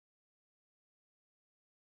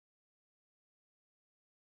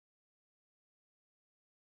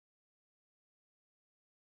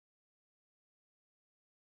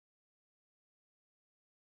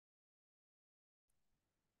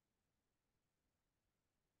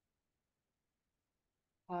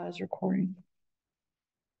Pause recording.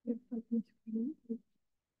 Oh,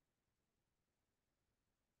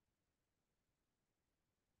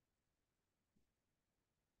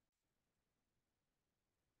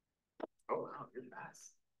 wow, you're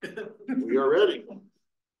fast. We are ready.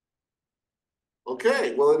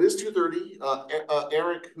 Okay, well, it is 2:30.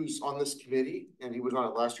 Eric, who's on this committee, and he was on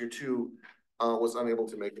it last year too, was unable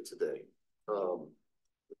to make it today.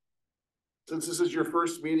 Since this is your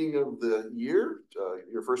first meeting of the year,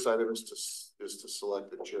 your first item is to select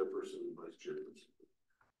the chairperson and vice chairperson.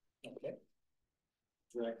 Okay.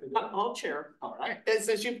 I'll chair. All right.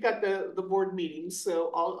 Since you've got the board meetings,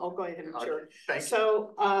 so I'll go ahead and chair. Thank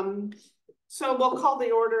you. So we'll call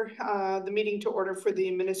the meeting to order for the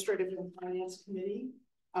Administrative and Finance Committee.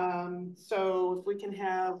 So if we can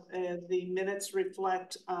have the minutes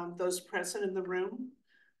reflect those present in the room.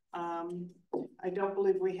 I don't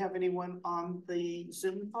believe we have anyone on the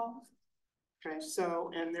Zoom call. Okay,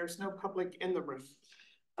 and there's no public in the room.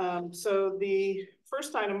 So the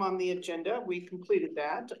first item on the agenda, we completed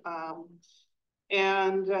that.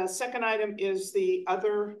 Second item is the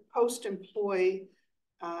other post-employee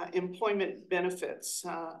employment benefits,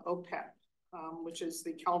 OPEB, which is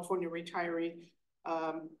the California Retiree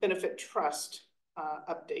Benefit Trust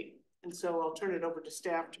update. And so I'll turn it over to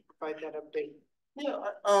staff to provide that update. Yeah,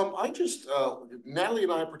 I just, Natalie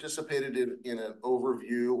and I participated in an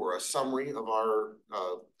overview or a summary of our,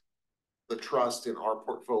 the trust in our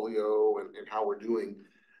portfolio and how we're doing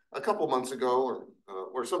a couple months ago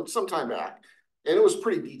or some time back. And it was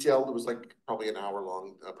pretty detailed. It was like probably an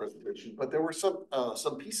hour-long presentation, but there were some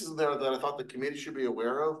pieces in there that I thought the committee should be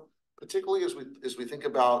aware of, particularly as we think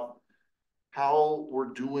about how we're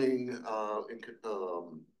doing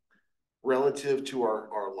relative to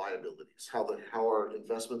our liabilities, how our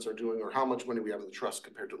investments are doing, or how much money we have in the trust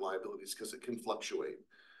compared to liabilities, because it can fluctuate.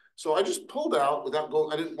 So I just pulled out without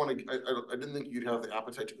going. I didn't think you'd have the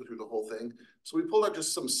appetite to go through the whole thing. So we pulled out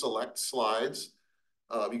just some select slides.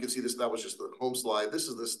 You can see this. That was just the home slide.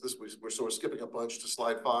 We're sort of skipping a bunch to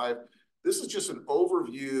slide 5. This is just an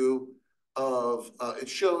overview of. It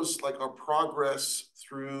shows like our progress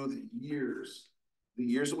through the years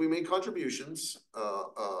that we made contributions.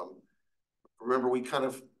 Remember, we kind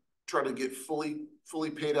of tried to get fully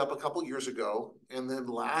paid up a couple years ago, and then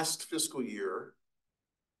last fiscal year,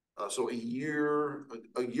 so a year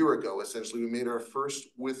ago, essentially, we made our first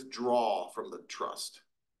withdrawal from the trust.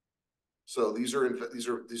 So these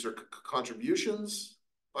are contributions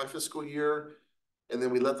by fiscal year, and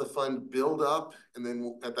then we let the fund build up, and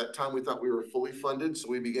then at that time we thought we were fully funded, so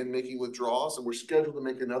we began making withdrawals, and we're scheduled to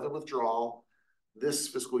make another withdrawal this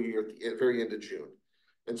fiscal year at the very end of June.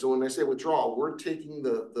 And so when I say withdrawal, we're taking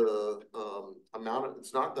the amount of,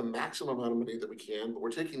 it's not the maximum amount of money that we can, but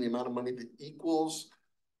we're taking the amount of money that equals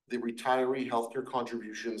the retiree healthcare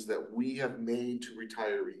contributions that we have made to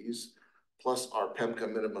retirees, plus our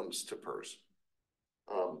PEMCA minimums to PERS.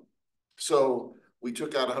 So we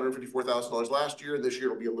took out $154,000 last year. This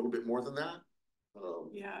year it'll be a little bit more than that.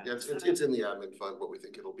 It's in the admin fund what we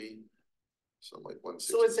think it'll be. So like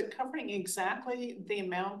 160. So is it covering exactly the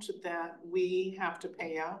amount that we have to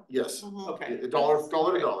pay out? Yes. Okay. Dollar to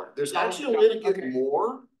dollar. There's actually a way to get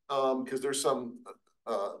more because there's some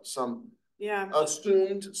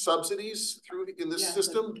assumed subsidies through in this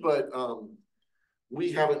system, but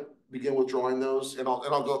we haven't begun withdrawing those, and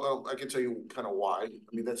I'll go. I can tell you kind of why.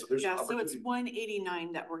 I mean, there's so it's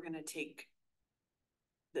 189 that we're going to take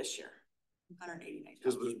this year. 189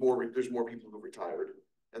 because there's more people who retired.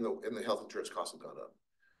 And the health insurance costs have gone up.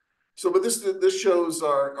 So, but this shows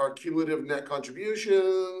our cumulative net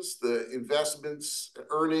contributions, the investments,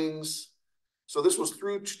 earnings. So this was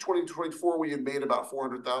through 2024. We had made about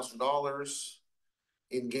 $400,000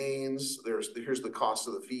 in gains. Here's the cost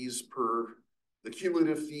of the fees the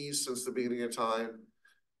cumulative fees since the beginning of time,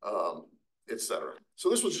 etc. So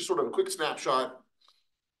this was just sort of a quick snapshot.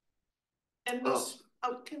 And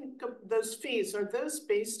those fees, are those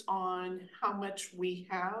based on how much we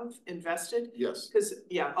have invested? Yes. Because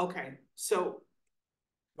okay. So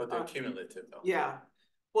but they're cumulative though. Yeah.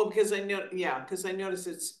 Well, because I noticed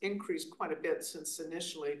it's increased quite a bit since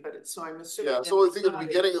initially, but so I'm assuming. Yeah, so I think at the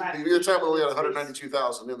beginning of the time we only had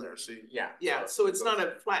 192,000 in there. See. Yeah. So it's not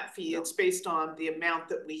a flat fee. No. It's based on the amount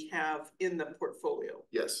that we have in the portfolio.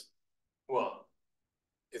 Yes. Well,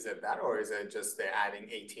 is it that, or is it just they're adding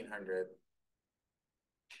 1,800?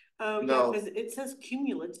 Oh, no, because it says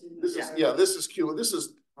cumulative. This is cumulative. This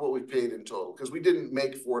is what we paid in total because we didn't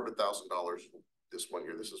make $400,000 this one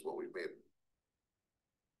year. This is what we've made.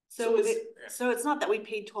 So it's not that we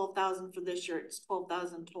paid 12,000 for this year. It's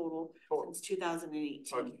 12,000 total since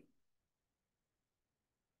 2018.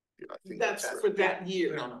 I think That's right. for that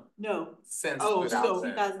year. No, No, since Oh, since so-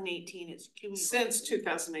 2018, it's cumulative. Since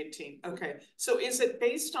 2018, okay, so is it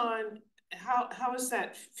based on, how is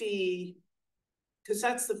that fee? Cause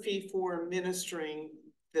that's the fee for administering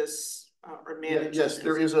this, or managing. Yes,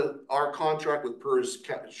 there this. is our contract with PERS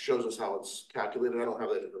shows us how it's calculated. I don't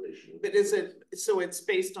have that information. But is it, so it's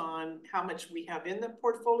based on how much we have in the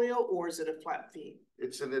portfolio, or is it a flat fee?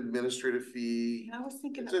 It's an administrative fee. I was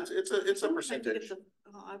thinking. It's a I think percentage. it's a-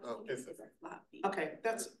 oh, I Oh. think it's a flat fee. Okay,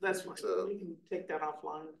 that's fine, It's a- we can take that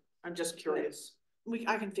offline, I'm just curious.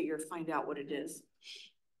 I can find out what it is.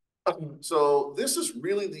 So this is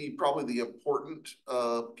really probably the important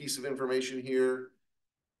piece of information here.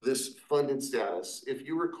 This funded status. If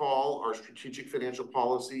you recall, our strategic financial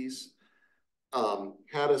policies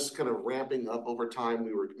had us kind of ramping up over time.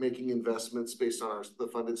 We were making investments based on the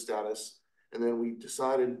funded status. And then we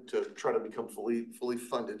decided to try to become fully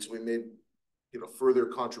funded. So we made, further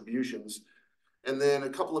contributions. And then a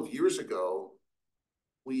couple of years ago,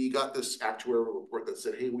 we got this actuarial report that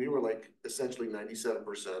said, hey, we were like essentially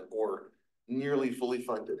 97% or nearly fully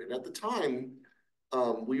funded. And at the time,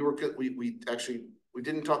 we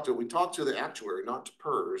talked to the actuary, not to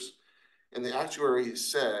PERS. And the actuary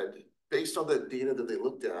said, based on the data that they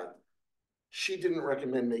looked at, she didn't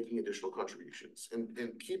recommend making additional contributions. And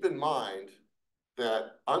keep in mind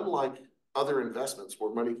that unlike other investments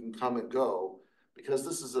where money can come and go, because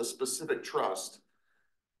this is a specific trust,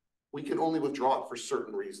 we can only withdraw it for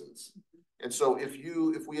certain reasons. And so if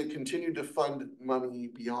we had continued to fund money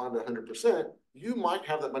beyond 100%, you might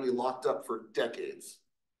have that money locked up for decades.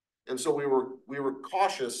 And so we were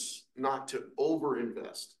cautious not to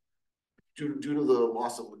overinvest due to the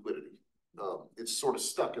loss of liquidity. It's sort of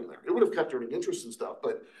stuck in there. It would have kept earning interest and stuff,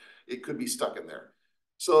 but it could be stuck in there.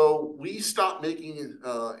 So we stopped making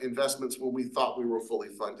investments when we thought we were fully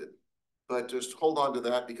funded. But just hold on to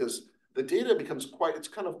that, because the data becomes it's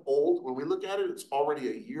kind of old. When we look at it, it's already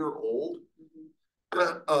a year old.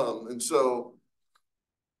 And so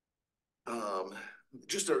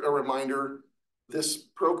just a reminder, this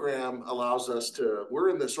program allows us we're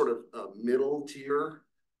in the sort of middle tier.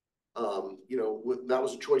 That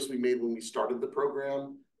was a choice we made when we started the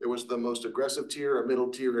program. There was the most aggressive tier, a middle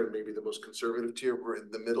tier, and maybe the most conservative tier. We're in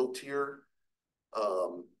the middle tier.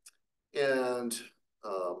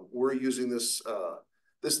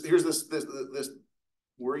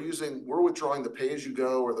 We're using we're withdrawing the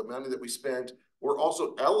pay-as-you-go or the money that we spent. We're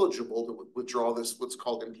also eligible to withdraw this, what's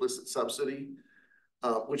called implicit subsidy,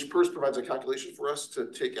 which PERS provides a calculation for us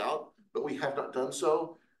to take out, but we have not done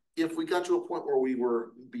so. If we got to a point where we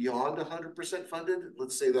were beyond 100% funded,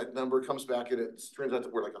 let's say that number comes back and it turns out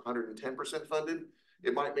that we're like 110% funded,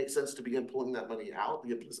 it might make sense to begin pulling that money out,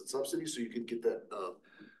 the implicit subsidy, so you could get that,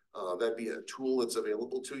 that'd be a tool that's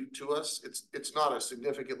available to us. It's not a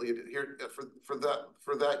significantly here for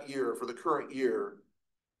that year, for the current year,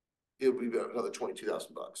 it would be about another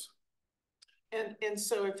 $22,000. And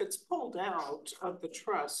so if it's pulled out of the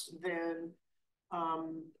trust, then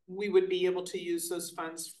we would be able to use those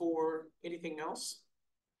funds for anything else?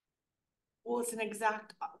 Well, it's an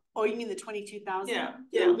exact, oh, you mean the 22,000? Yeah,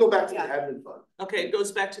 We'll go back to the Yeah. admin fund. okay, it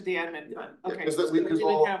goes back to the admin fund, Yeah, okay. 'cause So we we didn't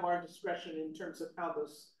all- have our discretion in terms of how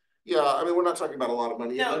those. Yeah, I mean, we're not talking about a lot of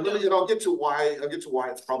money. No, And no. I'll get to why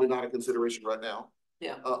it's probably not a consideration right now.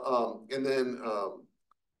 Yeah. And then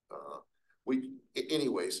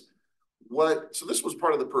anyways, so this was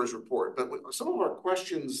part of the PERS report, but some of our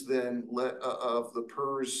questions then of the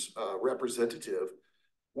PERS representative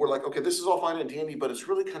were like, okay, this is all fine and dandy, but it's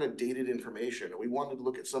really kind of dated information. And we wanted to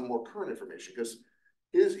look at some more current information because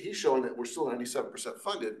he's showing that we're still 97%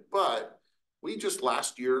 funded, but we just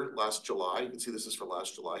last July, you can see this is for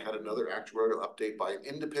last July, had another actuarial update by an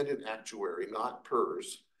independent actuary, not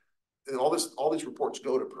PERS. And all these reports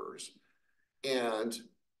go to PERS. And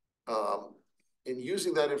in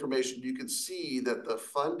using that information, you can see that the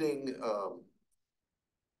funding,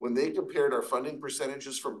 when they compared our funding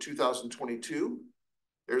percentages from 2022,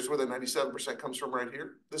 there's where the 97% comes from right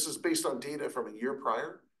here. This is based on data from a year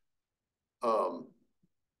prior.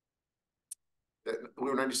 We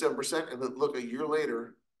were 97%, and then look, a year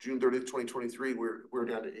later, June 30th, 2023, we're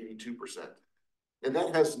down to 82%. And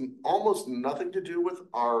that has almost nothing to do with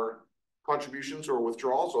our contributions or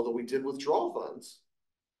withdrawals, although we did withdraw funds,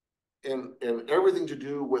 and everything to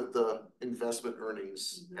do with the investment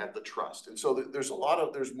earnings at the trust. And so there's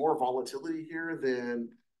more volatility here than,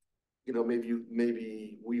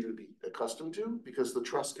 maybe we would be accustomed to, because the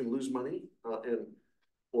trust can lose money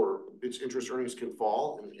or its interest earnings can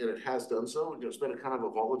fall, and it has done so. It's been a kind of a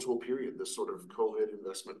volatile period, this sort of COVID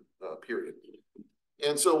investment period.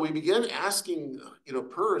 And so we began asking,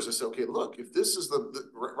 PERS, I said, okay, look, if this is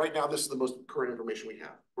right now, this is the most current information we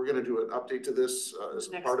have. We're gonna do an update to this as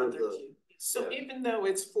Next part of month or the. two. So Yeah. even though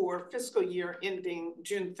it's for fiscal year ending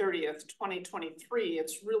June 30th, 2023,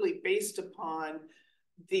 it's really based upon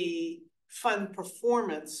the fund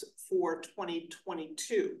performance for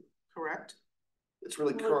 2022, correct? It's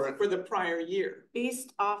really Well, current. For the prior year.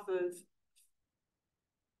 Based off of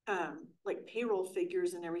like payroll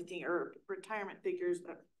figures and everything, or retirement figures,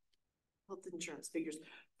 health insurance figures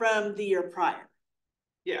from the year prior.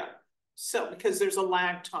 Yeah. So, because there's a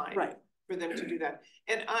lag time. Right. For them to do that.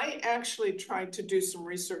 And I actually tried to do some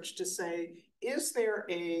research to say, is there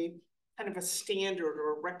a kind of a standard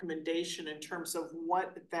or a recommendation in terms of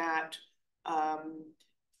what that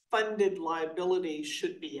funded liability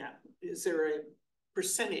should be at? Is there a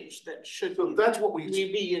percentage that should So be? that's what we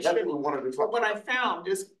It that's should what we be. wanted to But talk what about. I found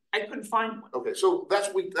is I couldn't find one. Okay, so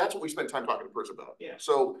that's what we spent time talking to PERS about. Yeah.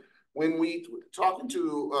 So when we talking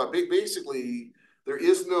to basically, there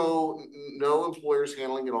is no employers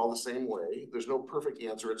handling it all the same way. There's no perfect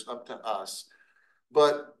answer. It's up to us.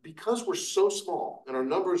 But because we're so small and our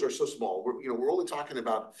numbers are so small, we're only talking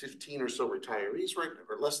about 15 or so retirees, right,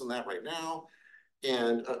 or less than that right now.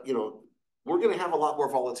 And we're going to have a lot more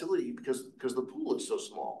volatility because the pool is so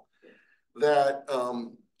small. That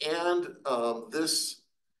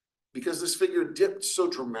because this figure dipped so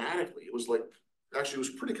dramatically, it was like, actually, it was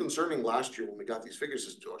pretty concerning last year when we got these figures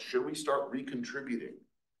as to, should we start recontributing?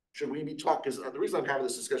 Should we be talking, because the reason I'm having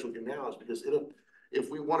this discussion with you now is because if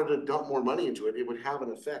we wanted to dump more money into it, it would have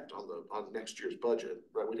an effect on next year's budget,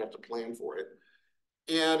 right? We'd have to plan for it.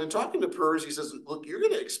 And in talking to PERS, he says, look, you're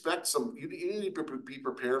going to expect you need to be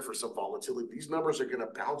prepared for some volatility. These numbers are going to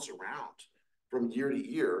bounce around from year to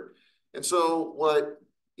year. And so I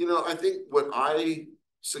think what I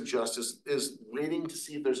suggest is waiting to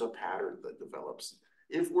see if there's a pattern that develops.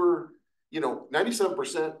 If we're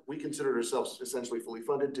 97%, we considered ourselves essentially fully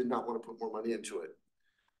funded, did not want to put more money into it.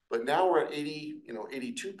 But now we're at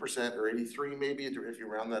 82% or 83 maybe, if you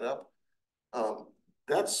round that up.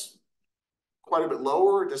 That's quite a bit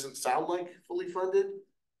lower. It doesn't sound like fully funded,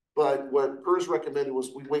 but what PERS recommended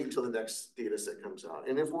was we wait until the next data set comes out.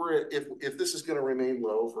 And if this is going to remain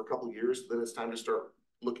low for a couple of years, then it's time to start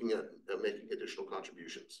looking at making additional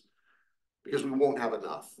contributions because we won't have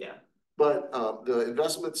enough. Yeah. But the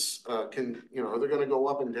investments they're going to go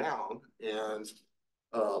up and down, and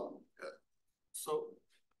so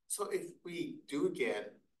if we do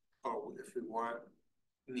get, or if we weren't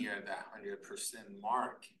near that 100%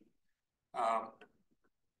 mark,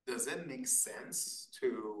 does it make sense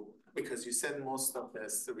because you said most of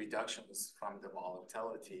this, the reduction was from the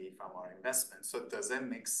volatility from our investment. So does it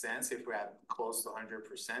make sense if we're at close to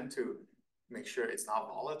 100% to make sure it's not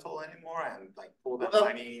volatile anymore and like pull that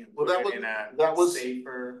money and put it in a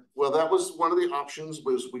safer? Well, that was one of the options.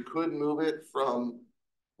 Was we could move it from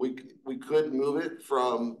Tier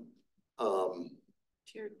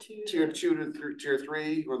 2 to tier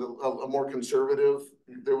 3, or a more conservative.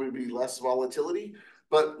 There would be less volatility.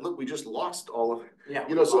 But look, we just lost all of it. Yeah.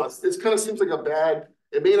 So it kind of seems like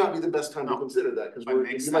it may not be the best time to consider that because we're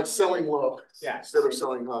like selling low instead of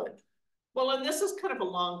selling high. Well, and this is kind of a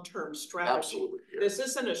long-term strategy. Absolutely. Yeah. This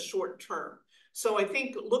isn't a short term. So I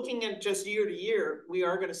think looking at just year to year, we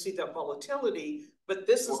are going to see that volatility, but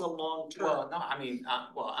this is a long term. Well, no, I mean,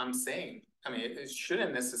 I'm saying, it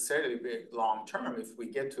shouldn't necessarily be long term. If we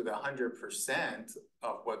get to the 100%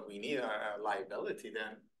 of what we need our liability,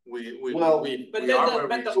 then so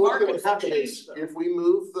what's going to happen is if we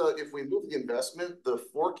move the investment, the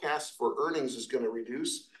forecast for earnings is going to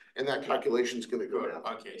reduce, and that calculation is going to go down.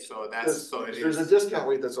 Okay, so there's a discount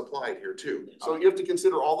rate that's applied here too. So you have to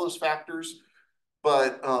consider all those factors.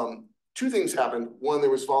 But two things happened. One, there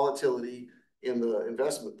was volatility in the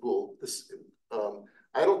investment pool.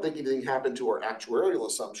 I don't think anything happened to our actuarial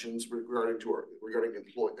assumptions regarding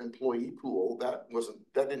employee pool. That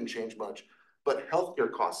didn't change much. But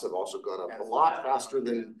healthcare costs have also gone up a lot faster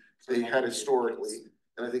than they had historically.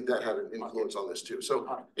 And I think that had an influence on this too. So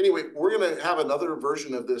anyway, we're going to have another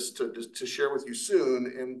version of this to share with you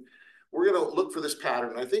soon. And we're going to look for this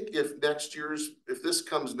pattern. I think if this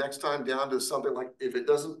comes next time down to something like, if it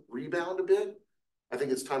doesn't rebound a bit, I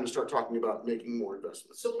think it's time to start talking about making more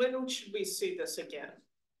investments. So when should we see this again?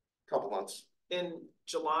 Couple months. In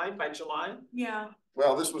by July? Yeah.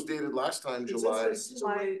 Well, this was dated last time, July.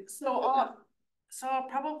 So I'll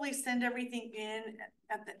probably send everything in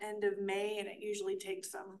at the end of May, and it usually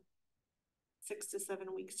takes 6 to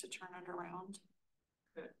 7 weeks to turn it around.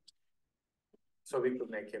 So we could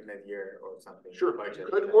make it mid-year or something. Sure,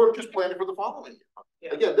 or just plan it for the following year.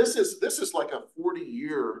 Yeah. Again, this is like a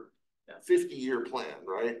 40-year 50-year plan,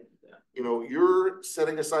 right? Yeah. You know, you're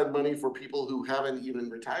setting aside money for people who haven't even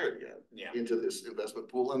retired yet Yeah. into this investment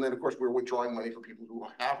pool. And then of course we're withdrawing money for people who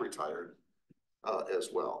have retired as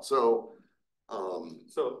well. So,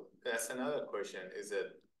 So that's another question, is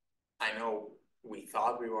it, I know we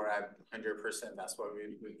thought we were at 100%, that's why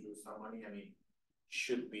we withdrew some money, I mean,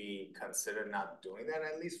 should we consider not doing that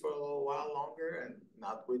at least for a little while longer and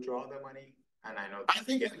not withdraw the money? And I know. I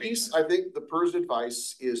think at least, I think the PERS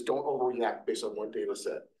advice is don't overreact based on one data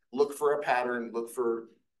set. Look for a pattern, look for,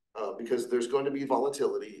 because there's going to be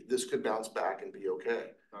volatility. This could bounce back and be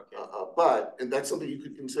okay. Okay. And that's something you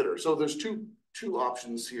could consider. So there's two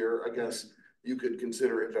options here, I guess. You could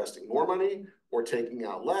consider investing more money or taking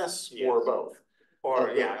out less or both.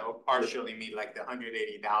 Or or partially meet like the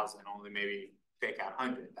 180,000, only maybe take out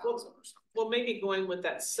 100,000 or something. Well, maybe going with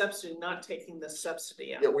that subsidy, not taking the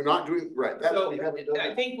subsidy out. Yeah, we're not doing, right, that's So what we haven't done.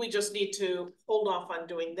 I think we just need to hold off on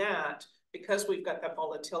doing that because we've got that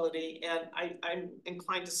volatility. And I'm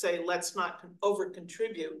inclined to say, let's not over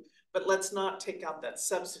contribute, but let's not take out that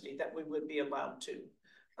subsidy that we would be allowed to.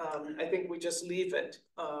 I think we just leave it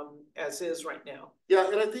as is right now. Yeah,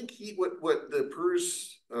 and I think what the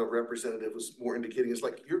PERS representative was more indicating is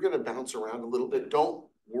like, you're gonna bounce around a little bit. Don't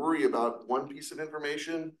worry about one piece of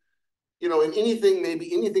information. You know, and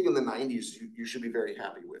maybe anything in the 90s, you should be very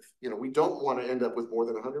happy with. You know, we don't want to end up with more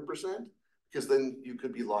than 100% because then you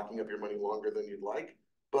could be locking up your money longer than you'd like.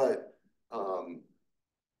 But well,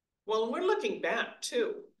 we're looking back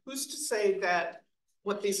too. Who's to say that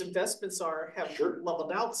what these investments are have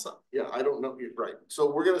leveled out some? Yeah, I don't know. You're right. So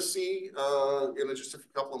we're gonna see in just a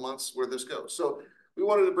couple of months where this goes. So we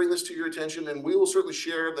wanted to bring this to your attention, and we will certainly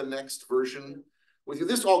share the next version with you.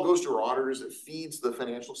 This all goes to our auditors. It feeds the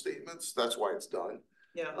financial statements. That's why it's done.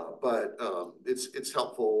 Yeah. But it's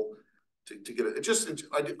helpful to get it.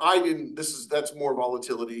 I didn't. That's more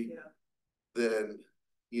volatility than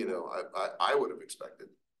I would have expected.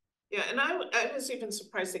 Yeah, and I was even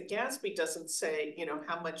surprised that Gatsby doesn't say,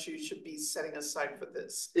 how much you should be setting aside for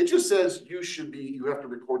this. It just says you have to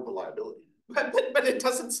record the liability. But it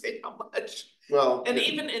doesn't say how much. Well, and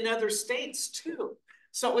even in other states too.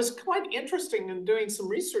 So it was quite interesting in doing some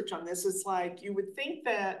research on this. It's like, you would think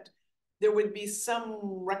that there would be some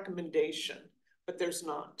recommendation, but there's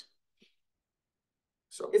not.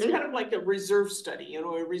 So it's kind of like a reserve study. A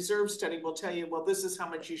reserve study will tell you, well, this is how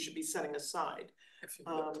much you should be setting aside. If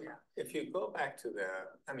you go back to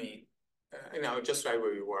just right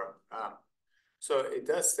where you were, so it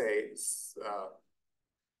does say,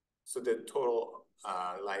 so the total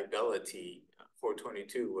liability for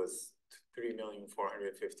 22 was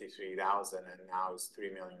 3,453,000, and now it's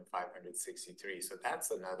 3,563,000. So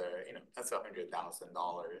that's another, that's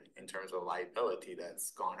 $100,000 in terms of liability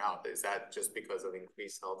that's gone up. Is that just because of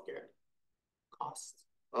increased healthcare costs?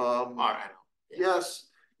 Yes,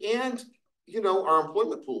 and our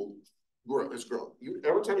employment pool has grown.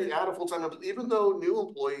 Every time you add a full-time employee, even though new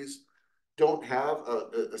employees don't have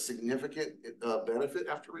a significant benefit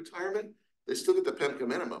after retirement, they still get the PEMCA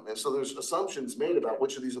minimum. And so there's assumptions made about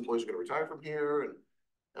which of these employees are going to retire from here and,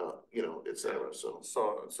 et cetera. So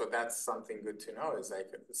that's something good to know, is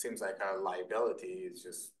like, it seems like our liability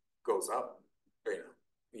just goes up,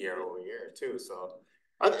 year over year too. So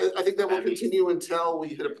I think that will continue until we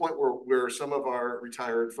hit a point where some of our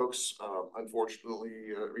retired folks,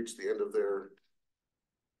 unfortunately, reach the end of their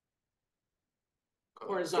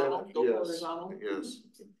horizontal. Yes.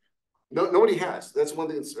 No, nobody has. That's one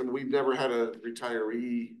thing. We've never had a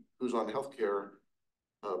retiree who's on healthcare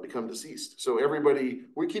become deceased. So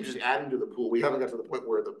we keep just adding to the pool. We haven't got to the point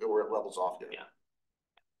where it levels off yet. Yeah.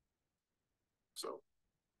 So,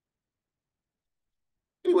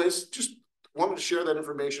 anyways, just wanted to share that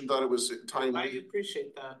information. Thought it was timely. I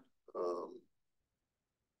appreciate that.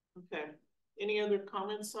 Okay. Any other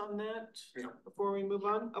comments on that before we move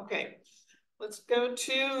on? Okay. Let's go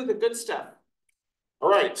to the good stuff. All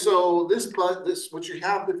right, so what you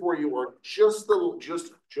have before you are just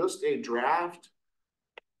a draft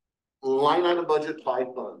line item budget by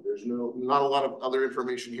fund. There's not a lot of other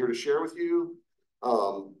information here to share with you.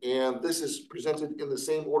 And this is presented in the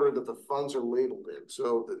same order that the funds are labeled in.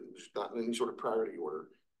 So there's not in any sort of priority order.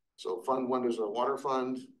 So Fund 1 is our water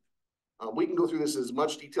fund. We can go through this as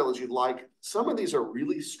much detail as you'd like. Some of these are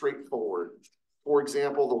really straightforward. For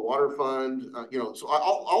example, the water fund, so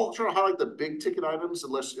I'll try to highlight the big ticket items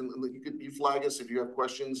unless you flag us if you have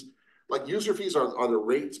questions. Like user fees are the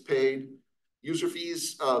rates paid. User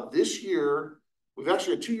fees this year, we've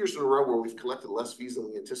actually had 2 years in a row where we've collected less fees than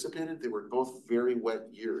we anticipated. They were both very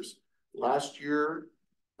wet years. Last year,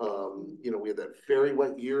 You know, we had that very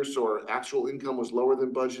wet year, so our actual income was lower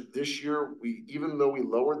than budget. This year, even though we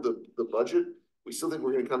lowered the budget, we still think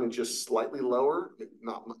we're gonna come in just slightly lower,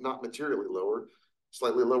 not materially lower,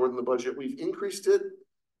 slightly lower than the budget. We've increased it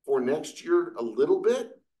for next year a little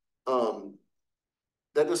bit.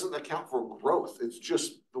 That doesn't account for growth. It's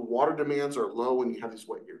just the water demands are low when you have these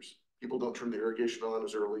wet years. People don't turn the irrigation on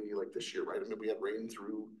as early like this year, right? I mean, we had rain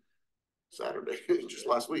through Saturday, just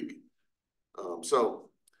last week. And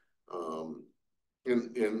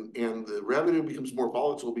the revenue becomes more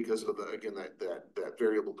volatile because of that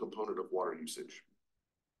variable component of water usage.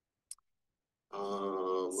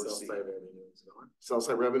 Let's see. Sell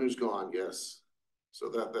side revenue's gone, yes. So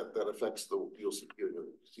that affects you'll see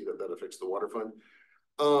that affects the water fund.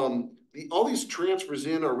 All these transfers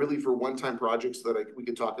in are really for one-time projects that we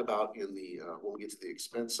could talk about in when we get to the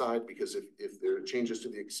expense side, because if there are changes to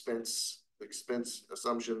the expense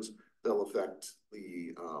assumptions, they'll affect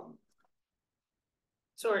the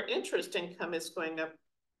So our interest income is going up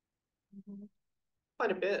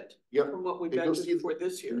quite a bit. Yep. From what we And you'll see budgeted for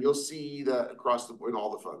this year. And you'll see that across in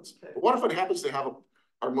all the funds. Okay. The water fund happens to have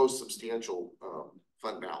our most substantial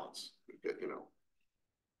fund balance, you know.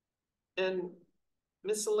 And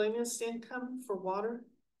miscellaneous income for water?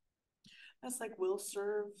 That's like will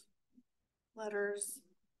serve letters.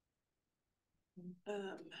 I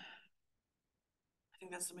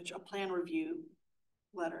think that's a plan review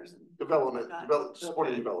letters. And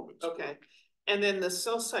Supporting Okay. development. Okay, and then the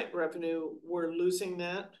cell site revenue, we're losing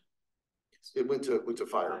that? It went to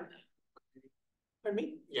fire. Pardon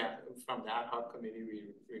me? Yeah, from the ad hoc committee,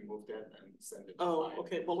 we removed it and sent it to Oh, fire.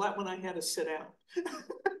 okay, well, that one I had to sit out.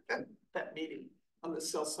 That meeting on the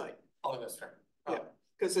cell site, Oh, that's right. Oh, yeah,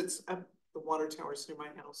 because it's up the water towers near my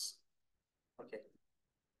house. okay.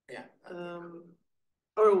 Yeah.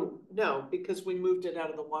 Oh, no, because we moved it out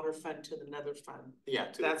of the water fund to another fund. Yeah,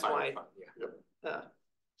 to the That's fire why. fund, yeah.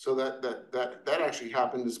 So that actually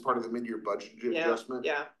happened as part of the mid-year budget adjustment.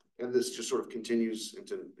 Yeah, And this just sort of continues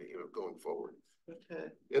into, going forward. okay.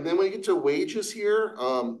 And then when you get to wages here,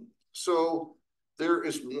 so there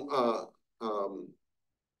is,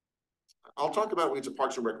 I'll talk about when it's a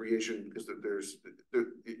Parks and Recreation, because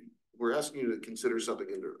we're asking you to consider something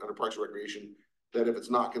under Parks and Recreation that if it's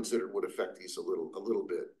not considered would affect these a little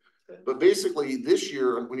bit. Okay. But basically this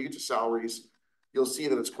year, when you get to salaries, you'll see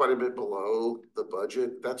that it's quite a bit below the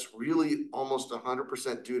budget. That's really almost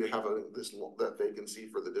 100% due to having that vacancy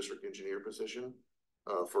for the district engineer position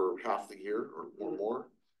for half the year or more.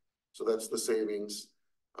 So that's the savings.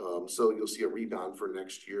 So you'll see a rebound for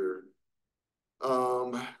next year.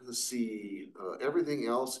 Let's see. Everything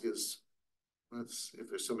else is. If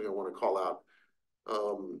there's something I want to call out.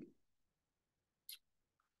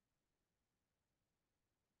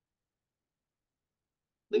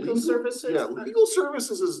 Legal services? Yeah, legal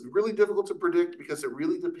services is really difficult to predict because it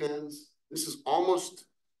really depends. This is almost,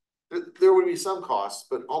 there would be some costs,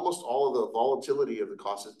 but almost all of the volatility of the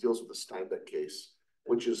costs deals with the Steinbeck case,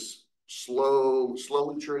 which is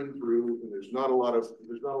slowly churning through, and there's not a lot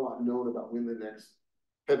known about when the next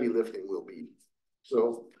heavy lifting will be.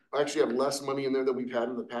 So I actually have less money in there than we've had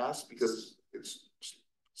in the past because it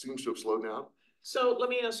seems to have slowed down. So let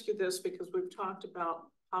me ask you this, because we've talked about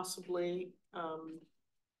possibly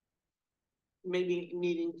maybe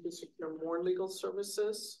needing to secure more legal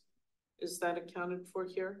services. Is that accounted for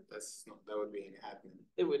here? That would be an admin.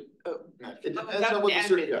 It would, It Oh, depends on what that's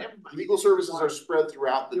the admin, yeah. never mind. Legal services are spread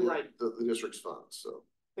throughout You're right. the district's funds, so.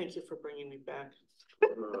 thank you for bringing me back.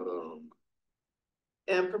 Um,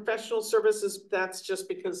 And professional services, that's just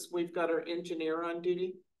because we've got our engineer on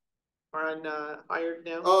duty or on hired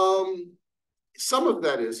now? Some of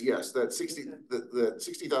that is, yes, that Okay. that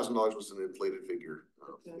 $60,000 was an inflated figure.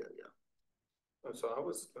 Okay. Yeah. Oh, so I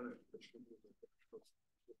was gonna.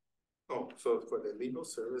 Oh, so for the legal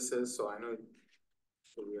services, so I know,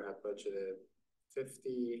 so we had budgeted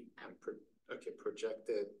 50 and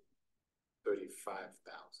projected 35,000.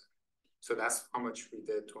 So that's how much we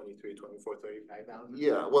did, 23, 24, 35,000?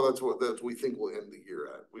 Yeah, well, that's what we think we'll end the year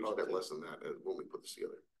at. We should have Okay. less than that when we put this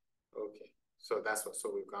together. Okay, so that's what,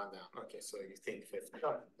 so we've gone down. Okay, so you think 50.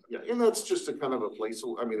 Yeah, and that's just a kind of a place.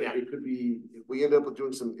 I mean, Yeah. it could be, if we end up with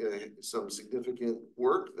doing some significant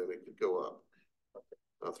work, then it could go up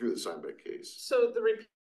through the Steinbeck case. So the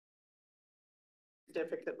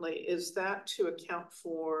significantly, is that to account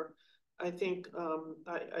for, I think,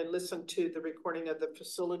 I listened to the recording of the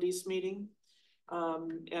facilities meeting.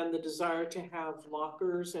 And the desire to have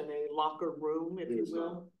lockers and a locker room, if you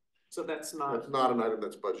will. So that's not. That's not an item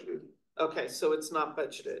that's budgeted. Okay, so it's not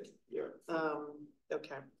budgeted. Yeah.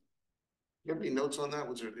 Okay. You have any notes on that?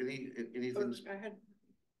 Was there anything? I had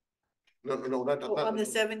No, not. Oh, on the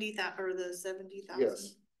 70,000 or the 70,000?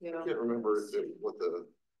 Yes, I can't remember what the.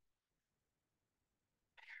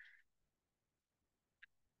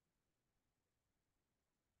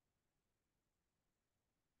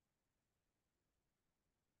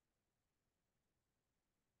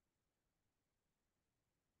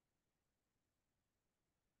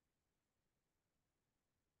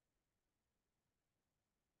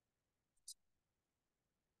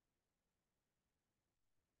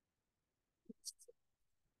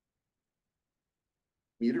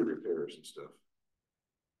 Meter repairs and stuff.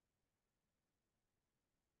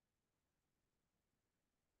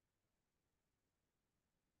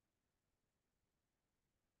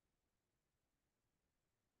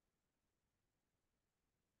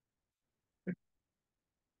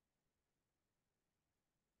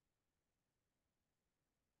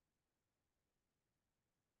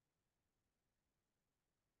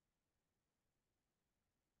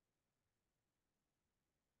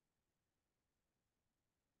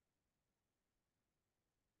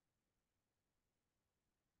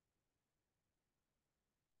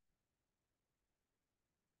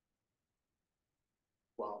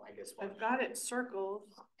 Well, I guess. I've got it circled.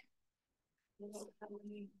 I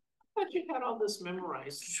thought you had all this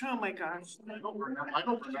memorized. Oh my gosh. I don't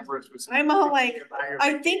remember it specifically. I'm all like,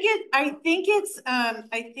 I think it's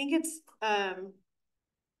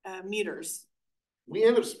meters. We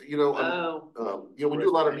end up, you know, Oh, we do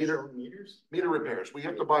a lot of meters. meter repairs. We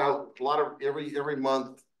have to buy a lot of every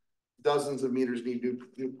month. Dozens of meters need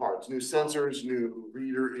new parts, new sensors, new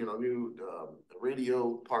reader, new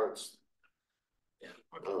radio parts. Yeah.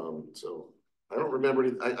 So I don't remember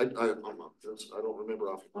any. I don't remember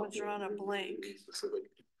off. Oh, drawing a blank. Specific.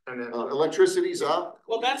 And then Electricity's up.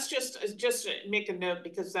 well, that's just make a note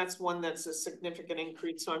because that's one that's a significant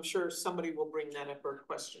increase. So I'm sure somebody will bring that up or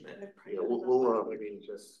question it. Yeah, we'll maybe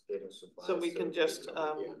just getting supplies. So we can just,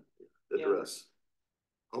 address.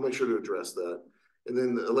 I'll make sure to address that. And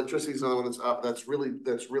then the electricity is another one that's up. That's really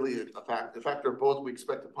a factor of both. We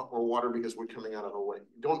expect to pump more water because we're coming out of a wet.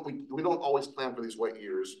 We don't always plan for these wet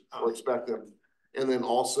years or expect them. And then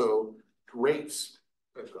also rates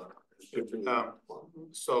have gone up.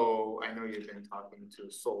 So I know you've been talking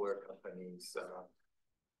to solar companies,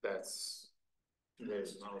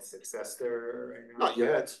 there's no success there right now? Not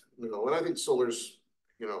yet, no, and I think solar's,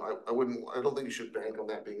 I don't think you should bank on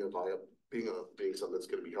that being something that's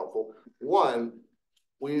gonna be helpful. One,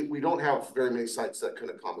 we don't have very many sites that can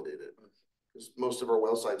accommodate it. Because most of our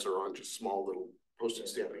well sites are on just small little postage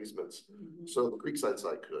stamp easements, so the Creekside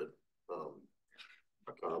site could.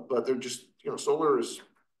 But they're just, solar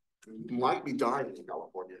might be dying in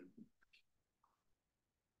California.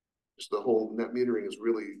 Just the whole net metering has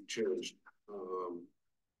really changed.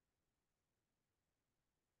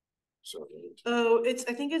 So. Oh, I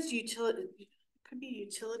think it's utility, could be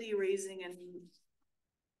utility raising and.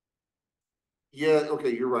 Yeah,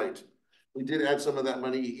 okay, you're right. We did add some of that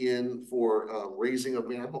money in for raising of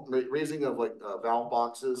like valve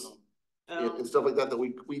boxes. And stuff like that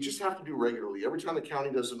we just have to do regularly. Every time the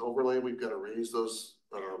county does an overlay, we've got to raise those.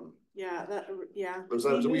 Yeah, Those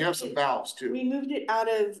items, and we have some valves too. We moved it out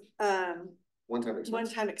of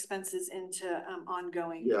One-time expenses into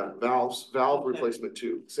ongoing. Yeah, valve replacement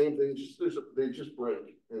too. Same thing. They just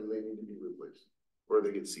break and they need to be replaced or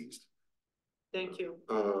they get seized. Thank you.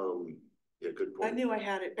 Yeah, good point. I knew I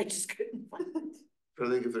had it. I just couldn't find it. I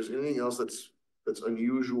think if there's anything else that's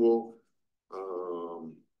unusual.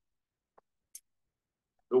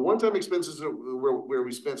 The one-time expenses where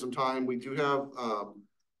we spent some time, we do have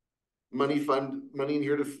money in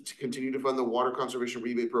here to continue to fund the water conservation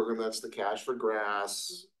rebate program. That's the cash for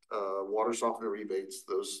grass, water softener rebates,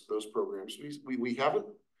 those programs. We haven't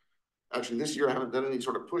actually this year. I haven't done any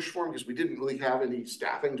sort of push for them because we didn't really have any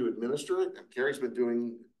staffing to administer it. And Carrie's been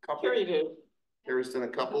doing a couple. Carrie did. Carrie's done a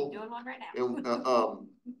couple. I'm doing one right now. And,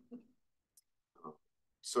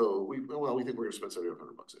 so we think we're gonna spend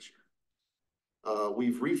 $700 this year.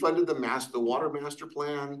 We've refunded the water master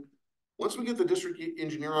plan. Once we get the district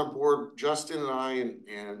engineer on board, Justin and I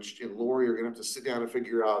and Lori are gonna have to sit down and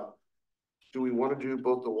figure out, do we want to do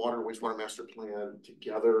both the water and wastewater master plan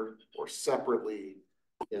together or separately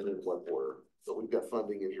and in what order? So we've got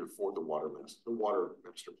funding in here for the water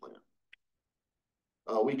master plan.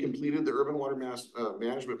 We completed the urban water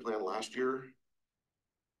management plan last year.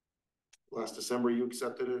 Last December, you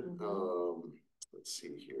accepted it. Let's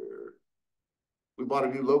see here. We bought a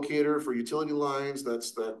new locator for utility lines.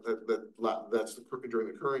 That's during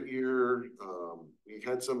the current year. We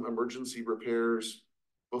had some emergency repairs,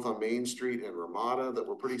 both on Main Street and Ramada, that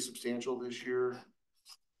were pretty substantial this year.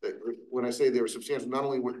 That when I say they were substantial, not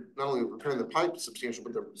only repairing the pipe is substantial,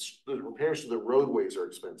 but the repairs to the roadways are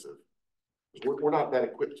expensive. We're not that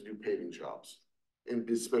equipped to do paving jobs,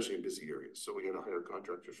 especially in busy areas. So we had to hire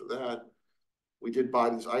contractors for that. We did buy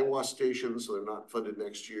these IWAS stations, so they're not funded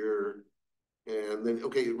next year. And then,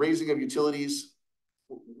 okay, raising of utilities,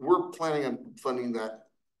 we're planning on funding that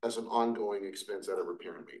as an ongoing expense out of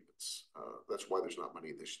repair and maintenance. That's why there's not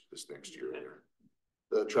money this next year there.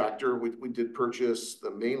 The tractor, we did purchase. The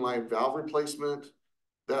mainline valve replacement,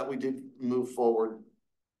 that we did move forward.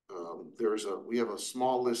 We have a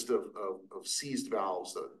small list of seized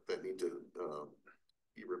valves that need to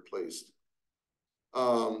be replaced.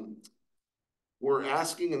 We're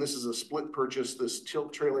asking, and this is a split purchase, this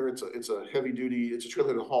tilt trailer, it's a heavy duty, it's a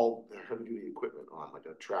trailer to haul heavy duty equipment on, like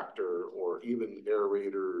a tractor or even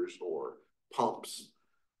aerators or pumps.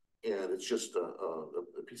 And it's just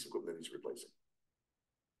a piece of equipment that needs replacing.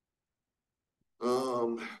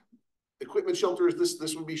 Equipment shelters,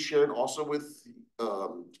 this would be shared also with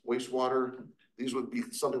wastewater. These would be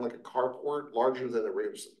something like a carport, larger than a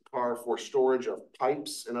regular car, for storage of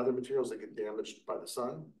pipes and other materials that get damaged by the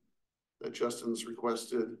sun, that Justin's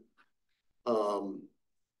requested.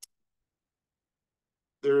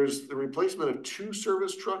 There's the replacement of 2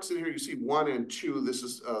 service trucks in here. You see 1 and 2. This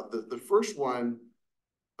is the first one.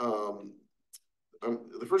 The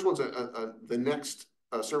first one's the next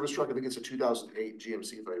service truck. I think it's a 2008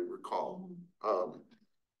 GMC, if I recall.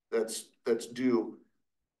 That's due.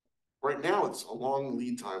 Right now, it's a long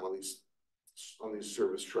lead time on these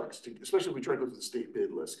service trucks, especially if we try to go to the state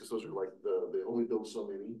bid list, because those are like they only build so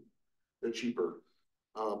many. They're cheaper,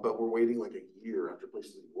 but we're waiting like a year after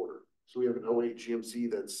placing the order. So we have an 08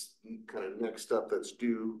 GMC that's kind of next up, that's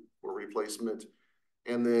due for replacement.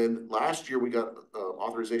 And then last year we got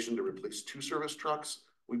authorization to replace 2 service trucks.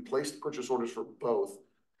 We placed purchase orders for both.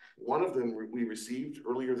 One of them we received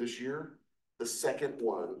earlier this year. The second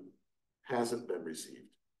one hasn't been received.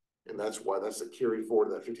 And that's why that's the carry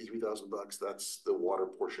forward, that $53,000. That's the water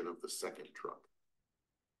portion of the second truck.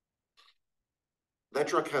 That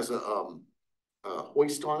truck has a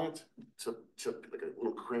hoist on it, to like a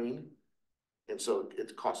little crane. And so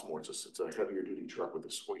it costs more. It's a heavier duty truck with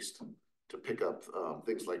this hoist to pick up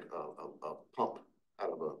things like a pump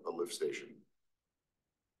out of a lift station.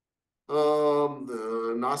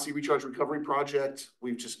 The Nasi Recharge Recovery Project,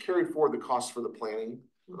 we've just carried forward the costs for the planning.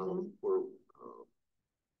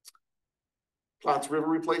 Platts River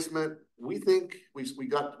replacement, we think we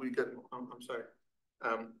got. I'm sorry.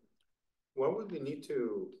 What would we need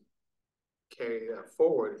to carry that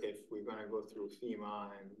forward if we're gonna go through FEMA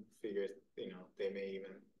and figure, they may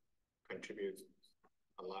even contribute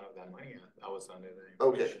a lot of that money? I was under the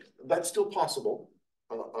impression. Okay, that's still possible.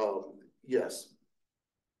 Yes.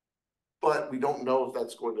 But we don't know if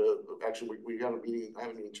that's going to, actually, we have a meeting, I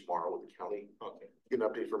have a meeting tomorrow with the county. Okay. Get an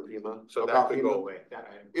update from FEMA. So that could go away.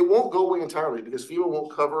 It won't go away entirely because FEMA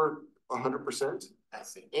won't cover 100%. I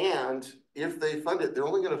see. And if they fund it, they're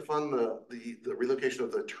only going to fund the relocation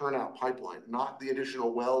of the turnout pipeline, not the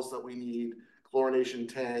additional wells that we need, chlorination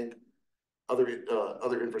tank,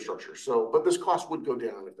 other infrastructure. So, but this cost would go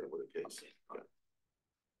down if that were the case. Okay. Yeah.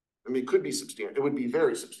 I mean, it could be substantial. It would be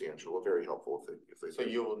very substantial or very helpful if they. So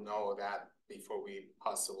you will know that before we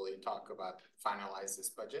possibly talk about finalize this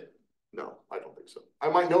budget? No, I don't think so. I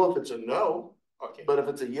might know if it's a no. Okay. But if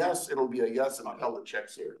it's a yes, it'll be a yes and held the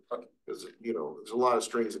checks here. Okay. Because there's a lot of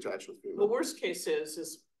strings attached with FEMA. The worst case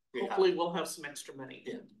is hopefully we'll have some extra money.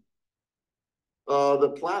 Yeah.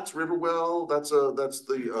 The Platts River well, that's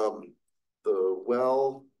the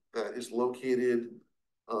well that is located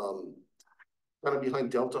kind of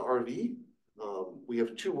behind Delta RV. We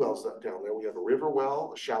have 2 wells down there. We have a river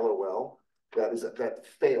well, a shallow well that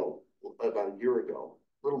failed about a year ago,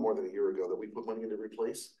 a little more than a year ago, that we put money in to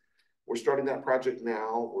replace. We're starting that project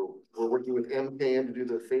now. We're working with MKM to do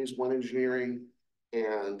the phase 1 engineering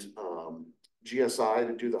and GSI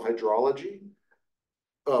to do the hydrology,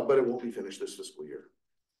 but it won't be finished this fiscal year.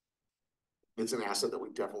 It's an asset that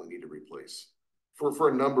we definitely need to replace for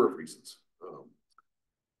a number of reasons.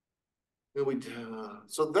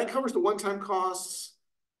 So that covers the one-time costs.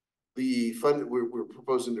 The fund, we're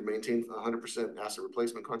proposing to maintain 100% asset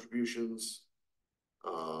replacement contributions.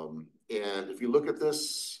 And if you look at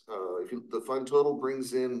this, the fund total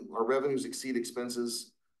brings in, our revenues exceed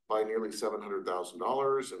expenses by nearly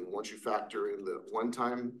 $700,000. And once you factor in the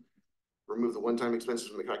one-time, remove the one-time expenses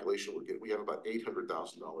from the calculation, we have about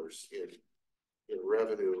 $800,000 in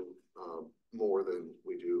revenue, more than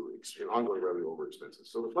we do in ongoing revenue over expenses.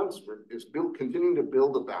 So the fund is continuing to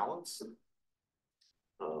build a balance,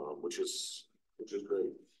 which is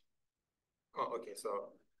great. Oh, okay.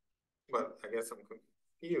 So, but I guess I'm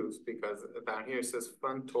confused because down here it says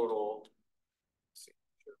fund total. Let's see.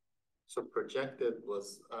 So projected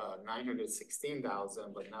was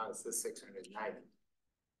 916,000, but now it says 690.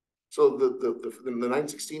 So the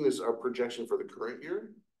 916 is our projection for the current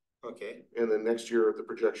year, Okay, and then next year the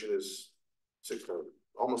projection is 600,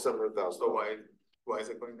 almost 700,000. so why is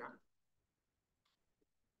it going down?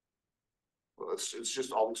 Well, it's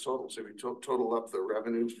just all these totals. If you total up the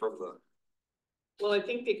revenues from the, Well, I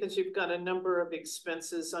think because you've got a number of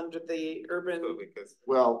expenses under the urban, So because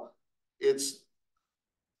well, it's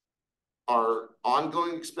our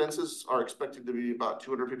ongoing expenses are expected to be about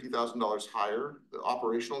 $250,000 higher. The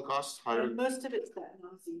operational costs higher. And most of it's that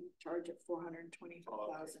Nazi charge of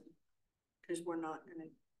 425,000, because we're not gonna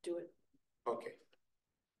do it. okay,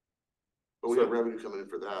 But we have revenue coming in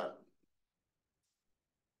for that.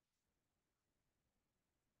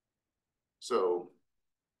 So,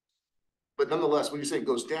 but nonetheless, when you say it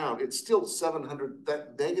goes down, it's still 700,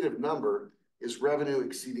 that negative number is revenue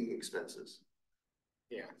exceeding expenses.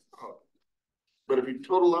 yeah, oh, But if you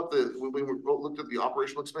total up when we looked at the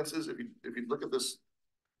operational expenses, if you look at this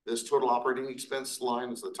total operating expense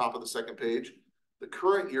line, it's the top of the second page. The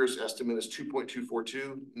current year's estimate is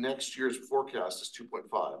 2.242. Next year's forecast is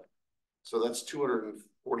 2.5. So that's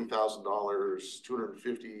 $240,000,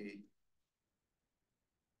 250,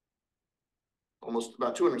 almost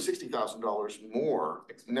about $260,000 more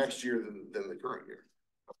next year than the current year.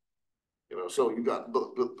 You know, so you got,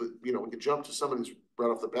 you know, we could jump to some of these right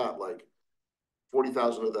off the bat, like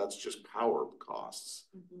 40,000 of that's just power costs.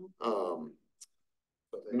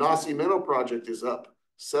 Nacimiento project is up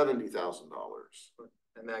 $70,000.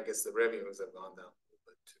 and I guess the revenues have gone down a little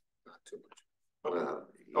bit too, not too much.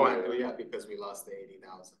 Yeah, because we lost the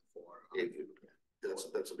 80,000 for.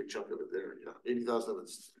 That's a big chunk of it there. Yeah, 80,000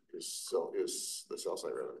 is the sell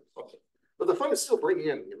side revenue. Okay. But the fund is still bringing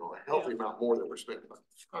in, you know, a healthy amount more than we're spending.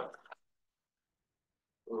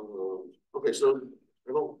 Okay, so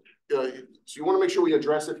I don't. So you want to make sure we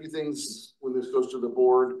address a few things when this goes to the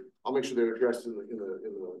board. I'll make sure they're addressed in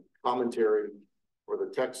the commentary or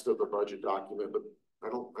the text of the budget document. But I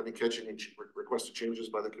didn't catch any requested changes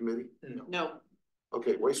by the committee. no.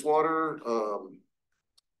 Okay, wastewater.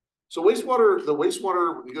 So the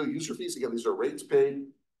wastewater, we go user fees again. These are rates paid.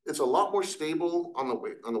 It's a lot more stable on the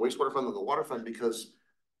wastewater fund than the water fund because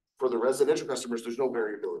for the residential customers, there's no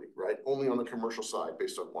variability, right? Only on the commercial side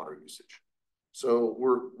based on water usage. So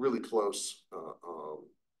we're really close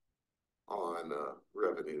on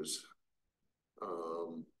revenues.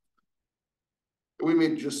 We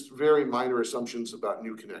made just very minor assumptions about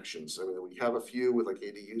new connections. I mean, we have a few with like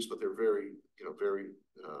ADUs, but they're very, you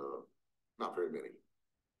know, not very many.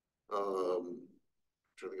 Trying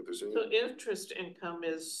to think if there's any. So interest income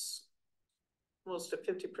is almost a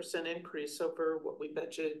 50% increase over what we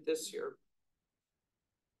budgeted this year.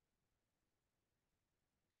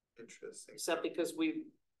 Interesting. Is that because we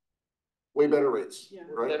Way better rates, Yeah.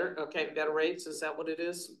 right? better rates? Is that what it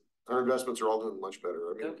is? Our investments are all doing much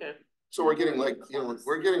better. I mean, Okay. so we're getting like, you know,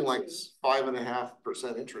 we're getting like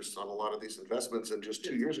 5.5% interest on a lot of these investments, and just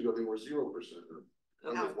 2 years ago they were 0%. Or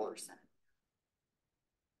under 1%.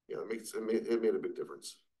 Yeah, it made a big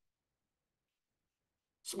difference.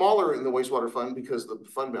 Smaller in the wastewater fund because the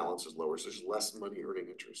fund balance is lower, so there's less money earning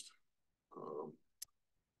interest.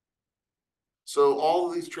 So all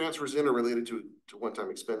of these transfers in are related to one-time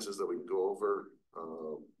expenses that we can go over.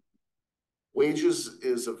 Wages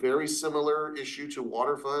is a very similar issue to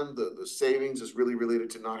water fund. The savings is really related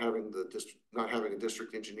to not having a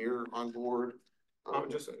district engineer on board.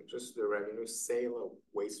 Just the revenue sale of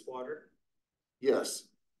wastewater. Yes.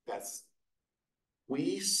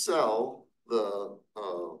 We sell the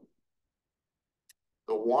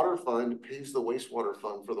water fund pays the wastewater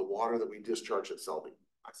fund for the water that we discharge at Selby.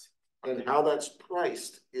 I see. And how that's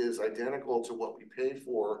priced is identical to what we pay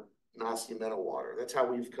for Nacimiento water. That's how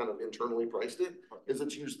we've kind of internally priced it, is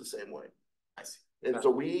it's used the same way. I see. And so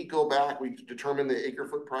we go back, we determine the acre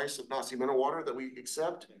foot price of Nacimiento water that we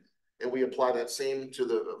accept, and we apply that same to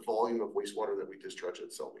the volume of wastewater that we discharge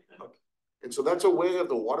at Selby. Okay. And so that's a way of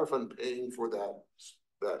the water fund paying for that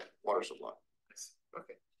water supply. I see.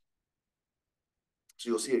 Okay. So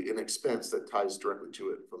you'll see an expense that ties directly to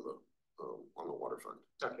it from the on the water fund.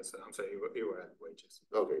 Okay, so I'm sorry, you were at wages.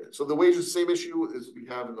 Okay, so the wages, same issue as we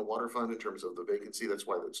have in the water fund in terms of the vacancy. That's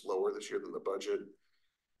why it's lower this year than the budget.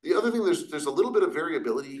 The other thing, there's a little bit of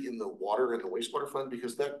variability in the water and the wastewater fund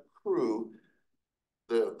because that crew,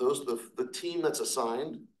 the team that's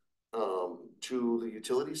assigned to the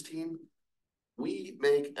utilities team, we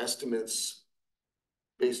make estimates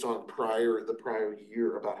based on the prior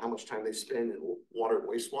year about how much time they spend in water and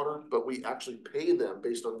wastewater, but we actually pay them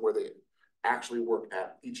based on where they actually work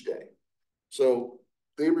at each day. So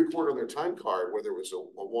they record on their time card whether it was a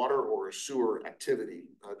water or a sewer activity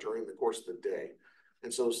during the course of the day.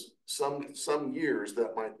 And so some years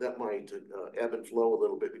that might ebb and flow a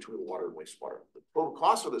little bit between water and wastewater. The total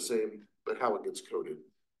costs are the same, but how it gets coded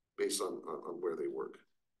based on where they work.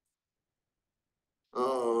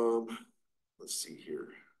 Let's see here.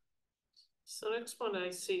 So next one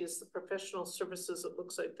I see is the professional services. It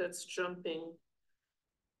looks like that's jumping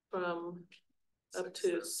from up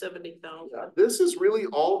to 70,000. Yeah, this is really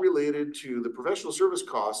all related to the professional service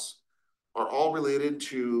costs are all related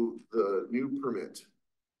to the new permit.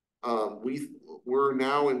 We're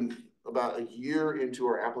now in about a year into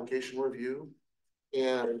our application review.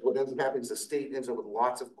 And what ends up happening is the state ends up with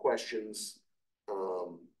lots of questions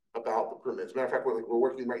about the permits. As a matter of fact, we're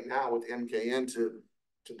working right now with MKN to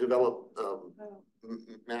develop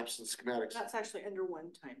maps and schematics. That's actually under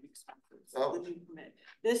one-time expenses, Oh. the new permit.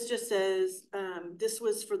 This just says, this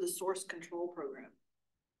was for the source control program.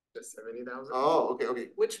 The 70,000? Oh, okay.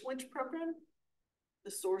 Which program?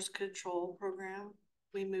 The source control program.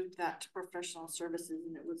 We moved that to professional services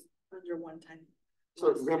and it was under one-time. So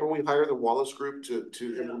remember we hired the Wallace Group to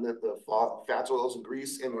implement the fats, oils and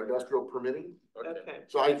grease and industrial permitting? Okay.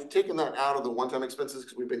 So I've taken that out of the one-time expenses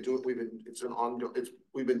because we've been doing it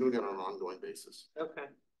on an ongoing basis. Okay.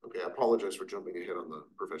 Okay, I apologize for jumping ahead on the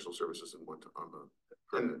professional services and what on the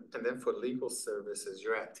permit. And then for legal services,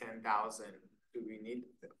 you're at 10,000. Do we need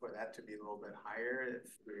for that to be a little bit higher if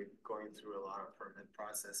we're going through a lot of permit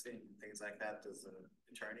processing, things like that? Does the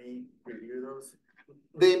attorney review those?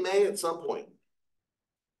 They may at some point.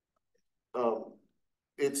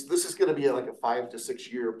 This is gonna be like a 5 to 6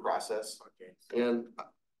 year process. Okay. And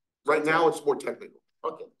right now it's more technical.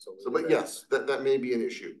 Okay. So But yes, that may be an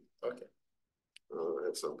issue. Okay.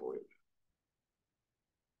 At some point.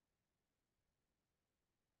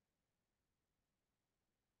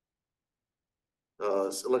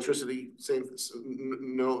 Electricity, same,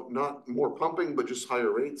 no, not more pumping, but just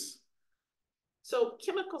higher rates. So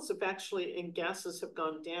chemicals have actually, and gases have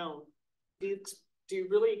gone down. Do you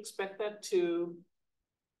really expect that to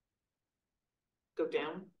go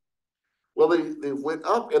down? Well, they went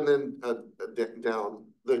up and then down.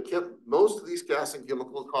 Most of these gas and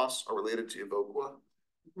chemical costs are related to Evoqua.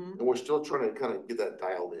 Mhm. And we're still trying to kind of get that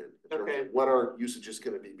dialed in terms Okay. of what our usage is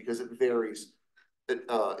going to be, because it varies.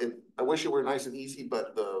 I wish it were nice and easy,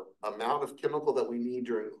 but the amount of chemical that we need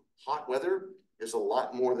during hot weather is a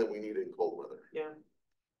lot more than we need in cold weather. Yeah.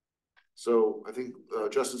 So I think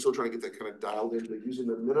Justin's still trying to get that kind of dialed into using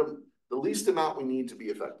the least amount we need to be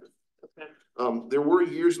effective. Okay. There were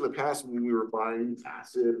years in the past when we were buying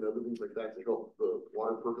acid and other things like that to help the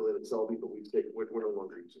water percolate itself, but we're no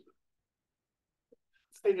longer using it.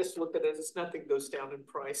 I just look at it as nothing goes down in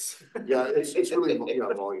price. Yeah, it's really,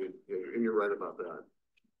 volume, and you're right about that.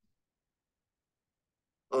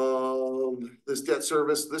 This debt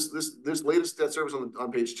service, this latest debt service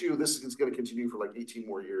on page 2, this is gonna continue for like 18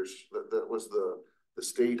 more years. That was the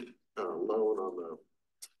state loan on the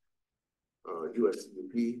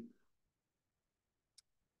USCP.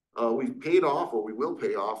 We paid off, or we will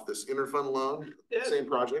pay off this interfund loan, Yeah. same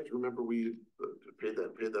project. Remember we paid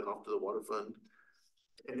that off to the water fund.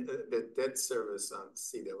 And the debt service on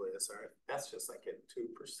CWSR, that's just like at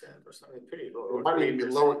 2% or something, pretty low. It might even be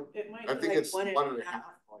lower. It might I be think like it's 1.5.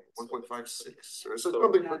 1.56 or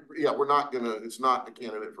something. Yeah, it's not a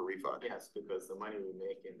candidate for refi. Yes, because the money we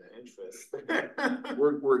make in the interest.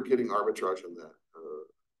 We're getting arbitrage on that.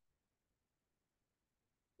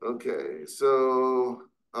 Okay, so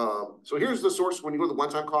here's the source. When you go to the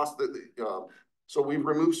one-time cost, so we've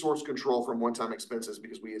removed source control from one-time expenses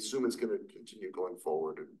because we assume it's going to continue going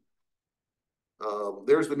forward.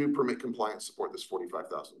 There's the new permit compliance support. This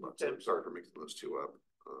 $45,000. Okay. I'm sorry for making those two up.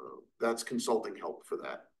 That's consulting help for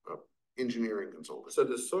that, engineering consulting. So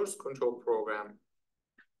the source control program,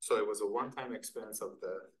 so it was a one-time expense of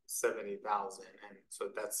the 70,000, and so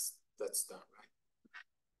that's done, right?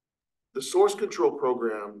 The source control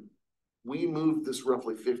program, we moved this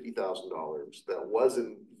roughly $50,000. That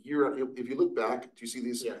wasn't year. If you look back, do you see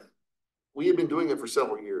these? Yeah. We have been doing it for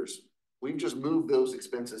several years. We've just moved those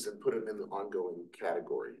expenses and put them in the ongoing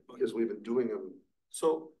category because we've been doing them.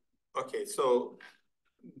 So, okay, so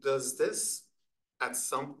does this at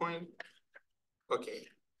some point, okay,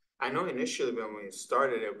 I know initially when we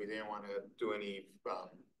started it, we didn't want to do any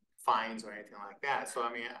fines or anything like that. So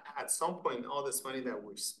I mean, at some point, all this money that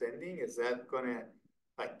we're spending, is that gonna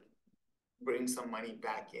like bring some money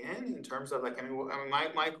back in terms of like, I mean,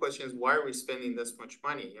 my question is, why are we spending this much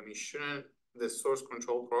money? I mean, shouldn't the source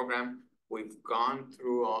control program, we've gone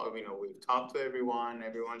through all, we've talked to everyone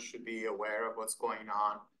should be aware of what's going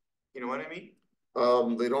on. You know what I mean?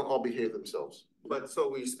 They don't all behave themselves. But so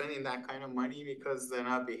we're spending that kind of money because they're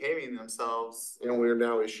not behaving themselves, And we're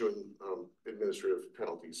now issuing, administrative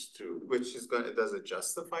penalties to, which is gonna, does it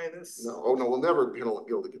justify this? no, oh no, we'll never be able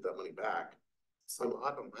to get that money back. It's a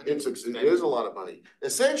lot of money. It is a lot of money.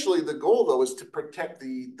 Essentially, the goal though is to protect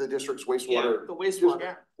the district's Yeah, wastewater the wastewater.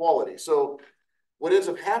 Yeah. quality. So what ends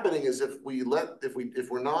up happening is if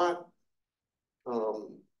we're not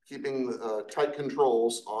keeping tight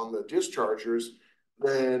controls on the dischargers,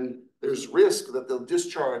 then there's risk that they'll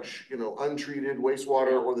discharge, untreated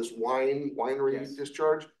wastewater or this winery Yes.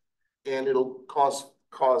 discharge. And it'll cause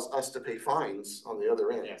us to pay fines on the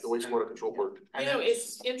other end, Yes. the wastewater control board. You know,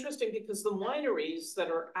 it's interesting because the wineries that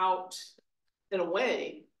are out and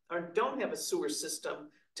away don't have a sewer system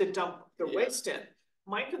to dump their Yeah. waste in.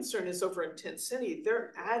 My concern is over in Tent City,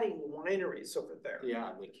 they're adding wineries over there.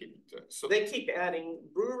 Yeah, they keep, so. They keep adding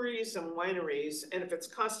breweries and wineries, and if it's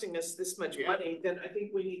costing us this much Yeah. money, then I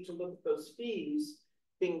think we need to look at those fees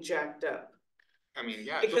being jacked up. I mean,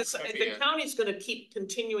 yeah. Because it's the county's gonna keep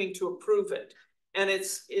continuing to approve it, and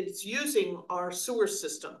it's using our sewer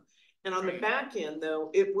system. And on the Right. back end, though,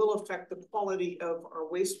 it will affect the quality of our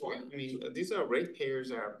Yeah, wastewater. I mean, these are ratepayers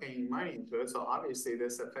that are paying money into it, so obviously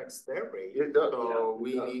this affects their rate. It does, So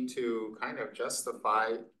we yeah. need to kind of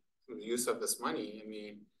justify the use of this money, I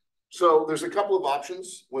mean. So there's a couple of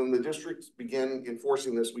options. When the districts began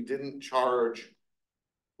enforcing this, we didn't charge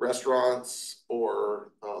restaurants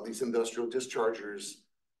or these industrial dischargers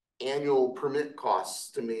annual permit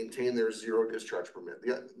costs to maintain their zero discharge permit.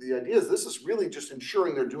 The idea is this is really just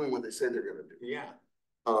ensuring they're doing what they say they're gonna do. Yeah.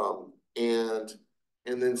 And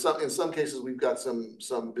then in some cases, we've got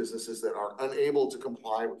some businesses that are unable to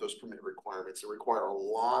comply with those permit requirements. They require a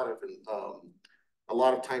lot of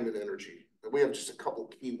time and energy. And we have just a couple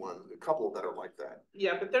that are like that.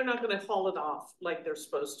 Yeah, but they're not gonna haul it off like they're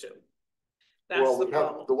supposed to. That's Well, the we have,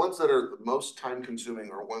 problem. the ones that are the most time consuming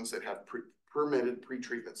are ones that have permitted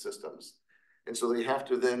pre-treatment systems. And so they have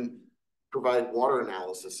to then provide water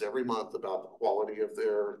analysis every month about the quality of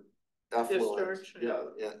their effluent. Discharge,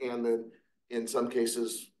 Yeah, and then in some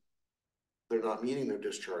cases, they're not meeting their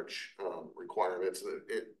discharge requirements.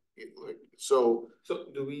 So So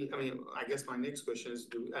do we, I mean, I guess my next question is,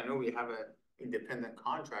 I know we have an independent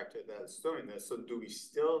contractor that's doing this, so do we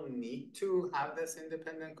still need to have this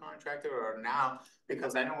independent contractor or now?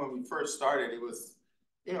 Because I know when we first started, it was,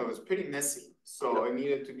 it was pretty messy, so it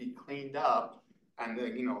needed to be cleaned up and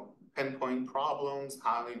then, pinpoint problems,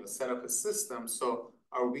 how, set up a system, so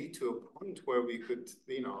are we to a point where we could,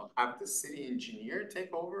 have the city engineer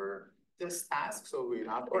take over this task, so we're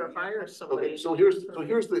not. Or hire somebody. okay, so here's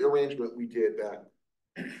the arrangement we did back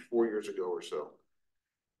 4 years ago or so.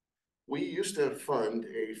 We used to fund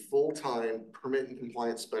a full-time permit and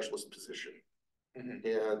compliance specialist position. Mhm.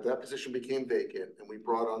 And that position became vacant, and we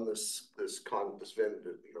brought on this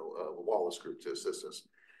vendor, Wallace Group to assist us.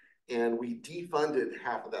 And we defunded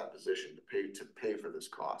half of that position to pay for this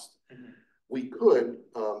cost. Mhm. We could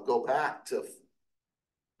go back to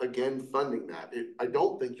again funding that. I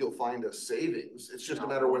don't think you'll find a savings. It's just a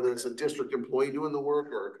matter of whether it's a district employee doing the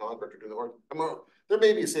work or a contractor doing the work. There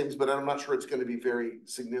may be a savings, but I'm not sure it's gonna be very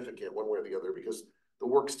significant one way or the other because the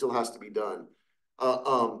work still has to be done.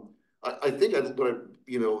 I think I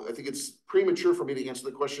think it's premature for me to answer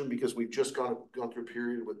the question because we've just gone through a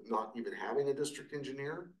period with not even having a district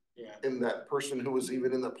engineer. Yeah. And that person who was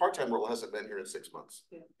even in the part-time role hasn't been here in 6 months.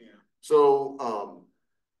 Yeah. Yeah. So,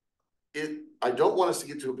 I don't want us to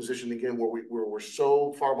get to a position again where we're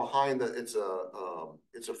so far behind that it's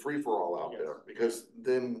a free-for-all out there, because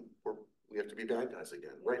then we have to be bad guys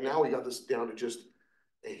again. Right now, we got this down to just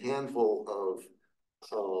a handful of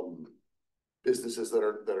businesses that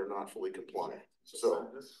are not fully compliant. So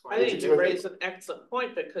I think you raise an excellent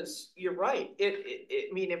point because you're right. I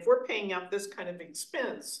mean, if we're paying out this kind of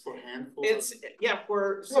expense, For handful.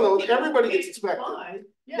 everybody gets expected.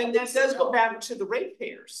 then that does go back to the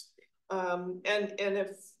ratepayers. And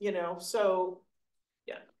if, so,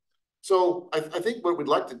 yeah. So I think what we'd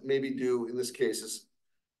like to maybe do in this case is,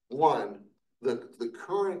 one, the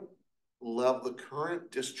current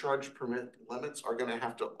discharge permit limits are gonna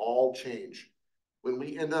have to all change. When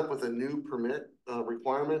we end up with a new permit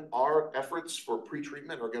requirement, our efforts for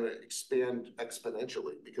pre-treatment are gonna expand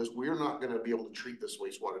exponentially because we're not gonna be able to treat this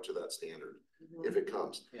wastewater to that standard if it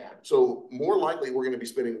comes. Yeah. So more likely, we're gonna be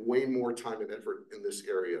spending way more time and effort in this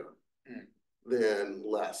area than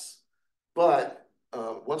less. But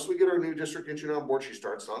once we get our new district engineer on board, she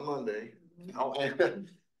starts on Monday.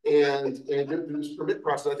 And do this permit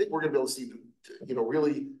process, I think we're gonna be able to see,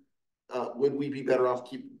 really would we be better off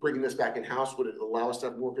keep bringing this back in-house? Would it allow us to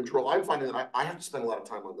have more control? I'm finding that I have to spend a lot of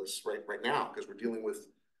time on this right now, because we're dealing with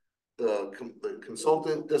the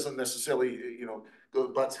consultant doesn't necessarily, go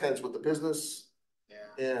butts heads with the business.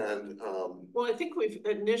 Yeah. And, Well, I think we've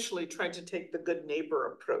initially tried to take the good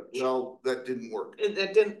neighbor approach. well, that didn't work. And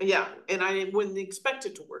that didn't, yeah, and I wouldn't expect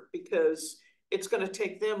it to work because it's gonna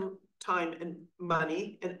take them time and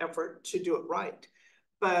money and effort to do it right.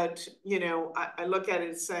 But, I look at it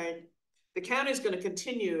and say, the county's gonna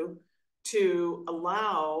continue to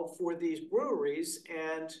allow for these breweries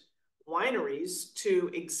and wineries to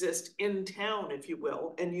exist in town, if you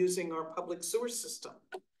will, and using our public sewer system.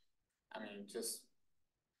 I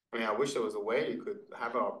mean, I wish there was a way you could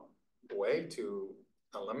have a way to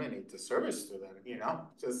eliminate the service to them,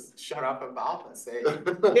 just shut up about and say.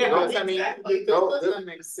 Because, I mean, it doesn't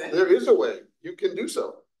make sense. There is a way, you can do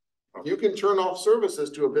so. You can turn off services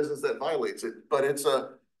to a business that violates it, but it's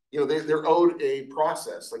they're owed a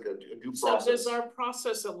process, like a due So process. does our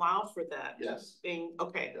process allow for that? Yes. Being,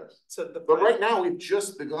 okay, Yes. so But right now, we've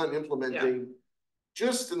just begun implementing,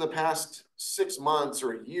 just in the past 6 months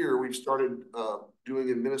or a year, we've started doing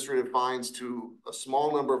administrative fines to a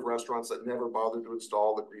small number of restaurants that never bothered to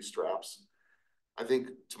install the grease traps. I think,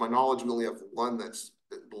 to my knowledge, we only have one that's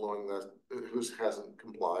belonging that who hasn't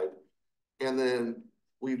complied. And then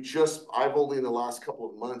I've only in the last couple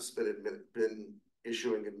of months been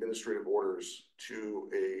issuing administrative orders to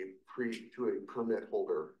a permit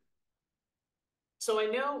holder. So I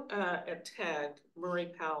know at TAG,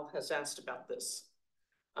 Murray Powell has asked about this.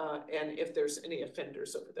 And if there's any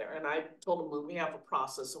offenders over there, and I told him we have a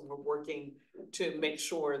process and we're working to make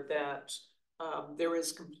sure that there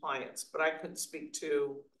is compliance, but I couldn't speak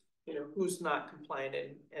to, who's not compliant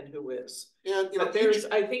and who is. And, But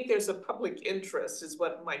I think there's a public interest is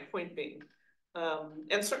what my point being.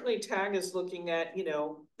 And certainly TAG is looking at,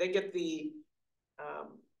 they get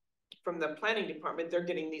from the planning department, they're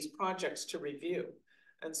getting these projects to review.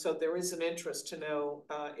 And so there is an interest to know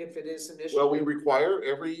if it is an issue. Well, we require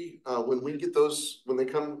when we get those, when they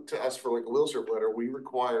come to us for like a will serve letter, we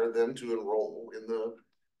require them to enroll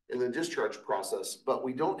in the discharge process, but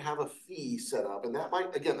we don't have a fee set up. And that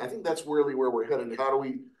might, again, I think that's really where we're headed. How do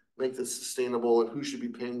we make this sustainable and who should be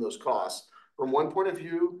paying those costs? From one point of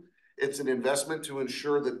view, it's an investment to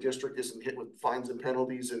ensure that district isn't hit with fines and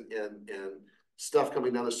penalties and stuff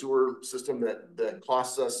coming down the sewer system that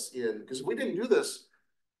costs us because if we didn't do this,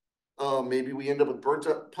 maybe we end up with burnt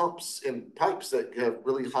up pumps and pipes that have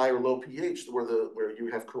really high or low pH where you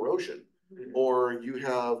have corrosion, or you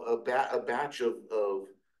have a batch of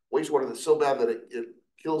wastewater that's so bad that it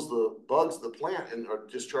kills the bugs of the plant and are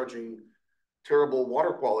discharging terrible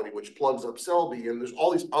water quality, which plugs up Selby, and there's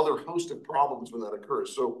all these other host of problems when that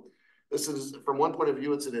occurs. So this is, from one point of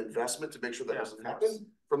view, it's an investment to make sure that doesn't happen.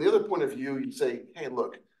 From the other point of view, you say, hey,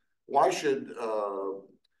 look, why should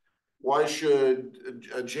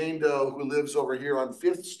a Jane Doe who lives over here on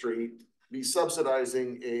 5th Street be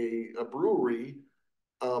subsidizing a brewery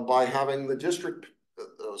by having the district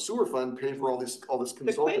sewer fund pay for all this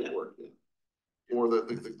consulting work, or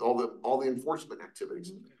all the enforcement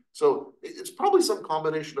activities? Mm-hmm. So it's probably some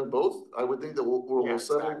combination of both. I would think that we'll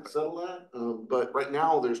settle that. But right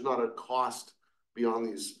now, there's not a cost beyond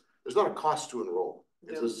these. There's not a cost to enroll.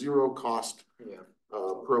 It's a zero cost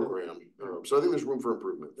program. So I think there's room for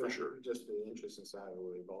improvement for sure. Just the interesting side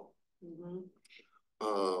will evolve.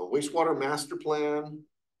 Mm-hmm. Wastewater master plan.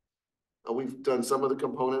 We've done some of the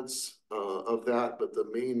components of that, but the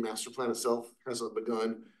main master plan itself hasn't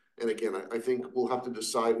begun. And again, I think we'll have to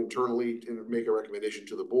decide internally and make a recommendation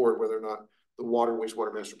to the board whether or not the water and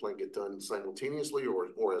wastewater master plan get done simultaneously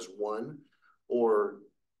or as one, or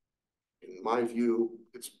in my view,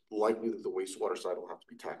 it's likely that the wastewater side will have to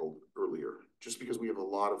be tackled earlier, just because we have a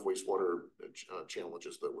lot of wastewater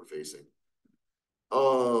challenges that we're facing.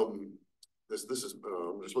 This is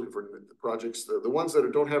I'm just looking for the projects. The ones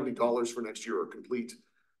that don't have any dollars for next year are complete.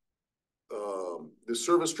 The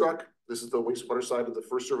service truck. This is the wastewater side of the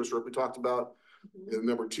first service truck we talked about. Mm-hmm. And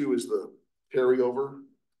number 2 is the carryover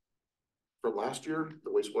from last year. The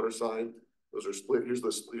wastewater side. Those are split. Here's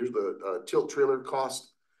the tilt trailer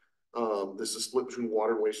cost. This is split between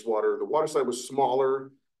water and wastewater. The water side was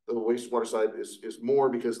smaller. The wastewater side is more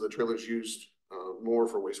because the trailers used more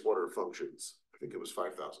for wastewater functions. I think it was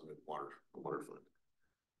 5,000 in water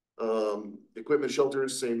fund. Equipment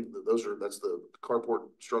shelters, same. That's the carport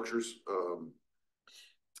structures.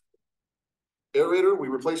 Aerator, we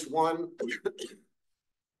replaced one,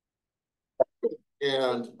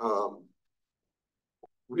 and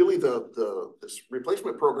really this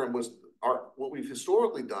replacement program was what we've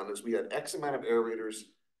historically done is we had X amount of aerators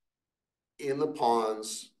in the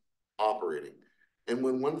ponds operating. And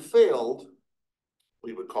when one failed,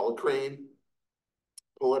 we would call a crane,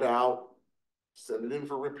 pull it out, send it in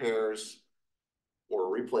for repairs, or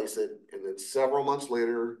replace it, and then several months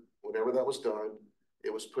later, whenever that was done,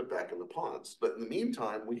 it was put back in the ponds. But in the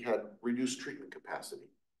meantime, we had reduced treatment capacity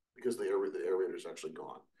because the aerator is actually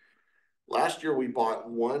gone. Last year, we bought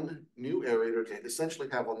one new aerator to essentially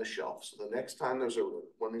have on the shelf. So the next time there's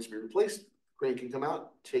one needs to be replaced, crane can come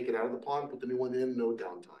out, take it out of the pond, put the new one in, no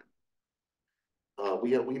downtime.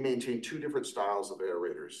 We maintain two different styles of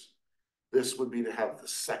aerators. This would be to have the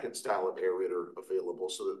second style of aerator available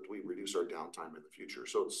so that we reduce our downtime in the future.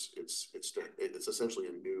 So it's essentially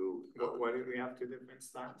a new. Why do we have two different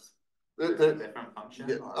styles? Different function?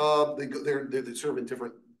 They serve in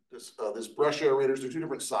different. This brush aerators, they're two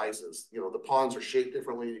different sizes. You know, the ponds are shaped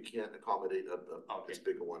differently. You can't accommodate this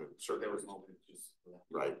bigger one. So there was no just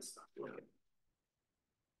right. Okay.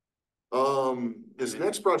 This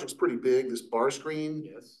next project's pretty big. This bar screen.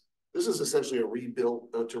 Yes. This is essentially a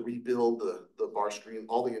rebuild to rebuild the bar screen,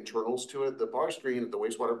 all the internals to it. The bar screen at the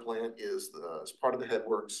wastewater plant is part of the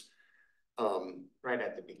headworks. Right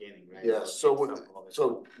at the beginning, right? Yes.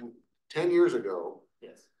 So 10 years ago,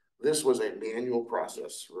 yes, this was a manual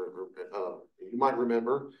process. You might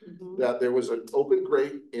remember Mhm. that there was an open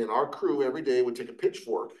grate, and our crew every day would take a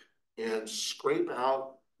pitchfork and scrape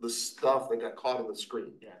out the stuff that got caught in the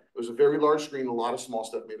screen. Yeah. It was a very large screen, a lot of small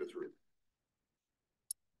stuff made it through.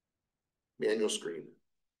 Manual screen.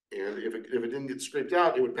 And if it didn't get scraped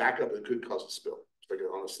out, it would back up and it could cause a spill. It's like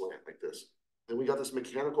on a slant like this. Then we got this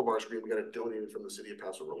mechanical bar screen. We got it donated from the city of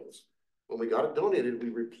Paso Robles. When we got it donated, we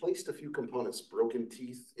replaced a few components, broken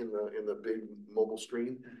teeth in the big mobile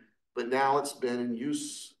screen. But now it's been in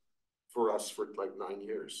use for us for like 9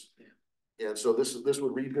 years. Yeah. And so this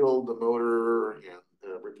would rebuild the motor and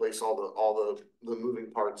replace all the moving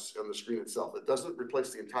parts on the screen itself. It doesn't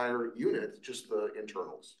replace the entire unit, just the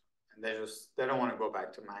internals. And they don't want to go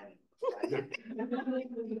back to mining.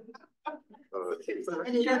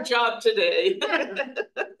 Your job today.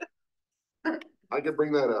 I could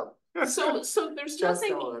bring that up. So there's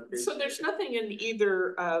nothing, in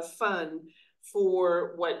either fund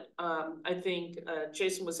for what I think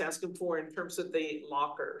Jason was asking for in terms of the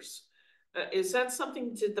lockers. Is that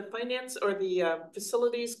something, did the finance or the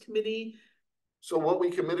facilities committee? So what we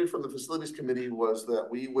committed from the facilities committee was that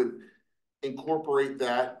we would incorporate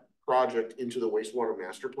that project into the wastewater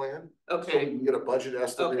master plan. Okay. So we can get a budget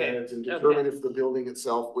estimate and determine if the building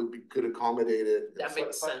itself could accommodate it. That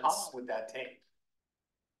makes sense. How long would that take?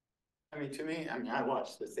 I mean, to me, I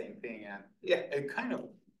watched the same thing and it kind of,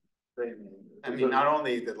 not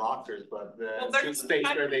only the lockers, but the space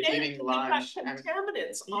where they're eating lunch.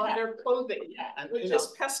 Contaminants on their clothing, which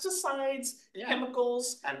is pesticides,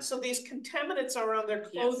 chemicals. And so these contaminants are on their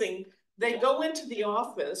clothing. They go into the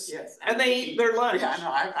office and they eat their lunch. Yeah,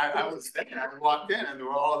 no, I was there. I walked in and they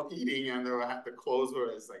were all eating and they were at the clothes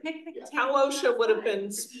where it's like. How OSHA would have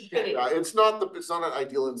been spinning. It's not an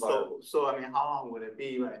ideal environment. So I mean, how long would it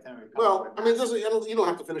be by the time we come? Well, I mean, you don't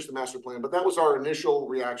have to finish the master plan, but that was our initial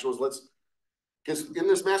reaction was because in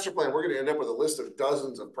this master plan, we're going to end up with a list of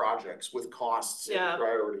dozens of projects with costs and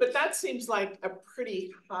priorities. But that seems like a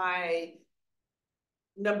pretty high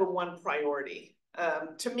 #1 priority.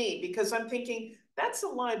 To me, because I'm thinking that's a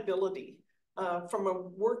liability from a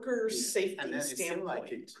worker's safety and then it standpoint. seemed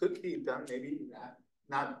like it could be done maybe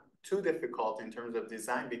not too difficult in terms of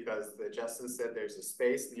design because Justin said there's a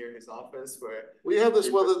space near his office where we have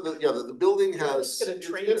this. Well, the building has.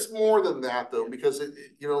 It's more than that though, because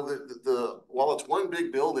while it's one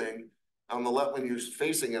big building on the left when you're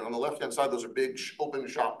facing it on the left hand side, those are big open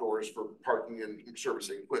shop doors for parking and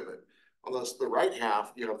servicing equipment. On the right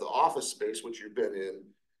half, you have the office space, which you've been in,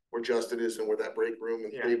 where Justin is and where that break room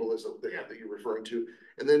and table is that you're referring to.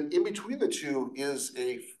 And then in between the two is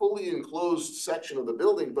a fully enclosed section of the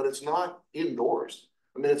building, but it's not indoors.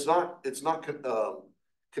 I mean, it's not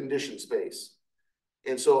conditioned space.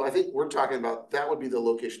 And so I think we're talking about that would be the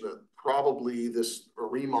location that probably this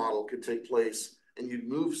remodel could take place, and you'd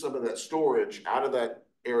move some of that storage out of that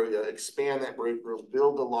area, expand that break room,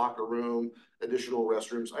 build a locker room, additional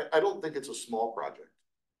restrooms. I don't think it's a small project.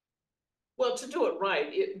 Well, to do it right,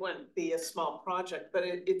 it wouldn't be a small project, but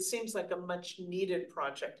it seems like a much needed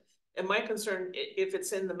project. And my concern, if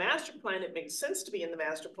it's in the master plan, it makes sense to be in the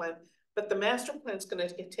master plan, but the master plan is going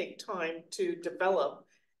to take time to develop.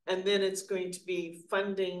 And then it's going to be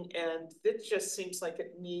funding, and it just seems like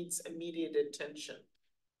it needs immediate attention.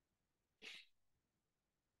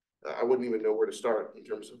 I wouldn't even know where to start in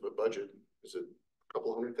terms of a budget. Is it a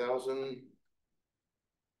couple $100,000?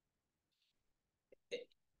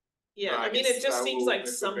 Yeah, I mean, it just seems like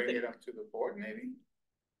something. Bring it up to the board, maybe.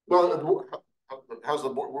 Well, how's the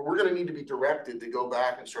board, we're gonna need to be directed to go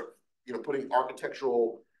back and start, putting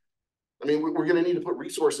architectural. I mean, we're gonna need to put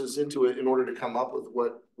resources into it in order to come up with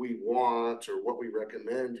what we want or what we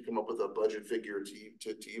recommend, to come up with a budget figure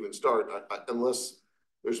to even start, unless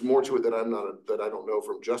there's more to it that that I don't know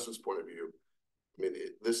from Justin's point of view. I mean,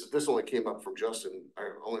 this only came up from Justin. I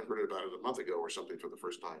only heard about it a month ago or something for the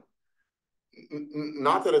first time.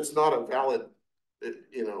 Not that it's not a valid,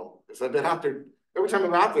 if I've been out there, every time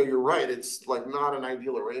I'm out there, you're right. It's like not an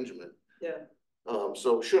ideal arrangement. Yeah.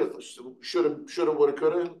 So shoulda, woulda,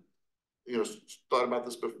 coulda, thought about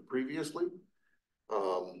this previously.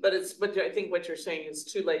 But I think what you're saying is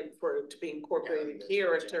too late for it to be incorporated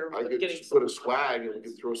here in terms I of could getting. just put a swag and we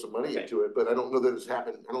could throw some money into it, but I don't know that it's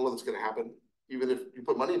happened. I don't know that's gonna happen. Even if you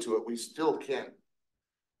put money into it, we still can't.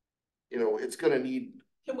 It's gonna need.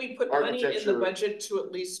 Can we put money in the architecture. budget to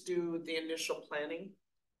at least do the initial planning?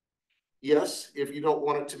 Yes, if you don't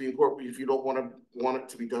want it to be incorporated, if you don't want it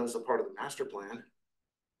to be done as a part of the master plan.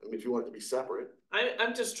 I mean, if you want it to be separate.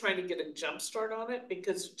 I'm just trying to get a jump start on it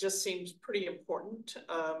because it just seems pretty important.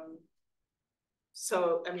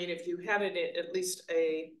 So, I mean, if you had it at least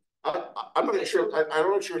I'm not sure, I'm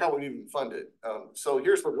not sure how we'd even fund it. So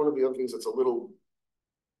here's one of the other things that's a little,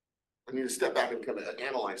 I need to step back and kind of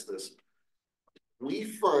analyze this. We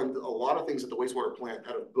fund a lot of things at the wastewater plant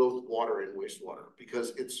out of both water and wastewater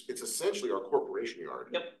because it's essentially our corporation yard.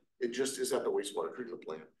 Yep. It just is at the wastewater treatment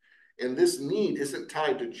plant. And this need isn't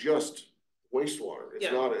tied to just wastewater.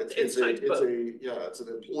 It's not, it's an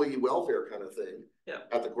employee welfare kind of thing. Yeah.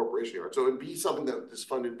 At the corporation yard. So it'd be something that is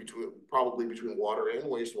funded probably between water and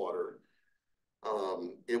wastewater.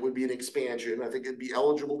 It would be an expansion. I think it'd be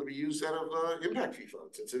eligible to be used out of impact fee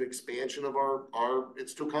funds. It's an expansion of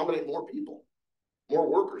it's to accommodate more people, more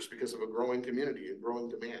workers because of a growing community and growing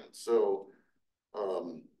demand. So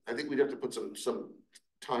I think we'd have to put some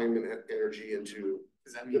time and energy into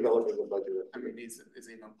developing a budget. I mean, is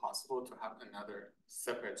it even possible to have another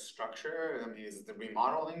separate structure? I mean, is the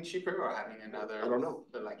remodeling cheaper or having another? I don't know.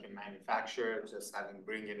 Like a manufacturer, just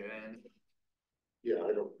bring it in? Yeah,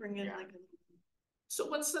 I don't. Bring in Yeah. So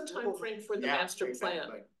what's the time frame for the master plan?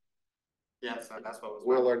 Yeah, so that's what was.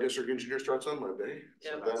 Well, our district engineer starts on Monday,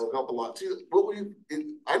 Yeah, so that'll help a lot too.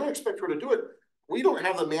 I don't expect her to do it. We don't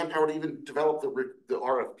have the manpower to even develop the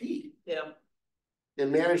RFP. Yeah. And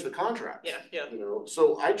manage the contract. Yeah.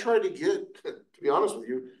 So I tried to get, to be honest with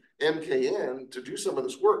you, MKN to do some of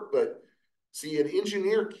this work, but see, an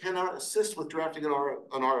engineer cannot assist with drafting an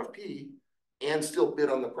RFP and still bid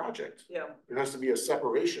on the project. Yeah. There has to be a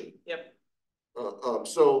separation. Yep.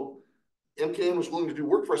 So MKN was willing to do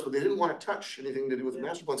work for us, but they didn't want to touch anything to do with the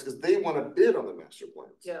master plans because they want to bid on the master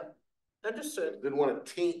plans. Yeah. Understood. Didn't want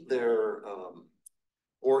to taint their,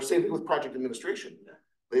 or same thing with project administration. Yeah.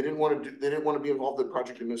 They didn't want to be involved in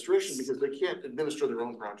project administration because they can't administer their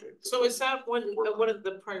own project. So is that one of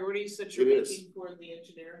the priorities that you're making for the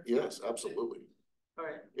engineer? Yes, absolutely. All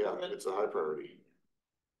right. Yeah, it's a high priority.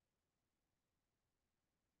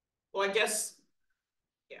 Well, I guess.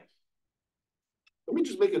 Let me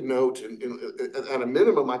just make a note, and at a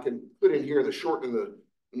minimum, I can put in here the short and the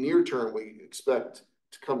near term. We expect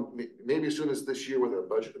to come maybe as soon as this year with a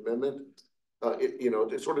budget amendment.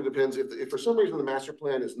 It sort of depends if for some reason the master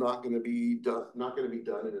plan is not going to be done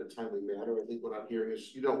in a timely manner. I think what I'm hearing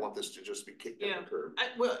is you don't want this to just be kicked down the curb.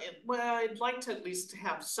 Well, I'd like to at least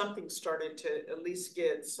have something started to at least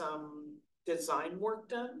get some design work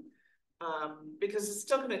done. Because it's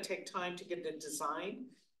still going to take time to get the design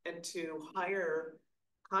and to hire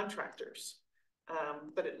contractors.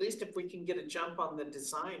 But at least if we can get a jump on the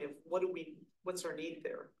design of what's our need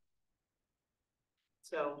there?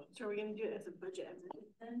 So are we gonna do it as a budget amendment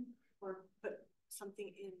then, or put something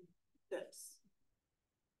in this?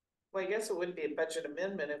 well, I guess it would be a budget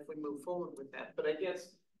amendment if we move forward with that, but I guess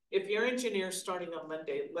if your engineer's starting on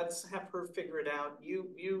Monday, let's have her figure it out.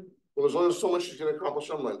 Well, there's only so much she's going to accomplish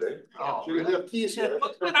on Monday. Oh, She doesn't have keys yet.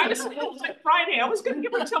 But I was like Friday, I was gonna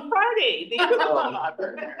give her till Friday.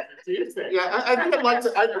 Tuesday. Yeah, I think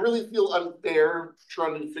I really feel unfair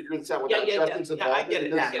trying to figure this out without Justin's Yeah, I involved. get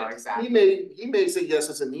it, because I get it. Exactly. He may say yes,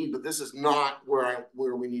 it's a need, but this is not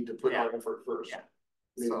where we need to put our effort first. Yeah.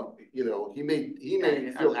 I mean, So- he may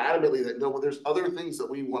Yeah, feel adamantly that no, but there's other things that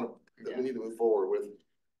we need to move forward with.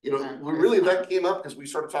 Yeah. That came up because we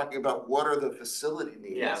started talking about what are the facility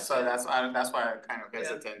needs. Yeah, so that's why I kind of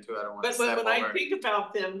hesitant to, I don't want to But step when I over. think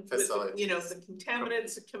about them, with, facilities. the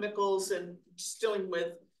contaminants, the chemicals, and just dealing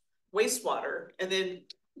with wastewater, and then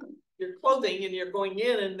your clothing, and you're going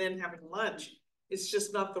in and then having lunch, it's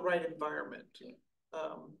just not the right environment.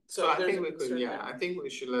 So I think we could, certainly- I think we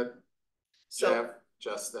should let So- Jeff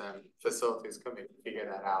Justin, facilities committee figure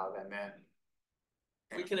that out and then.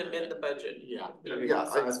 We can amend the budget. Yeah, Yeah,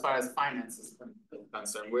 so as far as finance is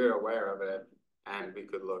concerned, we're aware of it, and we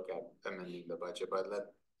could look at amending the budget, but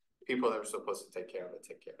let people that are supposed to take care of it,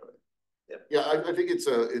 take care of it. Yeah, I think it's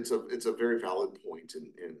a very valid point,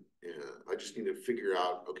 and I just need to figure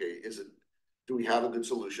out, okay, do we have a good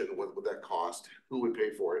solution? What would that cost? Who would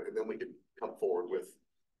pay for it? And then we could come forward with,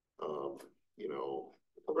 you know,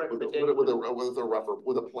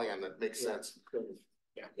 with a plan that makes sense.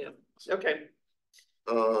 Yeah. Okay.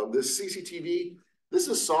 This CCTV, this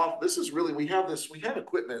is soft, this is really, we have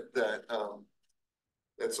equipment that,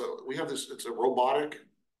 it's a robotic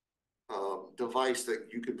device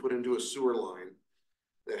that you could put into a sewer line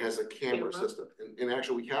that has a camera system. And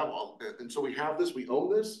actually we have so we have this, we own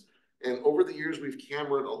this, and over the years, we've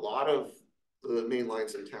cameraed a lot of the main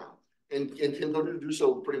lines in town and can go to do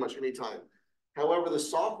so pretty much anytime. However, the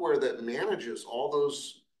software that manages all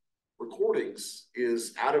those recordings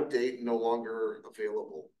is out of date and no longer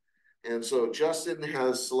available. And so Justin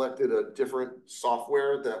has selected a different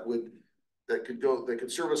software that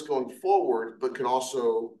could serve us going forward, but can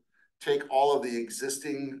also take all of the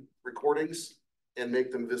existing recordings and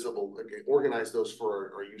make them visible again, organize those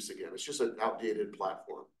for our use again. It's just an outdated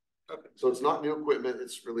platform. Okay. So it's not new equipment,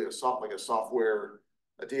 it's really a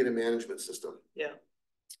data management system. Yeah.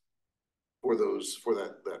 For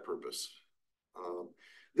that purpose.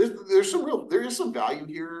 There is some value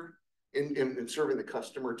here in serving the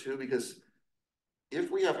customer too, because if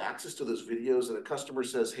we have access to those videos and a customer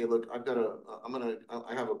says, hey, look, I don't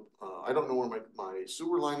know where my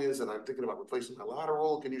sewer line is and I'm thinking about replacing my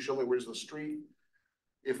lateral. Can you show me where's the street?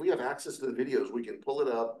 If we have access to the videos, we can pull it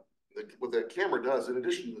up. What the camera does, in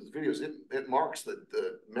addition to the videos, it marks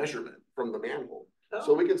the measurement from the manhole. Oh.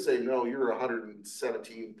 So we can say, no, you're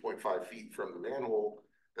 117.5 feet from the manhole.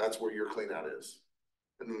 That's where your clean out is.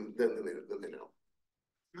 And then they know.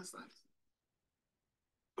 That's nice.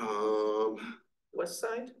 West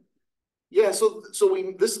side? Yeah, so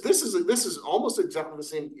this is almost exactly the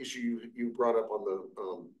same issue you brought up on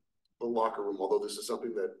the locker room, although this is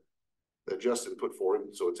something that Justin put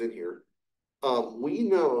forward, so it's in here. We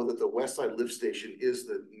know that the West Side lift station is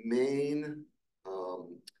the main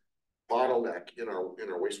bottleneck in our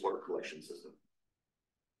wastewater collection system.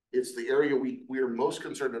 It's the area we are most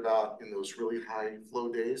concerned about in those really high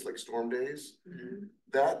flow days, like storm days. Mm-hmm.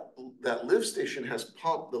 That lift station has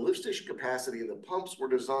the lift station capacity, and the pumps were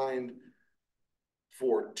designed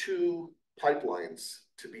for 2 pipelines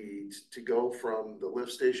to go from the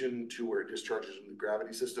lift station to where it discharges in the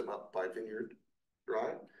gravity system up by Vineyard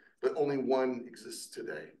Drive, but only one exists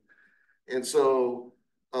today. And so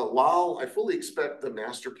while I fully expect the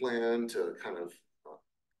master plan to kind of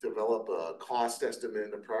develop a cost estimate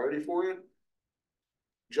and a priority for it,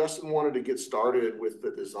 Justin wanted to get started with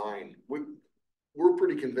the design. We're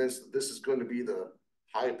pretty convinced that this is going to be the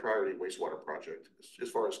high priority wastewater project as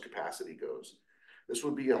far as capacity goes. This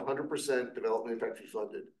would be 100% development impact fee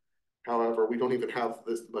funded. However, we don't even have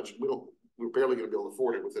this much. We're barely going to be able to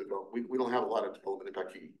afford it with it. We don't have a lot of development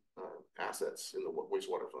impact fee assets in the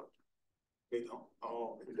wastewater fund. We don't.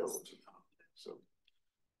 Oh, we don't. So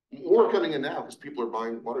more coming in now because people are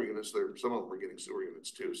buying water units. Some of them are getting sewer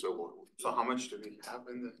units too. So how much do we have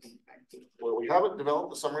in the impact? Well, we haven't developed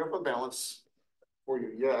the summary of fund balance for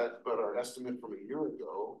you yet, but our estimate from a year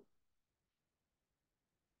ago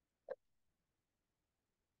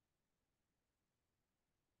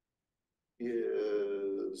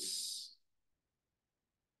is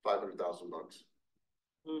 $500,000.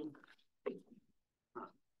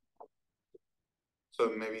 So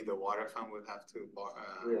maybe the water fund would have to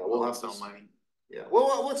we'll have some money. Yeah,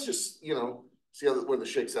 well, let's just see where this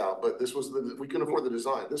shakes out. But this was we couldn't afford the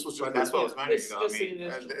design. This was just. But that's what I was wondering. I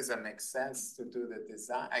mean, does it make sense to do the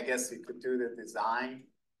design? I guess you could do the design.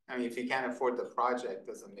 I mean, if you can't afford the project,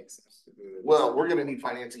 does it make sense to do it? Well, we're going to need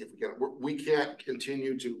financing if we can. We can't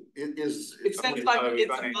continue to. It seems like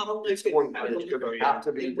it's going to have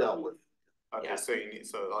to be dealt with. Okay, yeah. So you need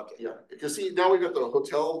okay. Yeah, because see, now we've got the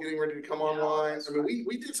hotel getting ready to come online. I mean,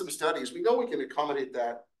 we did some studies. We know we can accommodate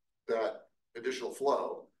that additional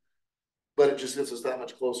flow, but it just gets us that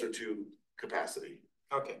much closer to capacity.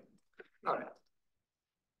 Okay. All right.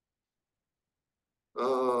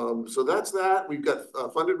 So that's that. We've got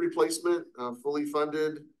funded replacement, fully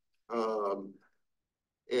funded. And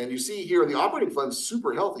you see here, the operating fund's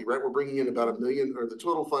super healthy, right? We're bringing in about $1 million, or the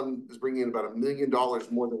total fund is bringing in about $1 million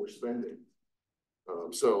more than we're spending.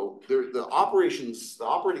 So the operating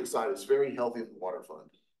side is very healthy in the water fund.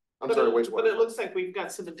 Wastewater. But it looks like we've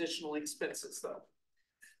got some additional expenses though.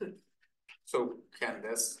 So can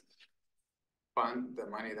this fund, the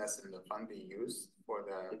money that's in the fund be used for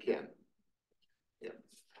the, It can.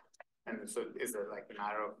 and so is it like a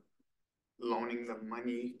matter of loaning the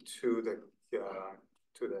money to the, you know,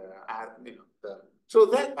 the. So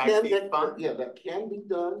that Impact can, fee fund? yeah, that can be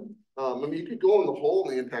done. I mean, you could go in the hole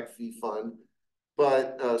in the impact fee fund.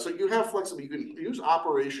 But, so you have flexibility, you can use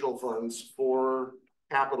operational funds for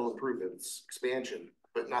capital improvements, expansion,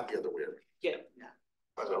 but not the other way around. Yeah.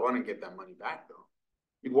 But I wanna get that money back though.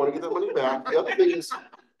 You want to get that money back. The other thing is,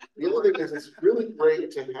 it's really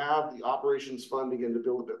great to have the operations fund begin to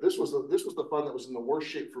build a bit. This was the fund that was in the worst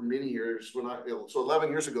shape for many years when so 11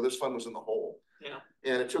 years ago, this fund was in the hole. Yeah.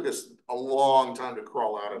 And it took us a long time to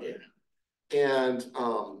crawl out of it. And,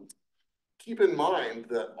 keep in mind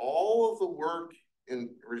that all of the work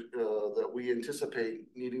that we anticipate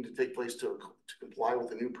needing to take place to comply with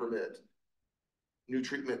the new permit, new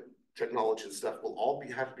treatment technology and stuff will all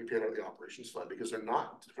have to be paid out of the operations fund because they're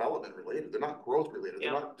not development related. They're not growth related.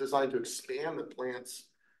 They're not designed to expand the plant's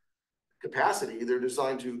capacity. They're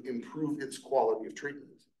designed to improve its quality of treatment.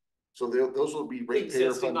 So those will be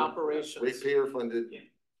ratepayer funded, operations. ratepayer funded,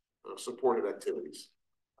 supported activities.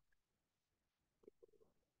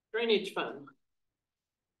 Drainage fund.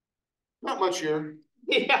 Not much here.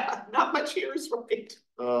 Yeah, not much here is right.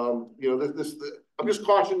 You know, I'm just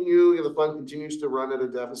cautioning you, the fund continues to run at a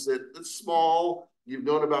deficit. It's small. You've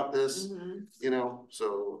known about this, you know,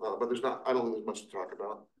 so, but I don't think there's much to talk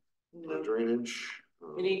about. No. Drainage.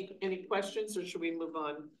 Any questions or should we move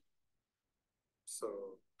on?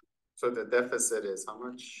 So the deficit is how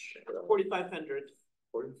much? 4,500.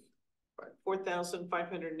 40?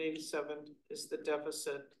 4,587 is the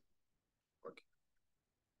deficit.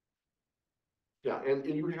 Yeah, and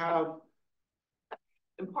you have.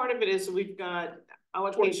 And part of it is we've got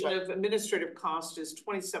allocation of administrative cost is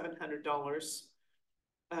 $2,700.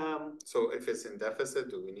 So if it's in deficit,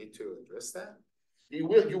 do we need to address that? You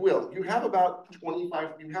will. You have about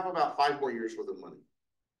 5 more years worth of money.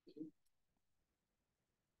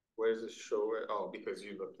 Where does it show it? Oh, because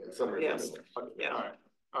you looked at it. Somewhere. Yes. Yeah. All right.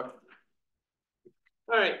 Okay.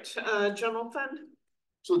 All right, general fund.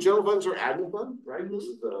 So general funds are admin fund, right? This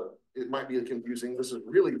is it might be confusing. This is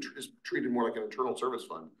really is treated more like an internal service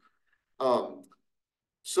fund.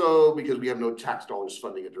 So because we have no tax dollars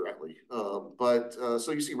funding it directly.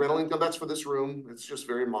 So you see rental income, that's for this room. It's just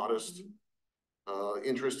very modest.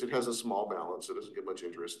 Interest, it has a small balance. It doesn't get much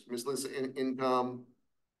interest. Miscellaneous income.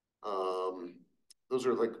 Those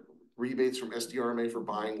are like rebates from SDRMA for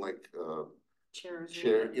buying like Chairs.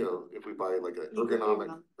 you know, if we buy like an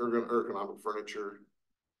ergonomic furniture.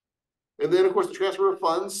 And then of course the transfer of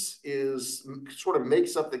funds is sort of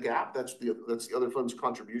makes up the gap. That's the other fund's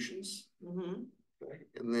contributions. Okay.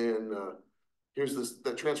 And then here's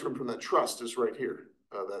that transfer from that trust is right here.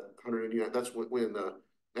 That 189. That's when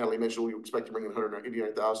Natalie mentioned we expect to bring in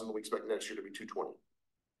 189,000. We expect next year to be 220.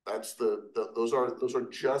 That's those are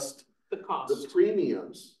just The cost. the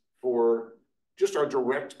premiums for just our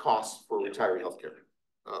direct costs for retiree healthcare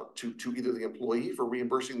to either the employee for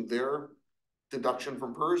reimbursing their deduction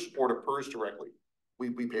from PERS or to PERS directly. We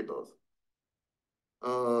pay both.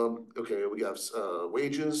 Okay, we have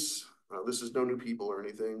wages. This is no new people or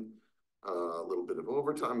anything. A little bit of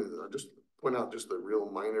overtime. Just point out just the real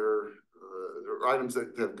minor items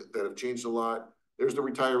that have changed a lot. There's the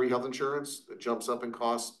retiree health insurance that jumps up in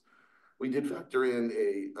cost. We did factor in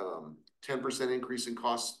a 10% increase in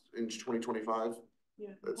cost in 2025.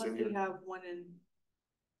 Yeah, That's plus in here. we have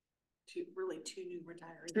two new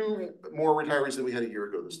retirees. 2 more retirees than we had a year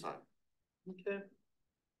ago this time. Okay.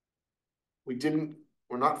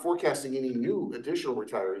 We're not forecasting any new additional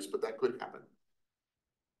retirees, but that could happen.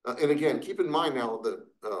 And again, keep in mind now that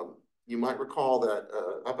you might recall that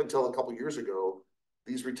up until a couple years ago,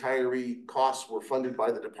 these retiree costs were funded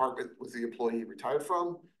by the department with the employee retired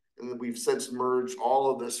from, and then we've since merged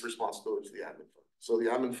all of this responsibility to the admin fund. So the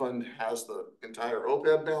admin fund has the entire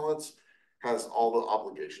OPEB balance, has all the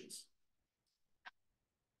obligations.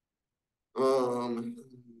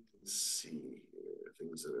 Let's see here,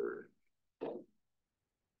 things that are.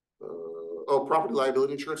 Property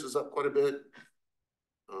liability insurance is up quite a bit.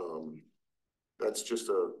 That's just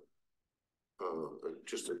a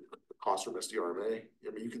cost from SDRMA.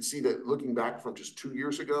 I mean, you can see that looking back from just 2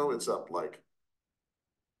 years ago, it's up like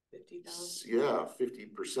 50,000. yeah,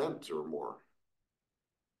 50% or more.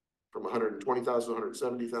 From 120,000 to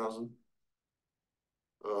 170,000.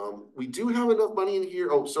 We do have enough money in here.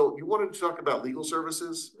 Oh, so you wanted to talk about legal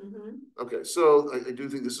services? Okay, so I do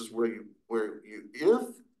think this is where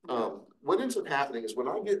what ends up happening is when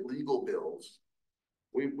I get legal bills,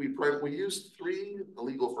 we use 3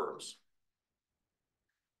 legal firms.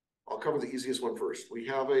 I'll cover the easiest one first. We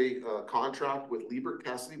have a contract with Liebert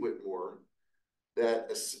Cassidy Whitmore that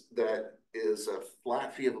is a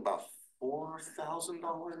flat fee of about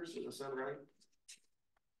 $4,000. Is that right?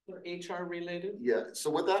 For HR related? Yeah, so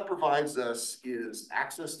what that provides us is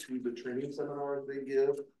access to the training seminars they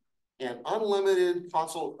give and unlimited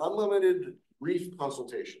brief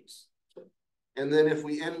consultations. And then if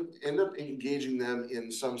we end up engaging them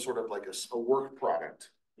in some sort of like a work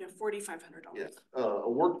product. Yeah, $4,500. Yeah, a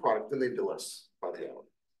work product, then they bill us by the hour.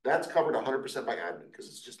 That's covered 100% by admin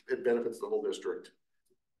because it benefits the whole district.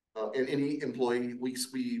 And any employee, we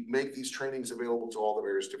make these trainings available to all the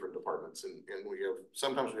various different departments, and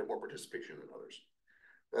sometimes we have more participation than others.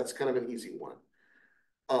 That's kind of an easy one.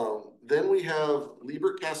 Then we have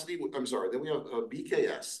Liebert Cassidy, then we have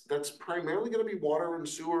BKS. That's primarily going to be water and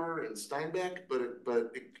sewer and Steinbeck,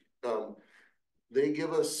 but they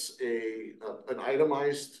give us an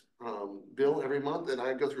itemized bill every month, and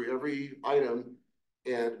I go through every item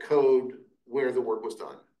and code where the work was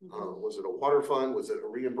done. Was it a water fund? Was it a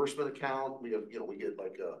reimbursement account? We get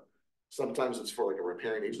like sometimes it's for like a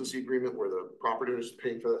repairing agency agreement where the property is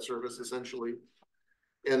paying for that service essentially.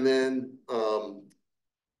 And then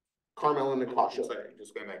Carmel and Natasha. Sorry,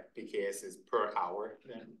 just going back, BKS is per hour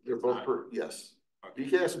then? They're both yes. Okay.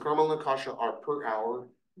 BKS and Carmel and Natasha are per hour,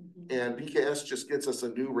 and BKS just gets us a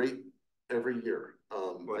new rate every year.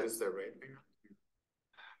 What is the rate?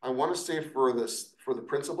 I want to say for the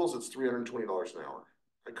principals, it's $320 an hour.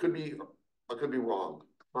 I could be wrong.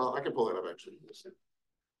 I can pull that up actually.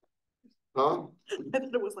 Huh? I thought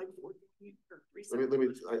it was like 40 or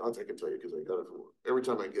 3. I'll take it to you because I got it. Every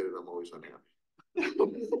time I get it, I'm always unhappy.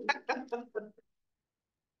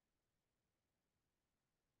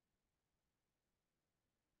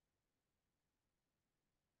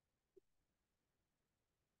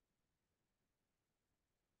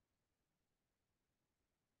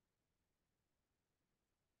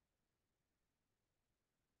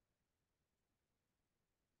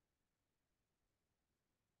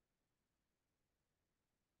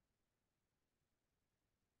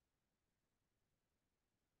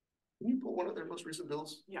 Can you pull one of their most recent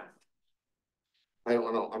bills? Yeah. I don't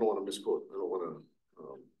want to misquote. I don't want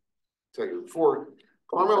to tell you. For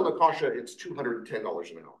Carmel and Natasha, it's $210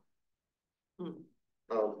 an hour.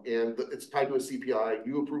 And it's tied to a CPI.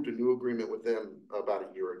 You approved a new agreement with them about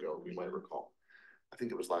a year ago, you might recall. I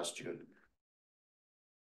think it was last June.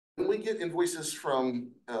 When we get invoices from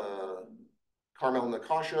Carmel and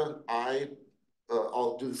Natasha,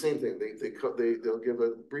 I'll do the same thing. They'll give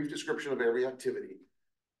a brief description of every activity.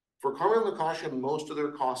 For Carmel and Natasha, most of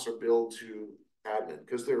their costs are billed to admin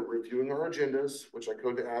because they're reviewing our agendas, which I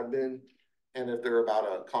code to admin. And if they're about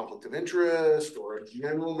a conflict of interest or a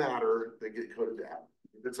general matter, they get coded to admin.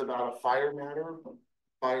 If it's about a fire matter,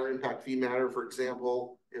 fire impact fee matter, for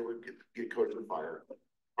example, it would get coded to fire.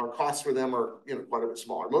 Our costs for them are quite a bit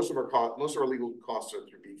smaller. Most of our legal costs are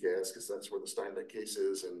through BKS because that's where the Steinbeck case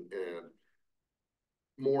is and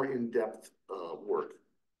more in-depth work.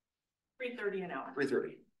 $330 an hour.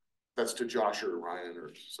 $330. That's to Josh or Ryan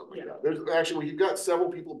or something like that. There's actually, you've got several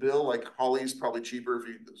people bill, like Holly's probably cheaper if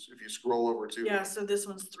you scroll over to. Yeah, so this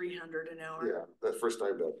one's $300 an hour. Yeah, that first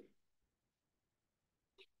time bill.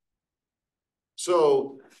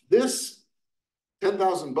 So this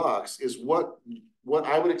 $10,000 is what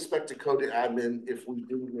I would expect to code to admin if we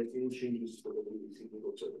didn't make any changes to the BBC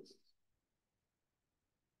legal services.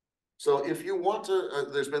 So if you want to,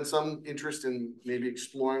 there's been some interest in maybe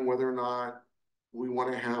exploring whether or not we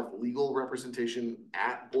want to have legal representation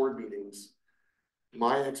at board meetings.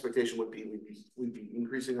 My expectation would be we'd be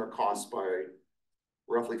increasing our costs by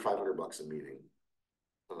roughly $500 a meeting.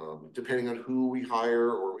 Depending on who we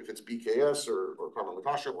hire, or if it's BKS or Carmel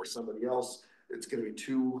Natasha or somebody else, it's going to be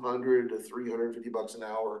 $200 to $350 an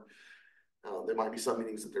hour. There might be some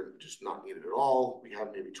meetings that they're just not needed at all. We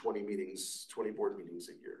have maybe 20 board meetings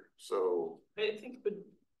a year. So I think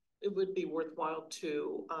it would be worthwhile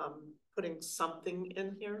to putting something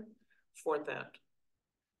in here for that.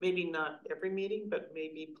 Maybe not every meeting, but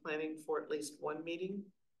maybe planning for at least one meeting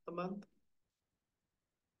a month.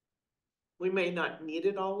 We may not need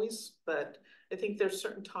it always, but I think there's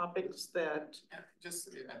certain topics that.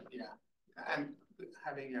 And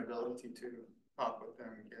having the ability to talk with them,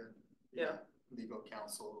 get legal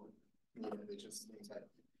counsel, just things like.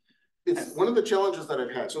 It's one of the challenges that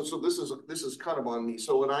I've had. So this is kind of on me.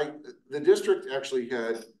 So the district actually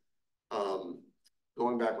had,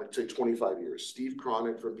 going back like say 25 years, Steve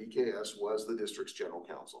Cronick from BKS was the district's general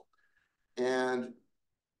counsel and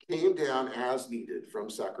came down as needed from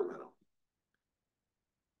Sacramento.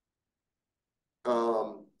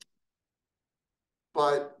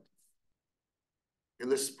 But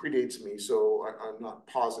and this predates me, so I'm not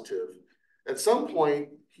positive. At some point,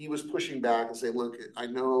 he was pushing back and saying, look, I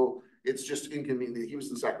know it's just inconvenient. He was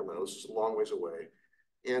in Sacramento, it's just a long ways away.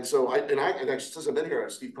 And so and actually, since I've been here,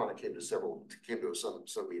 Steve Cronich came to some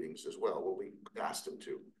meetings as well when we asked him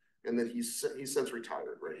to. And then he's since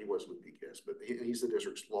retired, right? He was with BKS, but he's the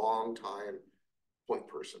district's long time point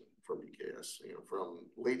person from BKS, you know, from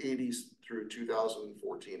late 80s through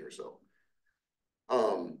 2014 or so.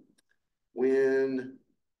 When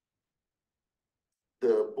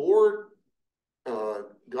the board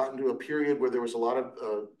got into a period where there was a lot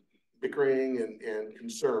of bickering and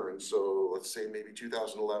concern, so let's say maybe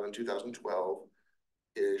 2011,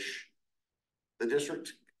 2012-ish, the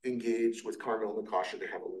district engaged with Carmel and Natasha to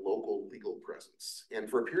have a local legal presence. And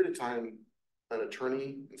for a period of time, an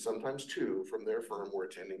attorney, and sometimes two, from their firm were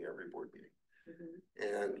attending every board meeting.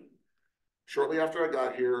 And shortly after I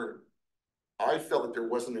got here, I felt that there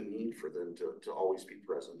wasn't a need for them to always be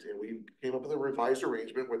present. And we came up with a revised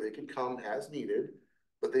arrangement where they could come as needed,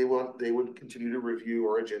 but they would continue to review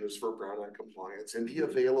our agendas for Brown Act compliance and be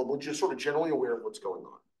available, just sort of generally aware of what's going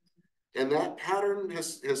on. And that pattern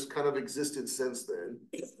has kind of existed since then.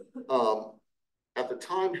 At the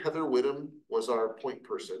time, Heather Whittam was our point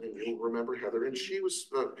person, and you'll remember Heather, and she was,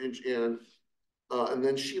 and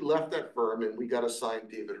then she left that firm and we got assigned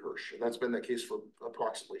David Hirsch. And that's been the case for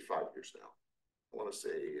approximately 5 years now. I want to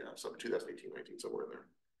say some 2018, 19, somewhere in there.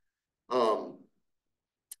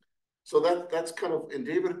 So that's kind of, and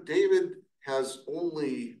David has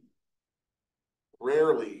only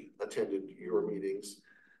rarely attended your meetings.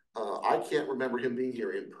 I can't remember him being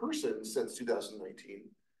here in person since 2019.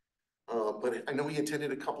 But I know he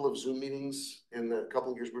attended a couple of Zoom meetings in the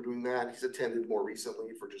couple of years we're doing that. He's attended more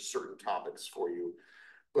recently for just certain topics for you,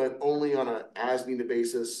 but only on a as needed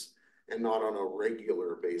basis and not on a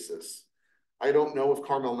regular basis. I don't know if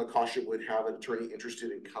Carmel and Natasha would have an attorney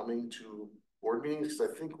interested in coming to board meetings,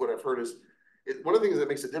 because I think what I've heard is, one of the things that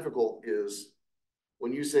makes it difficult is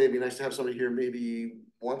when you say it'd be nice to have somebody here maybe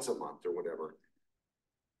once a month or whatever.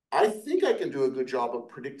 I think I can do a good job of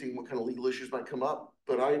predicting what kind of legal issues might come up,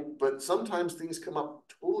 but sometimes things come up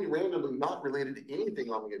totally randomly, not related to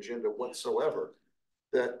anything on the agenda whatsoever,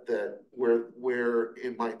 where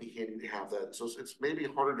it might be handy to have that. So it's maybe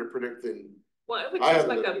harder to predict than. Well, it would just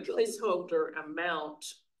like a placeholder amount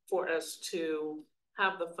for us to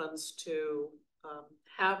have the funds to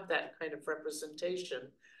have that kind of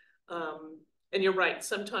representation. And you're right,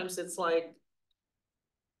 sometimes it's like,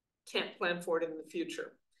 can't plan for it in the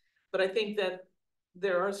future. But I think that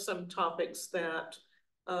there are some topics that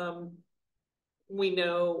we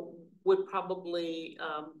know would probably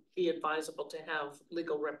be advisable to have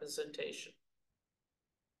legal representation.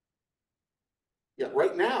 Yeah,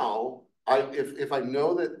 right now, if I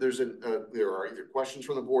know that there are either questions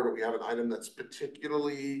from the board or we have an item that's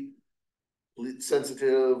particularly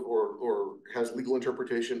sensitive or has legal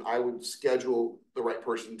interpretation, I would schedule the right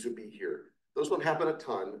person to be here. Those don't happen a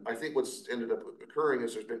ton. I think what's ended up occurring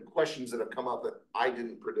is there's been questions that have come up that I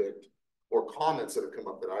didn't predict, or comments that have come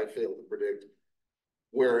up that I failed to predict,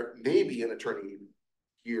 where maybe an attorney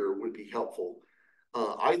here would be helpful.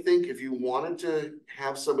 I think if you wanted to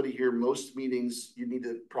have somebody here most meetings, you need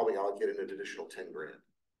to probably allocate an additional 10 grand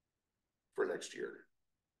for next year.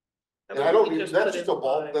 And I don't mean, that's just a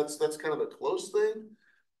ball, that's kind of a close thing.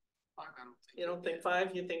 You don't think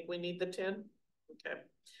 5? You think we need the 10? Okay.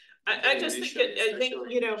 I just think I think,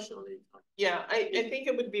 you know, yeah, I think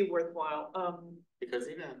it would be worthwhile. Because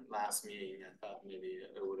even last meeting, I thought maybe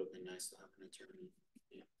it would have been nice to have an attorney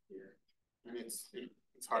here. And it's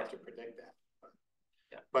hard to predict that.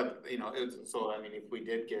 But you know, so I mean, if we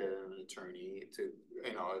did get an attorney to,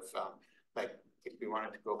 you know, if we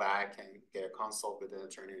wanted to go back and get a consult with an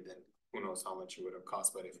attorney, then who knows how much it would have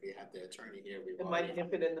cost. But if we had the attorney here, we might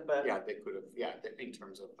nip it in the bud. Yeah, they could have. Yeah, in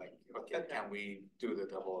terms of like, okay, can we do the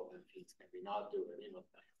double of the fees? Can we not do it? You know,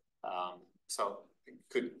 so we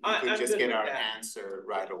could just get our answer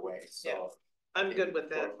right away. So yeah, I'm good with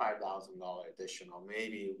that. $5,000 additional.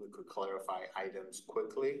 Maybe we could clarify items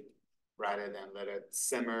quickly, rather than let it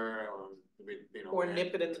simmer or, you know, or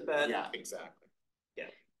nip it in the bud. Yeah, exactly.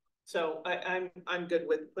 Yeah. So I'm good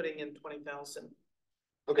with putting in 20,000.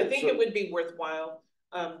 Okay, I think it would be worthwhile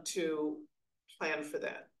to plan for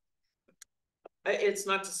that. It's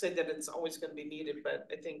not to say that it's always going to be needed, but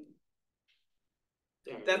I think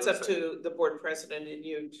that's up to the board president and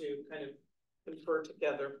you to kind of confer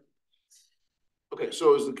together. Okay,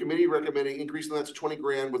 so is the committee recommending increasing that to 20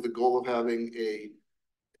 grand with the goal of having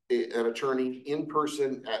an attorney in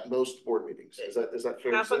person at most board meetings? Is that fair to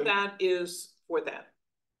say? Half of that is for that.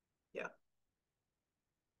 Yeah.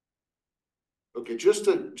 Okay, just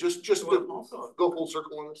to Well, also, go full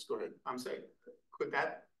circle on this, go ahead. I'm sorry, could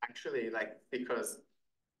that actually like, because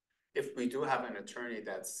if we do have an attorney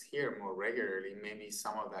that's here more regularly, maybe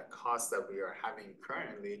some of that cost that we are having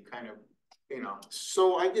currently kind of, you know.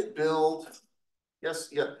 So I get billed, yes,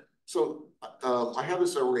 yeah, so, I have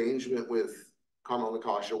this arrangement with Carmel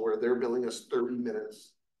Nakasha where they're billing us 30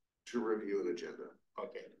 minutes to review an agenda.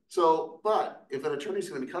 Okay, So, but if an attorney's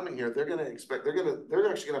gonna be coming here, they're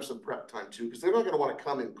actually gonna have some prep time too, because they're not gonna wanna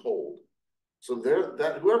come in cold. So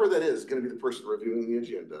whoever that is gonna be the person reviewing the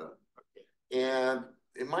agenda. And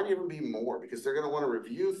it might even be more, because they're gonna wanna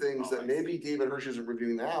review things that maybe David Hirsch isn't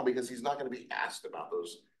reviewing now, because he's not gonna be asked about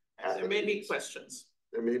those. There may be questions.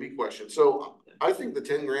 There may be questions. So I think the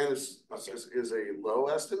 10 grand is a low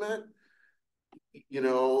estimate. You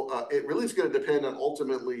know, it really is gonna depend on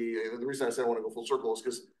ultimately, and the reason I say I wanna go full circle is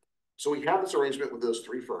because, so we have this arrangement with those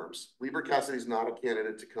 3 firms. Lieber Cassidy is not a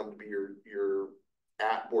candidate to come to be your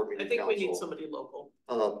at board meeting I think we need counsel. somebody local.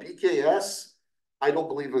 BKS, I don't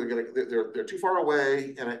believe they're too far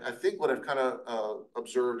away, and I think what I've kind of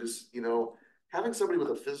observed is, you know, having somebody with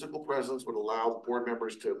a physical presence would allow the board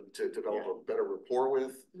members to develop a better rapport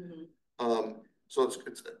with. So it's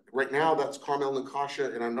right now that's Carmel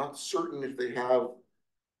Nakasha, and I'm not certain if they have,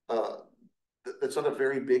 that's not a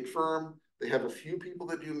very big firm. They have a few people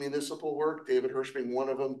that do municipal work, David Hirsch being one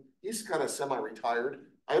of them. He's kind of semi-retired.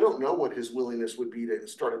 I don't know what his willingness would be to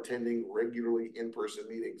start attending regularly in-person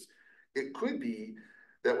meetings. It could be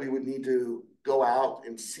that we would need to go out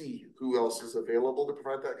and see who else is available to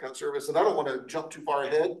provide that kind of service. And I don't want to jump too far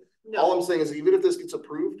ahead. All I'm saying is even if this gets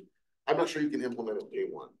approved, I'm not sure you can implement it day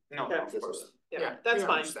one. no, Yeah. of course. Yeah, that's we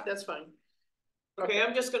fine, understand. that's fine. Okay,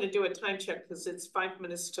 I'm just gonna do a time check because it's 5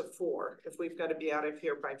 minutes to 4, if we've got to be out of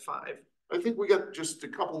here by 5. I think we got just a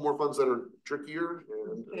couple more funds that are trickier,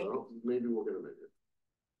 and maybe we're gonna make it.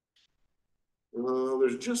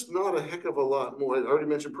 There's just not a heck of a lot more. I already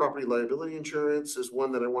mentioned property liability insurance is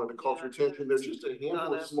one that I wanted to call to your attention. There's just a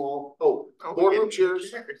handful of small, boardroom chairs.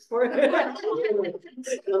 Is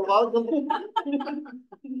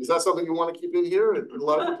that something you want to keep in here? A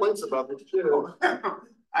lot of complaints about this chair.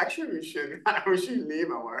 Actually, we should leave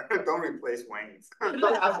our, don't replace Wayne's. Over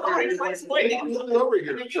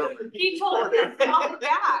here. He told me to call it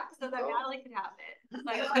back so that Natalie could have it.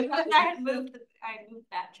 Like, I moved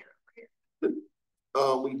that chair over here.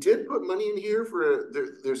 We did put money in here for,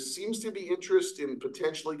 there seems to be interest in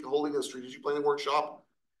potentially holding a strategic planning workshop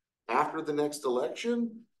after the next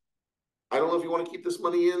election. I don't know if you want to keep this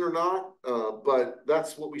money in or not, but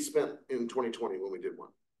that's what we spent in 2020 when we did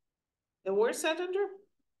one. And where's that under?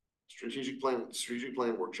 Strategic plan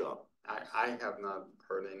workshop. I have not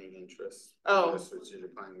heard any interest. Oh. In the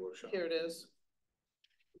strategic planning workshop. Here it is.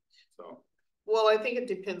 So. Well, I think it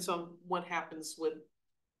depends on what happens with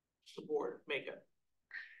the board makeup.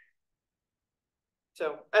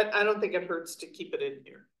 So I don't think it hurts to keep it in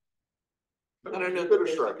here. I don't know. You better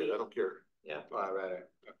strike it, I don't care. Yeah. Oh, I read it.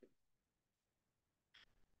 Okay.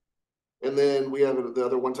 And then we have the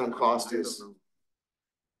other one-time cost is.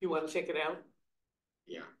 You want to check it out?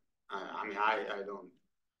 Yeah, I mean, I don't.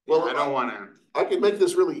 Well, I don't wanna. I can make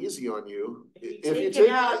this really easy on you. If you Take take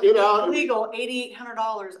it out. Legal,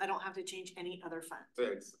 $8,800, I don't have to change any other fund.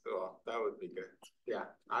 Well, that would be good. Yeah,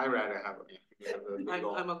 I'd rather have it.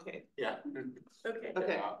 I'm okay. Yeah. Okay.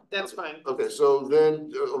 Okay, that's fine. Okay, so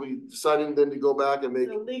then are we deciding then to go back and make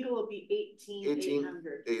So legal will be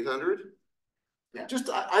 18,800. 800? Yeah. Just,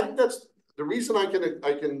 I think that's, the reason I can,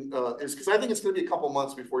 is because I think it's gonna be a couple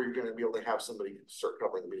months before you're gonna be able to have somebody start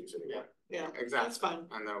covering the meetings anyway. Yeah, Exactly. that's fine.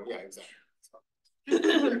 I know, yeah, exactly.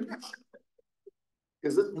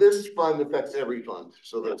 Because this fund affects every fund,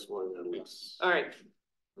 so that's why that was. All right.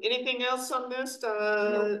 Anything else on this?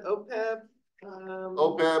 OPEB?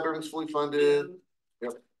 OPEB, everything's fully funded.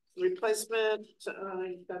 Yep. Replacement,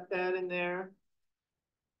 you got that in there.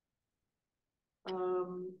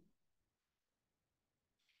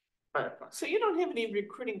 So you don't have any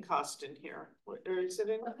recruiting cost in here, or is it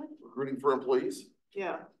in? Recruiting for employees?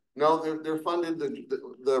 Yeah, No, they're funded,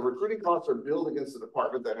 the recruiting costs are billed against the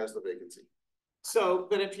department that has the vacancy. so,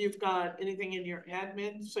 but if you've got anything in your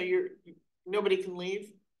admin, so nobody can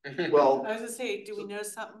leave? Well, I was gonna say, do we know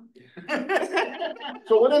something?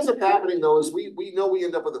 so what ends up happening though is we know we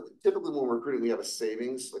end up with, typically when we're recruiting, we have a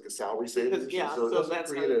savings, like a salary savings. Yeah, so it so doesn't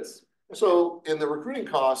that's create how a. it's. So, and the recruiting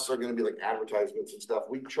costs are gonna be like advertisements and stuff,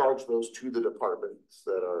 we charge those to the departments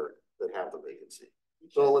that have the vacancy.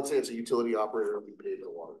 So let's say it's a utility operator, we pay the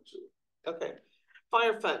water too. Okay,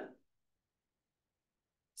 fire fund.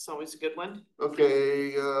 It's always a good one.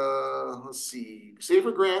 Okay, let's see,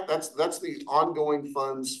 Safer Grant, that's the ongoing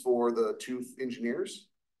funds for the 2 engineers.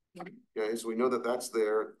 Okay, so we know that that's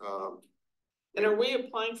there. And are we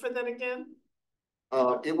applying for that again?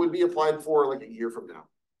 It would be applied for like a year from now.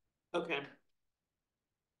 Okay,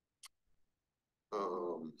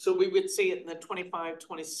 Um, so we would see it in the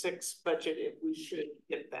 25-26 budget if we should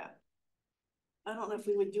get that. I don't know if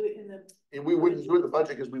we would do it in the, and we wouldn't do it in the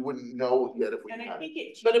budget because we wouldn't know yet if we and I had it. think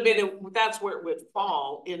it. But I mean, that's where it would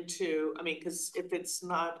fall into, I mean, cause if it's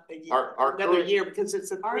not a year, Our another current- year, because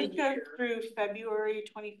it's a Ours goes 3-year. through February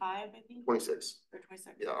 25, I think, 26. or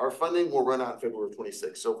 26. Yeah, our funding will run out in February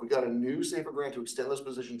 26th. So if we got a new SAFER grant to extend those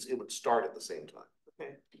positions, it would start at the same time.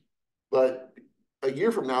 Okay. But a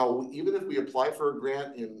year from now, even if we apply for a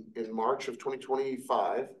grant in March of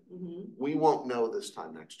 2025, Mhm. we won't know this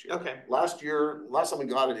time next year. Okay. Last time we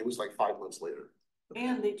got it, it was like 5 months later.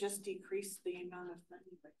 And they just decreased the amount of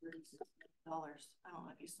money by $36. I don't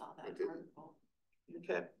know if you saw that I didn't. article.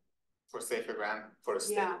 Okay, For safer grant, for the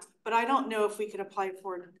state. Yeah, but I don't know if we could apply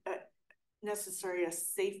for necessarily a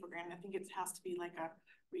safer grant. I think it has to be like a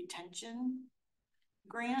retention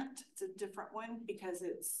grant. It's a different one because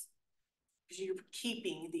you're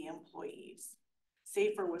keeping the employees.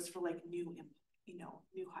 Safer was for like new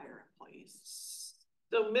hire employees.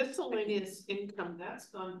 so miscellaneous income, that's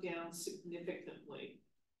gone down significantly.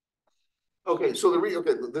 Okay, so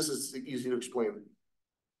this is easy to explain.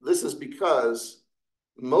 This is because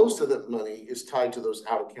most of that money is tied to those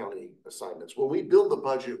out-of-county assignments. When we build the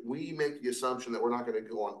budget, we make the assumption that we're not gonna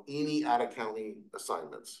go on any out-of-county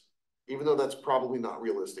assignments. Even though that's probably not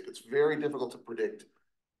realistic. It's very difficult to predict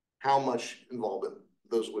how much involvement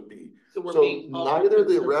those would be. So we're So being neither the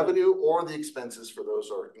conservative. revenue or the expenses for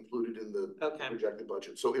those are included in the Okay. projected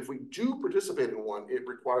budget. So if we do participate in one, it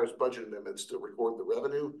requires budget amendments to record the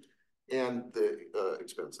revenue and the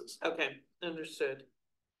expenses. Okay, understood.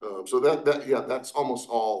 So that's almost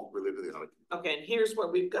all related to the audit. Okay, and here's where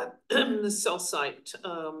we've got the cell site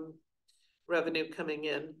revenue coming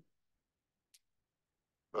in.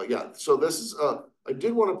 So this is, I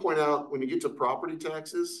did want to point out, when you get to property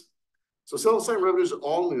taxes, so cell site revenues are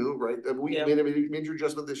all new, right? And we Yeah. made a major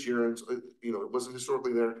adjustment this year, and it wasn't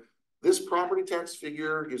historically there. This property tax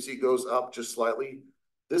figure, you see, goes up just slightly.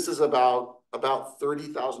 This is about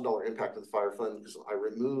 $30,000 impact of the fire fund, because I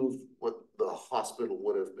removed what the hospital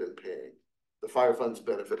would have been paying. The fire fund's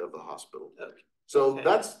benefit of the hospital. Okay. So Okay.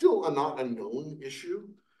 that's still not a known issue.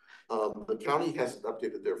 The county hasn't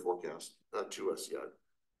updated their forecast to us yet.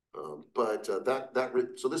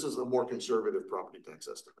 So this is a more conservative property tax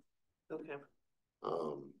estimate. Okay.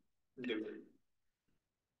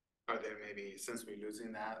 Are there maybe, since we're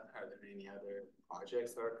losing that, are there any other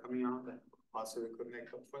projects that are coming out that possibly could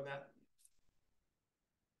make up for that?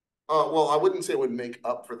 Well, I wouldn't say it would make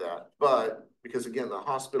up for that, but because again, the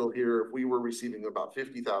hospital here, if we were receiving about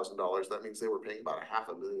 $50,000, that means they were paying about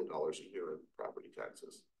 $500,000 a year in property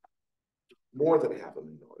taxes. More than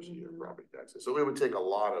 $500,000 a year in property taxes. So it would take a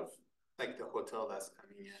lot of. Like the hotel that's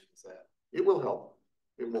coming in, is that? It will help.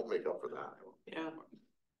 It won't make up for that. Yeah.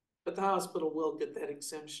 But the hospital will get that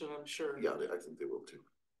exemption, I'm sure. Yeah, I think they will too.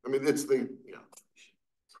 I mean, it's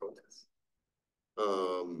Protest.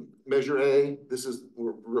 Measure A,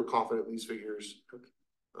 we're real confident in these figures.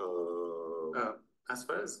 As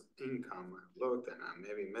far as income, I looked and I'm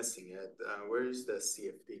maybe missing it. Where is the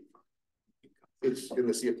CFD fund? It's in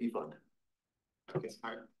the CFD fund. Okay,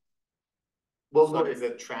 alright. Well, So is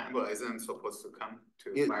it isn't it supposed to come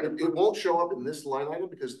to? fire it won't show up in this line item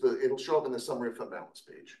because it'll show up in the summary of fund balance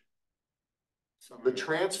page. The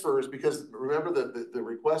transfers, because remember that the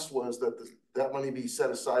request was that that money be set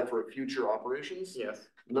aside for future operations. Yes.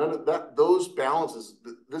 None of that, those balances,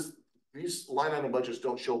 these line item budgets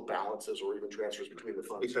don't show balances or even transfers between the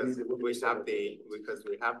funds. Because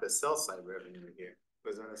we have the sell side revenue here.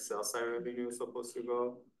 Wasn't the sell side revenue supposed to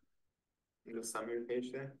go in the summary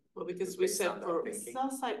page there? Well, because we Based said on that for, thinking. Cell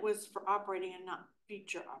site was for operating and not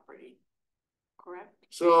future operating, correct?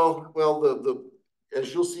 So, well,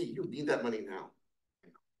 as you'll see, you need that money now.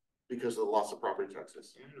 Because of the loss of property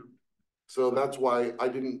taxes. Yeah, I know. So that's why I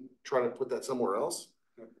didn't try to put that somewhere else.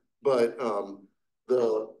 But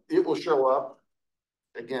it will show up.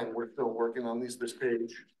 Again, we're still working on this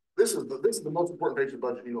page. This is the most important page of the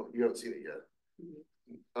budget. You haven't seen it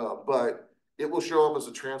yet. But it will show up as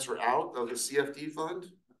a transfer out of the CFD fund.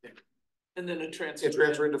 and then a transfer. And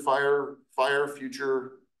transfer into fire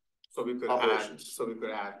future. So we could Operations.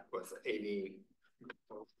 add, what's 80?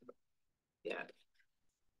 Yeah.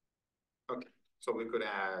 Okay, so we could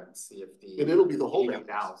add CFD. And it'll be the whole 80,000.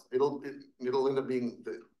 balance. It'll end up being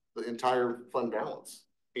the entire fund balance.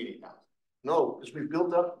 80,000. No, because we've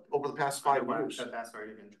built up over the past 5 years. But that's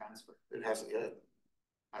already been transferred. It hasn't yet.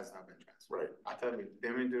 has not been transferred. Right. I thought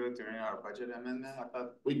didn't do it during our budget amendment, I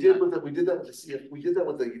thought. We did with we did that with the CF, we did that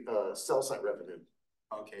with the cell site revenue.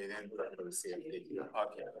 Okay, then we're going to CFD, Yeah.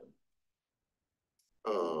 okay.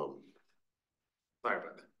 Sorry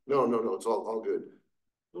about that. No, it's all good.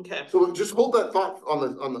 Okay. So just hold that thought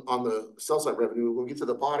on the cell site revenue. When we get to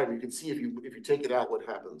the bottom, you can see if you take it out, what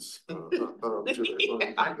happens. I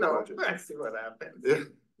know, I see what happens. Yeah.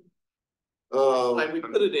 Why we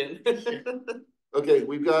put it in. Okay,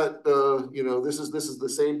 we've got, this is the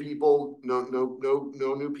same people, no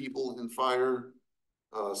new people in fire,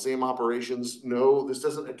 same operations. No, this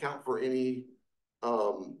doesn't account for any,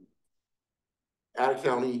 Ada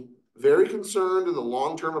County, very concerned in the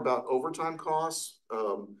long term about overtime costs.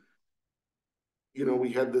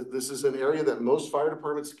 We had this is an area that most fire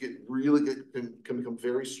departments can become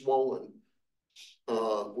very swollen.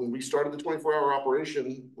 When we started the 24-hour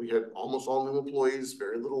operation, we had almost all new employees,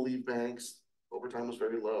 very little leave banks. Overtime was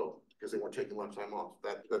very low because they weren't taking a lot of time off.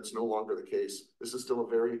 That's no longer the case. This is still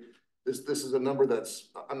this is a number that's,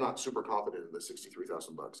 I'm not super confident in the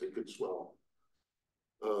 $63,000. It could swell.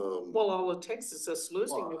 Well, all it takes is us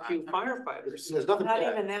losing a few firefighters. There's nothing Not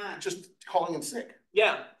bad, even that. just calling in sick.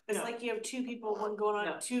 Yeah. It's yeah. like you have two people, one going on,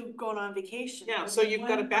 Yeah. two going on vacation. Yeah, so you've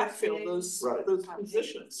got to One backfill birthday. those Right.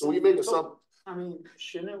 positions. So we make a sub. I mean,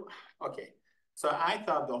 okay, so I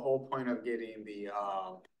thought the whole point of getting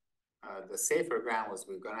the safer grant was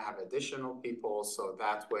we're gonna have additional people, so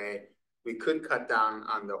that way we could cut down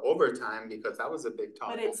on the overtime, because that was a big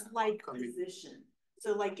topic. But it's like position.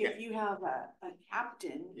 So like if you have a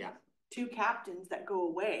captain. Yeah. Two captains that go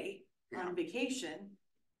away Yeah. on vacation,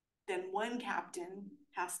 then one captain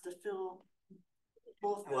has to fill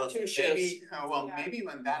both. Well, two maybe, shifts. maybe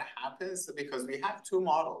when that happens, because we have two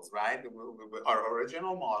models, right? Our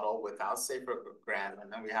original model without safer grant,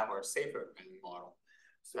 and then we have our safer grant model.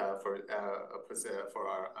 So for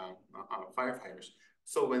our firefighters.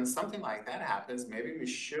 So when something like that happens, maybe we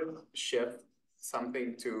should shift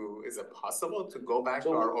something to, is it possible to go back to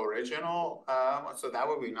our original, so that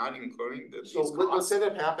way we're not incurring these So what's costs?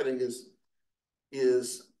 ended up happening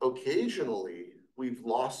is occasionally we've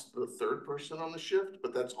lost the third person on the shift,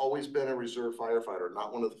 but that's always been a reserve firefighter,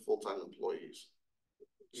 not one of the full-time employees.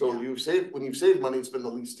 So Yeah. when you've saved money, it's been the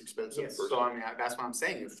least expensive Yes, person. so I mean, that's what I'm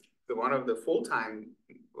saying, if one of the full-time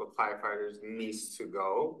firefighters needs to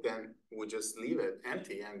go, then we just leave it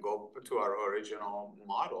empty and go to our original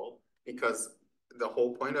model, because the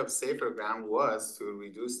whole point of safer ground was to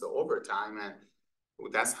reduce the overtime, and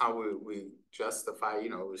that's how we justify,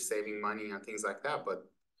 we're saving money and things like that. But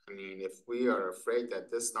I mean, if we are afraid that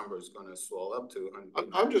this number is gonna swell up to.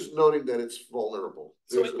 I'm just noting that it's vulnerable.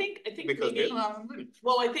 So I think Because maybe, they don't have money.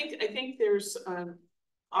 well, I think there's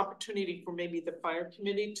opportunity for maybe the fire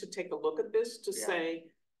committee to take a look at this, to Yeah.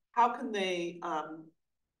 say, how can they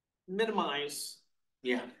minimize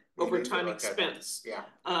Yeah. overtime expense? Yeah.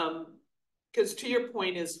 Cause to your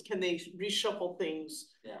point is, can they reshuffle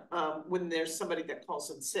things? Yeah. When there's somebody that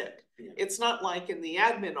calls in sick? Yeah. It's not like in the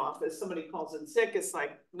admin office, somebody calls in sick, it's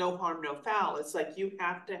like no harm, no foul. It's like you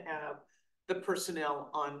have to have the personnel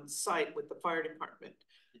on site with the fire department.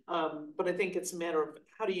 But I think it's a matter of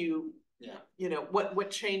how do you,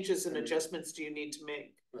 what changes and adjustments do you need to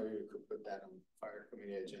make? Maybe we could put that on fire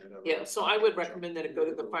committee agenda. Yeah, so I would recommend that it go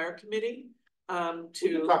to the fire committee. We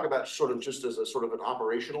can talk about sort of just as a sort of an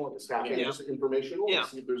operational and staffing, Yeah. just informational, Yeah. and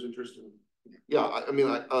see if there's interest in. Yeah, I mean,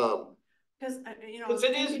 Cause Cause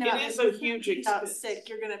it is a huge expense. Sick,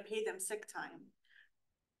 you're gonna pay them sick time.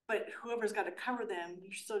 But whoever's gotta cover them,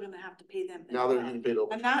 you're still gonna have to pay them. now they're getting paid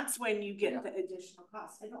over. And that's when you get the additional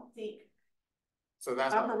costs. I don't think So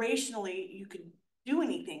that's. operationally you could do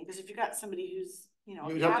anything, because if you got somebody who's, You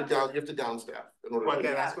have to down staff in order. Well, to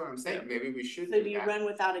then do that's that. what I'm saying, maybe we should. So do you run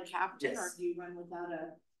without a captain, or Yes. do you run without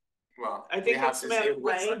a? Well. I we think have it's to a matter see of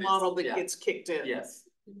what's the what is- model that yeah. gets kicked in. Yes,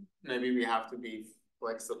 maybe we have to be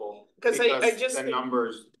flexible. 'Cause I just the think-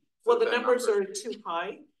 numbers. Well, the numbers are too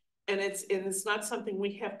high, and it's not something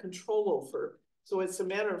we have control over. So it's a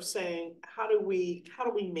matter of saying, how do we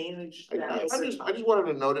manage I that? just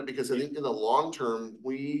wanted to note it because I think in the long term,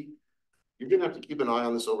 you're gonna have to keep an eye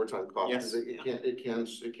on this overtime cost. Yes.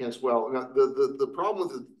 Because it can't swell. Now, the problem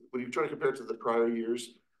with when you try to compare it to the prior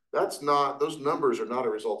years, those numbers are not a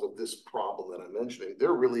result of this problem that I'm mentioning.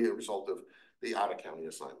 They're really a result of the out of county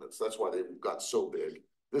assignments. That's why they've got so big.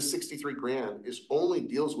 This 63 grand only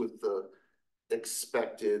deals with the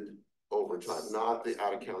expected overtime, not the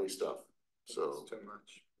out of county stuff. So. It's too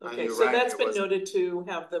much. Okay, You're so right, that's it been was- noted to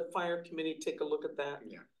have the fire committee take a look at that.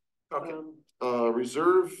 Yeah, okay.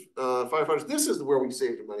 Reserve firefighters, this is where we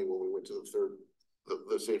saved money when we went to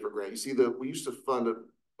the safer grant. You see we used to fund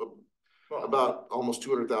about almost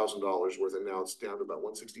 $200,000 worth, and now it's down to about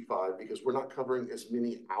 165 because we're not covering as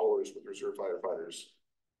many hours with reserve firefighters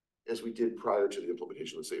as we did prior to the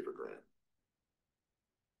implementation of the SAFER grant.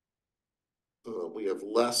 We have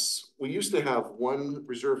less. We used to have one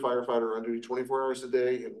reserve firefighter on duty 24 hours a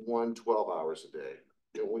day and one 12 hours a day.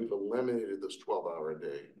 And we've eliminated this 12-hour a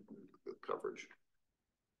day coverage.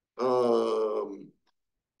 Let's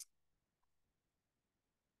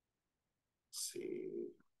see.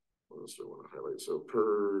 What else do I want to highlight? So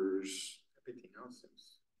PERS. Everything else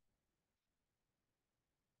is.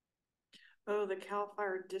 Oh, the CAL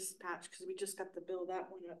FIRE dispatch, because we just got the bill, that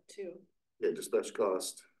one up too. Yeah, dispatch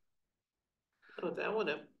cost. Oh, that one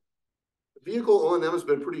up. Vehicle O&M has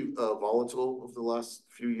been pretty volatile over the last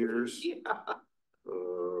few years. Yeah.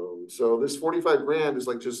 So this 45 grand is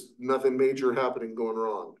like just nothing major happening going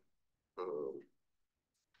wrong.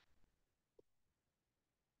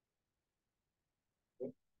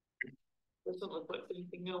 Doesn't look like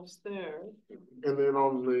anything else there. And then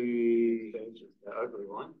on the ugly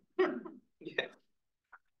one. Yeah.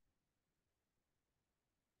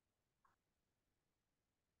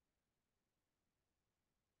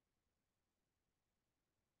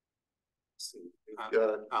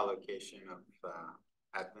 Allocation of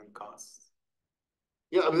admin costs.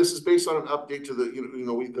 Yeah, I mean, this is based on an update to the,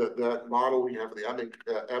 that model we have for the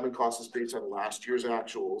admin cost is based on last year's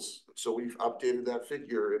actuals. So we've updated that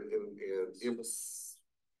figure and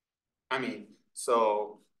I mean,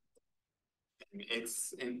 so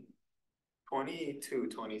it's in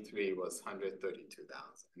 22-23 was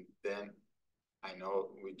 132,000. Then I know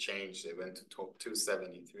we changed it, went to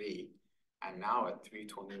 273, and now at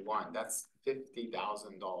 321, that's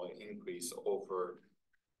 $50,000 increase over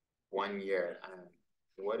 1 year. And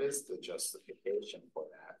what is the justification for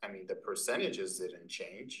that? I mean, the percentages didn't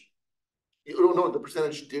change. You don't know, the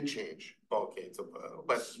percentage did change. Okay, so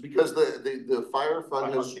but because the fire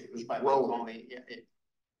fund has grown. Only,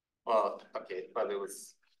 well, okay, but it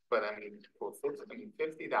was, but I mean, for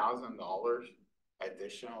 $50,000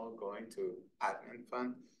 additional going to admin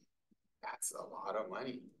fund, that's a lot of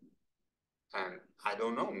money. And I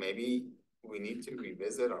don't know, maybe we need to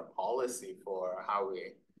revisit our policy for how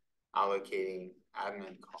we're allocating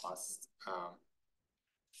admin costs.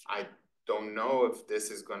 I don't know if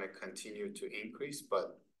this is going to continue to increase,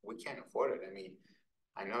 but we can't afford it. I mean,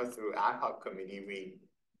 I know through ad hoc committee,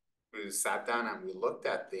 we sat down and we looked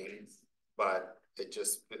at things, but it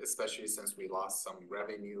just, especially since we lost some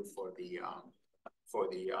revenue for the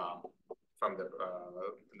from the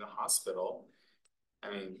hospital. I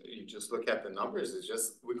mean, you just look at the numbers, it's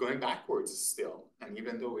just, we're going backwards still. And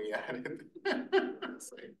even though we added,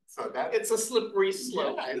 so that it's a slippery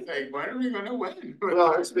slope. Yeah, it's like, when are we going to win?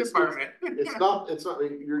 Well, it's not,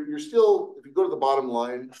 you're still, if you go to the bottom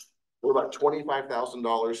line, we're about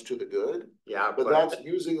 $25,000 to the good. Yeah, but that's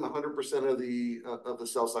using 100% of the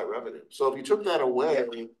sell side revenue. So if you took that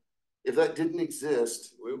away, if that didn't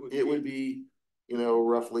exist, it would be,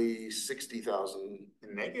 roughly 60,000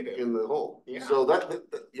 negative in the hole. Yeah. So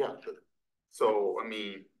yeah. So I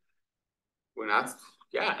mean, we're not.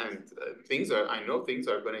 Yeah, and I know things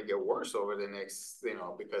are going to get worse over the next,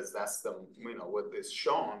 because that's the, what is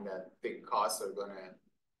shown that the costs are going to,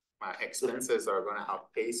 expenses are going to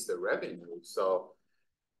outpace the revenue. So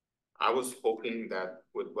I was hoping that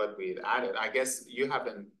with what we've added, I guess you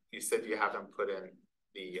said you haven't put in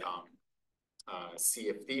the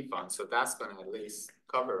CFD fund, so that's going to at least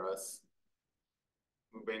cover us.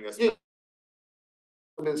 Bring us. Yeah.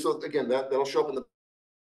 I mean, so again, that'll show up in the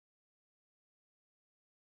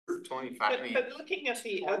 25. But looking at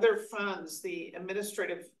the other funds, the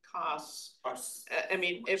administrative costs, I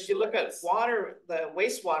mean, if you look at the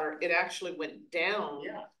wastewater, it actually went down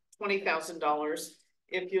 $20,000.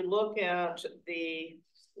 If you look at the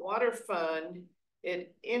water fund,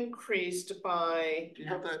 it increased by. Do you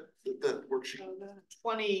have that worksheet?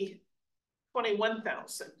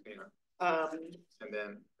 21,000. Yeah. And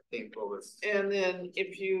then I think what was. And then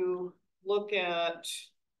if you look at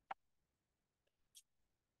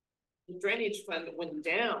the drainage fund, it went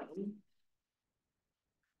down.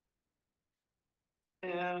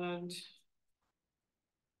 And you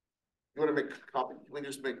want to make a copy? Can we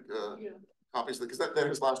just make copies? Because that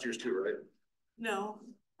is last year's too, right? No.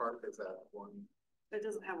 Part is that one. It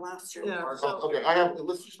doesn't have last year. Yeah. Okay,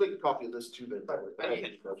 let's just make a copy of this too then.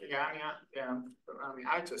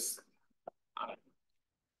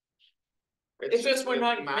 It's just we're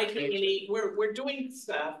not making any, we're doing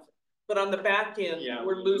stuff, but on the back end,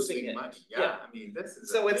 we're losing it. Money. Yeah, I mean, this is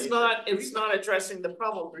so it's not addressing the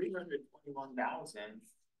problem. 321,000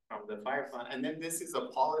 from the fire fund, and then this is a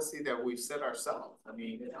policy that we've set ourselves. I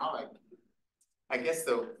mean, it's not like I guess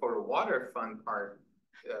for the water fund part,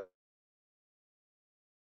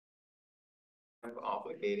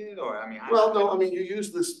 obligated, or I mean. Well, no, I mean, you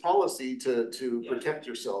use this policy to protect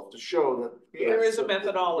yourself, to show that. There is a Yeah,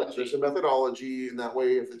 methodology. there's a methodology, and that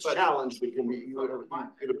way, if it's But- challenged, it can be, you are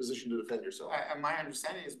in a position to defend yourself. And my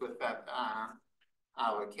understanding is with that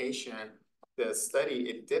allocation, the study,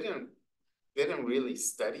 it didn't really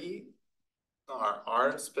study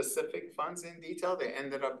our specific funds in detail. They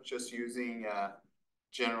ended up just using a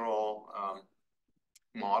general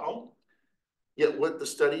model. Yet what the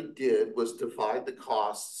study did was divide the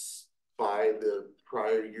costs by the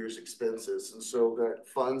prior year's expenses, and so that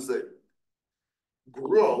funds that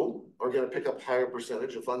grow are gonna pick up higher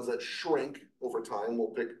percentage, and funds that shrink over time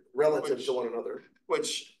will pick relative to one another.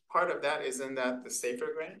 Which part of that isn't that the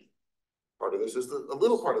SAFER grant? Part of this is a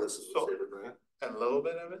little part of this is the So- SAFER grant. A little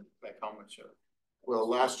bit of it, like how much of it? Well,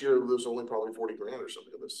 last year, there was only probably 40 grand or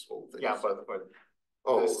something of this whole thing. Yeah, but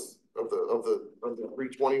Oh, this- of the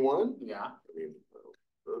 321, yeah, I mean,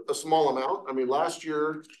 a small amount. I mean, last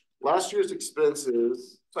year's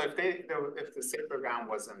expenses so if the SAFER grant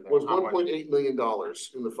wasn't there, was how much? $1.8 million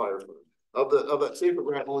in the fire fund. Of that SAFER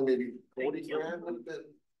grant, only maybe 40 grand would have been.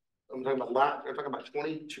 I'm talking about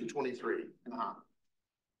 22, 23. Uh-huh.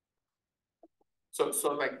 So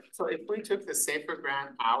if we took the SAFER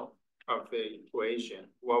grant out of the equation,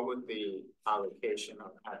 what would the allocation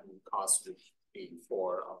of admin costs be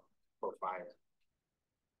for fire?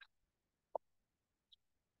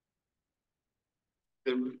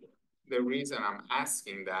 The reason I'm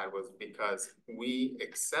asking that was because we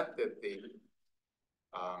accepted the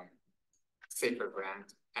SAFER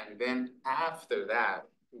grant, and then after that,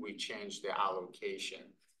 we changed the allocation.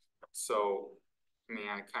 So, I mean,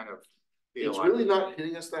 I kind of feel It's like. really not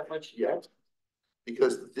hitting us that much yet,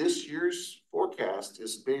 because this year's forecast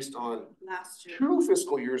is based on Last year. 2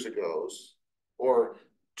 fiscal years ago's, or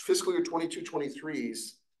fiscal year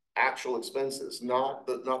 22-23's actual expenses, not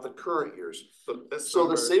the current years. So this So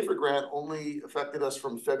the number- SAFER grant only affected us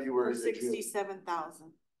from February to June.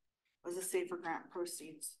 67,000 was the SAFER grant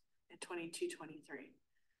proceeds in 22-23.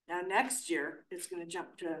 Now, next year, it's gonna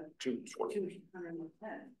jump to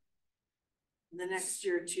 210. The next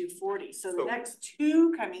year, 240. So the So- next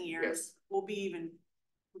two coming years Yes. will be even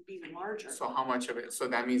larger. So how much of it, so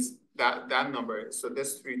that means that number, so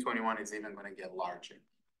this 321 is even gonna get larger.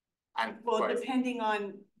 And Well, but- depending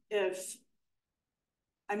on if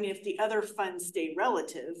the other funds stay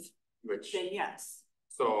relative, which, then yes.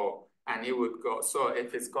 so, and it would go, so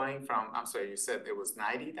if it's going from, I'm sorry, you said it was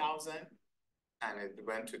 90,000 and it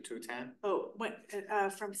went to 210, Oh, went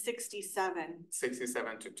from 67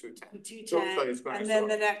 67 to 210. to So 210, it's going, and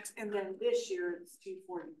then this year it's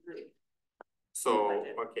 243. so,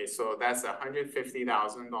 budget. okay, so that's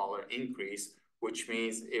 $150,000 increase, which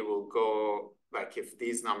means it will go, like, if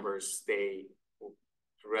these numbers stay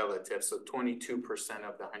relative, so 22%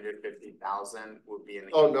 of the 150,000 would be an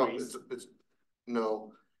increase. Oh, no, it's,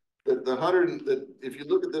 no. If you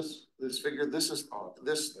look at this figure, this is,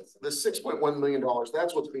 this $6.1 million,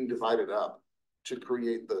 that's what's being divided up to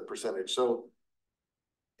create the percentage. So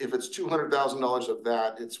if it's $200,000 of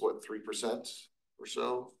that, it's what, 3% or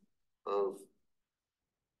so of.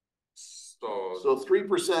 So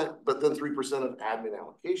 3%, but then 3% of admin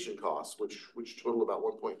allocation costs, which total about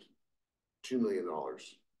 $1.2 million. 3%,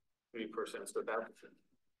 so that's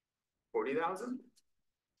 40,000?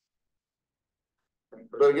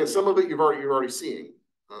 But again, some of it you're already seeing.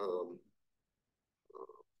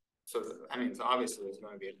 So, I mean, so obviously there's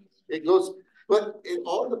gonna be. It goes, but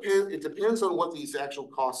it depends on what these actual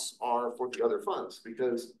costs are for the other funds,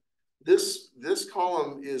 because this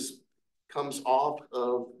column comes off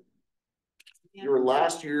of your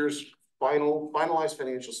last year's finalized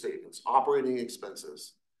financial statements, operating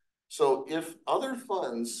expenses. So if other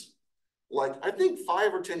funds, like, I think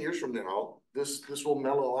 5 or 10 years from now, this will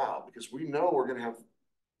mellow out, because we know we're gonna have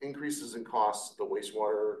increases in costs at the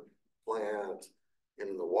wastewater plant and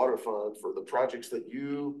in the water fund for the projects that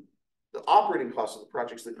the operating costs of the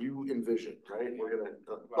projects that you envision, right? We're gonna,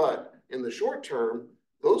 but in the short term,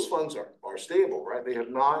 those funds are stable, right?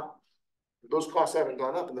 Those costs haven't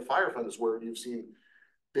gone up, and the fire fund is where you've seen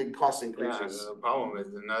big cost Yeah, increases. the problem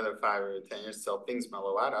is another 5 or 10 years till things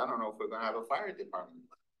mellow out. I don't know if we're gonna have a fire department.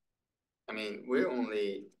 I mean, we're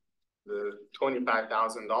only the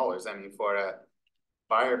 $25,000. I mean, for a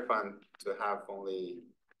fire fund to have only.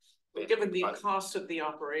 Given the cost of the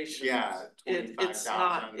operation. Yeah, It's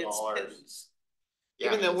not, $25,000. it's, Yeah,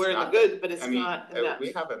 even though it's we're in the not- good, but it's I mean, not if enough.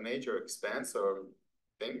 we have a major expense or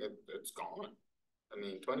thing, it's gone. I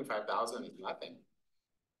mean, 25,000 is nothing.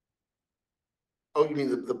 Oh, you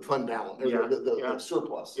mean the fund balance, or Yeah, the yeah.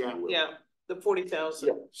 surplus? if Yeah. you will. Yeah, the 40,000.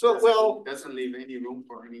 Yeah, so, well, Doesn't leave any room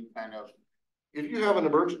for any kind of. if you have an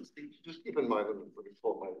emergency, just keep in mind, let me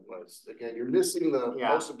pull my list. Again, you're missing the Yeah.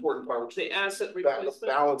 most important part, which The is asset the replacement.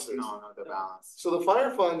 balances. No, the balance. So the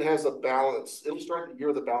fire fund has a balance, it'll start the year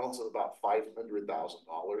with a balance of about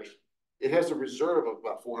 $500,000. It has a reserve of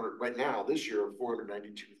about 400, right now, this year, of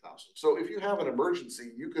 492,000. So if you have an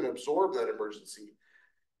emergency, you can absorb that emergency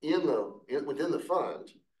within the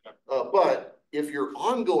fund. But if your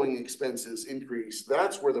ongoing expenses increase,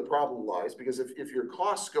 that's where the problem lies, because if your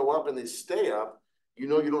costs go up and they stay up, you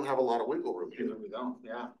know, you don't have a lot of wiggle room here. We don't,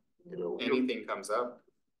 yeah. You know, Anything comes up.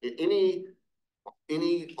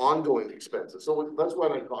 any ongoing expenses. So that's why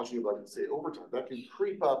I caution you, like, say, overtime, that can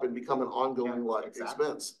creep up and become an ongoing Yeah, like exactly.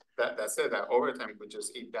 expense. That's it, that overtime could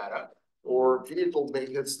just eat that up. Or vehicle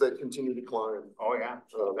maintenance that continue to climb. Oh, yeah.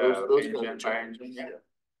 Those Engine, kind of fire challenges. engine, yeah.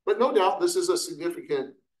 But no doubt, this is a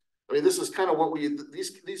significant, I mean, this is kind of what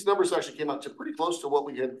these numbers actually came out to pretty close to what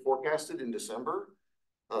we had forecasted in December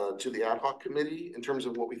to the ad hoc committee in terms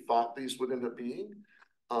of what we thought these would end up being.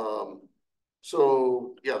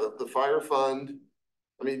 So yeah, the fire fund,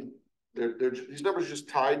 I mean, these numbers are just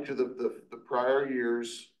tied to the prior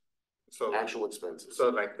year's So actual expenses. So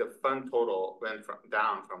like the fund total went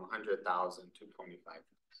down from 100,000 to 25,000.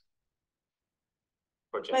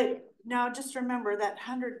 But now just remember that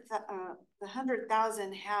the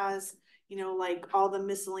 100,000 has, you know, like all the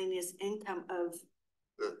miscellaneous income of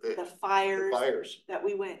the fires that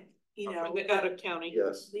we went, you know. Out of county.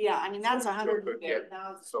 Yes. Yeah, I mean, that's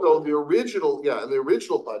 140,000. So the original, yeah, and the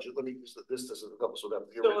original budget, let me, this doesn't help us with that.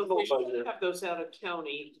 The So if original we don't budget, have those out of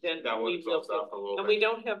county, then That we would will, close up a little and bit. we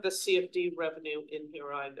don't have the CFD revenue in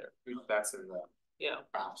here either. That's in the. Yeah.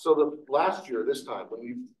 so the last year, this time,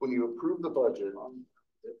 when you approved the budget,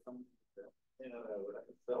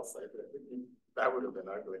 That would have been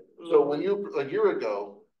ugly. so when a year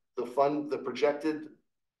ago, the projected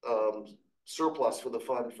surplus for the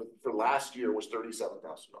fund for last year was $37,000.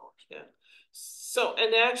 Yeah. So,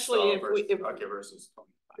 and actually, Versus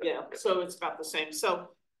 25. yeah, so it's about the same. So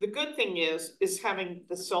the good thing is having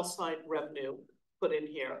the sell side revenue put in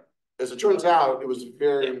here. As it turns out, it was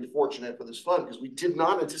very fortunate for this fund because we did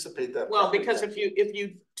not anticipate that. Well, because if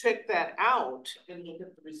you took that out and look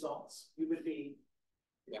at the results, you would be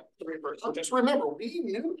the reverse. So just remember, we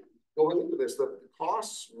knew going into this that the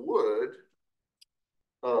costs would,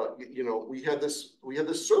 you know, we had this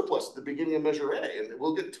surplus at the beginning of Measure A, and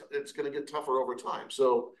it's going to get tougher over time.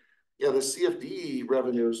 So, yeah, the CFD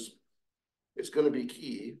revenues is going to be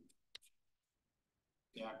key.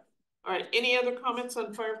 Yeah. All right. Any other comments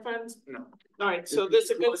on fire funds? No. All right. So this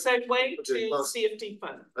is a good segue to CFD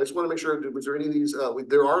fund. I just want to make sure, was there any of these?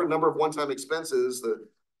 There are a number of one-time expenses. The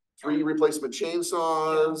 3 replacement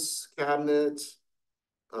chainsaws, cabinet,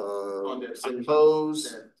 some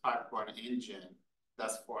hose. The Type 1 engine,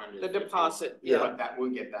 that's 400. The deposit. Yeah. But that will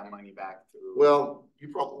get that money back to. Well,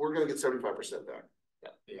 we're going to get 75% back.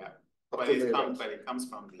 Yeah, Up but to it there. comes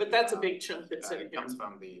from the. But that's a big chunk that's in It here. comes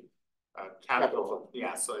from the Capital capital,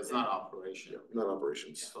 yeah, so it's not operation. Not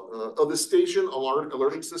operations. The station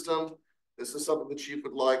alerting system. This is something the chief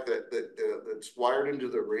would like that's wired into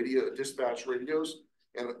the radio dispatch radios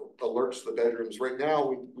and alerts the bedrooms. Right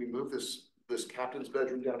now, we move this captain's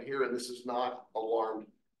bedroom down here, and this is not alarmed.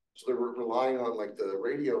 So they're relying on like the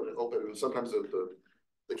radio to open, and sometimes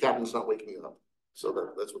the captain's not waking up.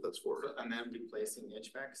 So that's what that's for. And then replacing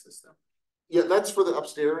HVAC system. Yeah, that's for the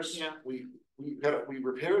upstairs. Yeah. We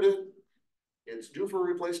repaired it. It's due for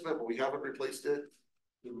replacement, but we haven't replaced it.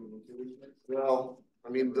 Well, I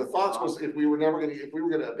mean, the thoughts was if we were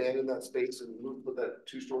gonna abandon that space and put that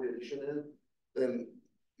 2-story addition in, then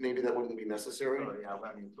maybe that wouldn't be necessary. Oh, yeah,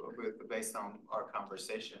 I mean, based on our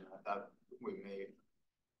conversation, I thought we may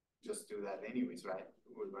just do that anyways, right?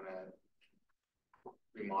 We're gonna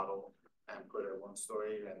remodel and put a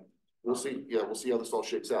 1-story and. We'll see. Yeah, we'll see how this all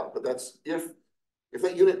shakes out. But that's if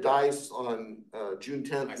that unit dies on June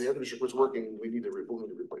 10th and the other district was working, we'll need to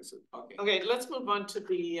replace it. Okay. Okay, let's move on to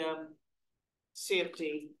the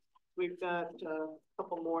CFD. We've got a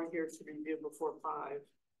couple more here to review before 5.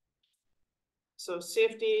 So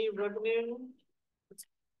CFD revenue.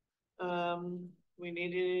 We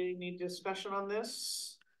need discussion on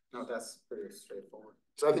this. No, that's pretty straightforward.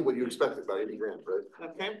 So I think what you expected, about 80 grand, right?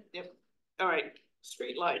 Okay, yep. All right,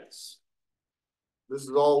 street lights. This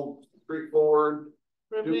is all straightforward.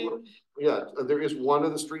 Revenue. Yeah, there is one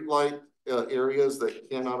of the street light areas that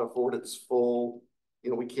cannot afford its full, you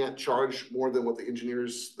know, we can't charge more than what the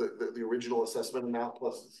engineers, the original assessment amount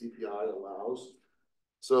plus the CPI allows.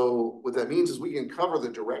 So what that means is we can cover the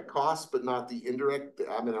direct costs, but not the indirect, the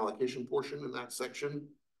admin allocation portion in that section.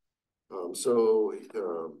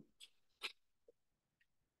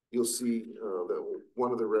 you'll see, that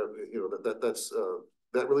one of the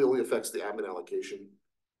that really only affects the admin allocation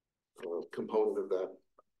component of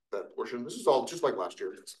that portion. This is all just like last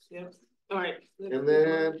year. Yeah, all right. And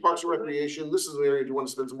then Parks and Recreation, this is an area you want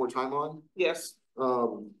to spend some more time on. Yes,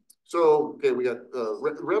 So, okay, we got,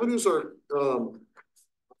 revenues are,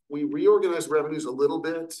 we reorganized revenues a little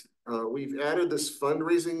bit. We've added this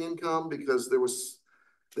fundraising income because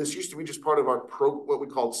this used to be just part of our what we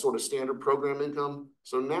called sort of standard program income.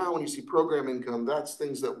 So now when you see program income, that's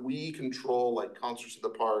things that we control, like concerts in the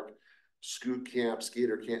park, scoot camp,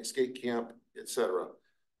 skate camp, etc.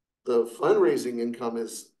 The fundraising income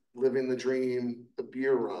is Living the Dream, the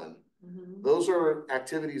beer run. mm-hmm. Those are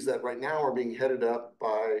activities that right now are being headed up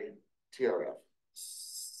by TRF.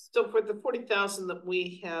 So for the 40,000 that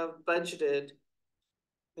we have budgeted,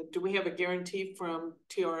 do we have a guarantee from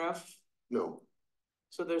TRF? No,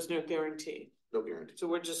 So there's no guarantee. no guarantee. So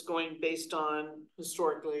we're just going based on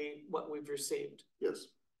historically what we've received. Yes.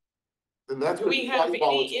 And that's Do we have quite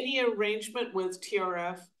volatile. any arrangement with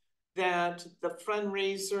TRF that the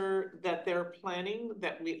fundraiser that they're planning,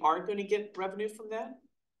 that we are going to get revenue from that?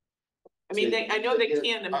 I mean, I know they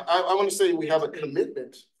can. I want to say we have a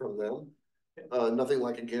commitment from them. Nothing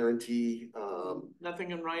like a guarantee.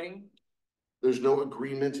 Nothing in writing? There's no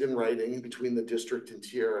agreement in writing between the district and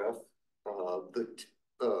TRF.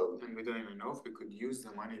 And we don't even know if we could use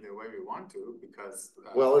the money the way we want to, because.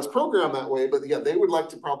 Well, it's programmed that way, but yeah, they would like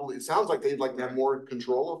to probably, it sounds like they'd like to have more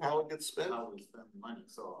control of how it gets spent. How we spend the money,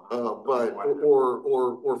 so. But,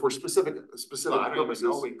 or for specific Well, I don't even purposes.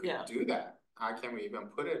 know we could Yeah. do that. How can we even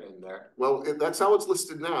put it in there? Well, that's how it's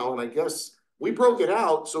listed now, and I guess we broke it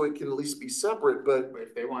out so it can at least be separate, but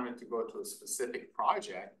If they wanted to go to a specific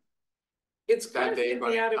project, It's kind that of they're in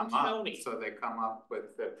gonna the out of come up, county, so they come up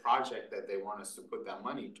with the project that they want us to put that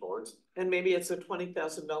money towards. and maybe it's a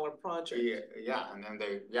 $20,000 project. Yeah, and then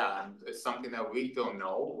and it's something that we don't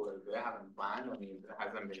know, or they haven't planned, I mean, it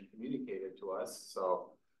hasn't been communicated to us,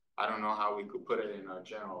 so. I don't know how we could put it in our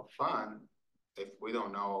general fund if we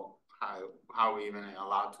don't know how we even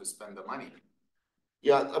allowed to spend the money.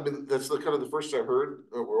 yeah, I mean, that's the kind of the first I heard,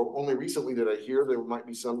 or only recently did I hear there might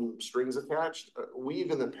be some strings attached. We've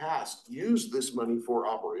in the past used this money for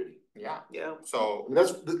operating. Yeah, Yeah, so, And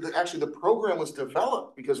that's, actually, the program was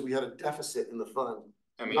developed because we had a deficit in the fund,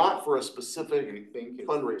 I mean. not for a Do specific you think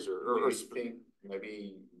fundraiser do or you think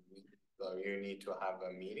maybe you need to have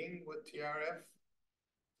a meeting with TRF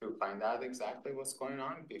to find out exactly what's going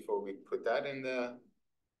on before we put that in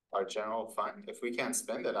our general fund? If we can't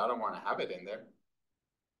spend it, I don't wanna have it in there.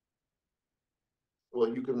 well,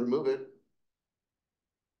 you can remove it.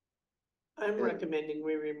 I'm Yeah. recommending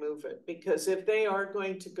we remove it, because if they are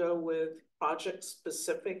going to go with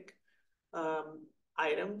project-specific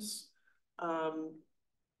items,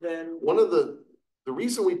 then. One of the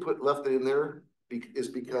reason we left it in there is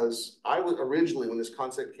because originally, when this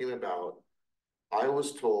concept came about, I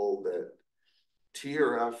was told that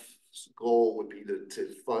TRF's goal would be to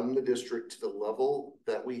fund the district to the level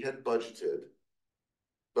that we had budgeted.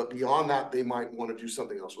 But beyond that, they might want to do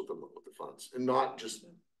something else with the funds, and not just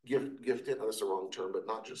gift it, that's the wrong term, but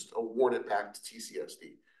not just award it back to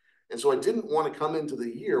TCSD. And so I didn't want to come into the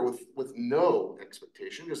year with no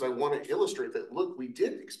expectation, because I want to illustrate that, look, we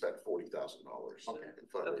did expect $40,000 in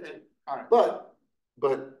fundraising. Okay. All right.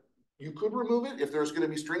 But you could remove it if there's going to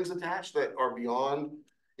be strings attached that are beyond,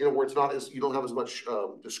 where it's not you don't have as much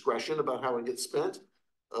discretion about how it gets spent.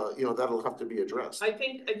 That'll have to be addressed. I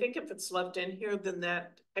think if it's left in here, then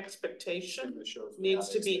that expectation It shows we needs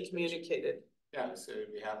have to be expectation. communicated. Yeah, so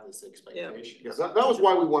we have this expectation. Yeah, that was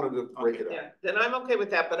why we wanted to break it up. Yeah, then I'm okay with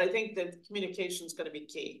that, but I think that communication is gonna be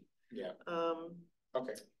key. Yeah, Um,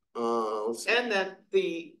 okay. Let's see. and that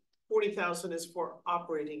the 40,000 is for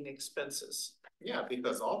operating expenses. Yeah,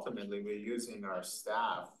 because ultimately we're using our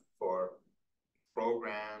staff for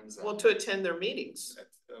programs. Well, and- to attend their meetings.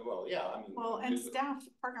 Well, yeah, I mean. Well, and staff,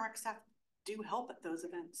 Park and Rec staff do help at those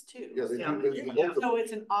events too. Yeah, they Yeah. do. Yeah. So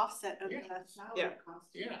it's an offset of the Yeah. salary Yeah. cost.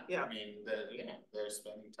 Yeah, Yeah. I mean, they're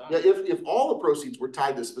spending time. Yeah, if all the proceeds were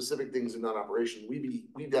tied to specific things in non-operation,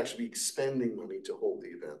 we'd actually be expending money to hold the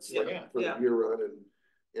events. Yeah. Like for Yeah. the year run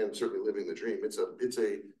and certainly living the dream.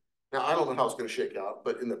 Now, I don't know how it's gonna shake out,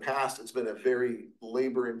 but in the past, it's been a very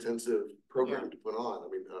labor-intensive program to put on. I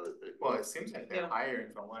mean, Well, it seems like they're Yeah.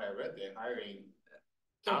 hiring, from what I read, they're hiring.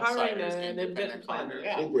 They're hiring outsiders, an independent event planner.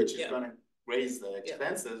 Yeah, which is Yeah. gonna raise the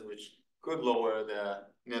expenses, which could lower the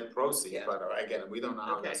net proceeds, Yeah. but again, we don't know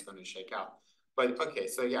how that's Okay. gonna shake out. But, okay,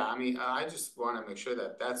 so yeah, I mean, I just wanna make sure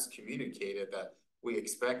that that's communicated, that we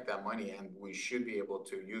expect that money and we should be able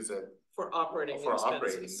to use it For operating for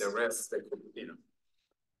operating, expenses. the rest, they could,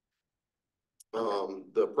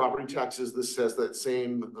 The property taxes, this has that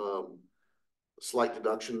same, slight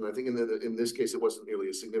deduction. I think in this case, it wasn't nearly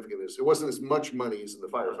as significant as, it wasn't as much money as in the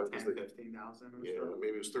firefighting. 15,000 or Yeah, so.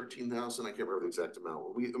 maybe it was 13,000. I can't remember the exact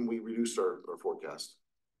amount. We reduced our forecast.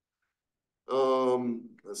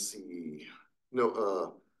 Let's see.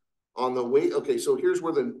 No, on the way. Okay, so here's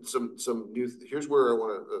where some new. Here's where I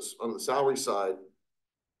want to on the salary side.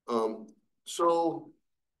 So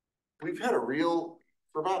we've had a real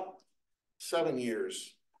for about 7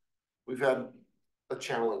 years. We've had a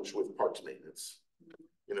challenge with parks maintenance.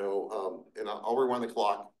 You know, and I'll rewind the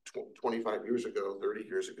clock 25 years ago, 30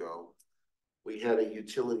 years ago. We had a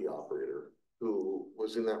utility operator who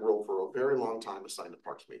was in that role for a very long time, assigned to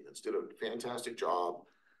parks maintenance, did a fantastic job.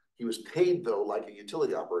 He was paid though like a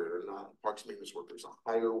utility operator, not parks maintenance workers, a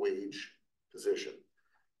higher wage position.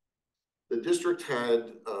 The district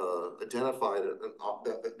had identified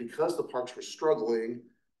that because the parks were struggling,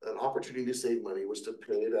 an opportunity to save money was to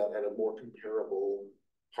pay it at a more comparable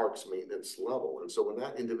parks maintenance level. And so when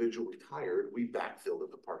that individual retired, we backfilled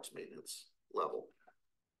at the parks maintenance level.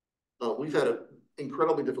 We've had an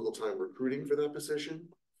incredibly difficult time recruiting for that position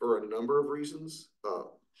for a number of reasons.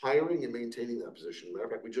 Hiring and maintaining that position. Matter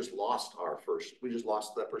of fact, we just lost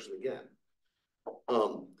that person again.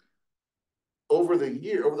 Over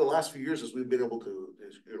the last few years, as we've been able to,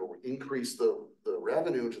 increase the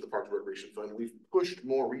revenue into the Parks and Recreation Fund, we've pushed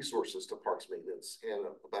more resources to parks maintenance. And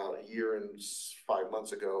about a year and 5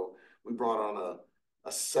 months ago, we brought on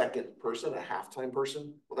a second person, a halftime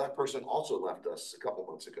person. Well, that person also left us a couple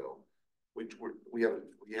months ago. We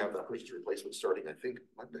have that person's replacement starting, I think,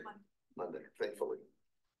 Monday, thankfully.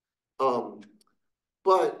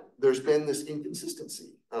 But there's been this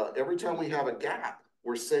inconsistency. Every time we have a gap,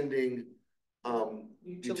 we're sending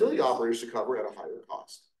utility operators to cover at a higher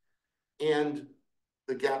cost. And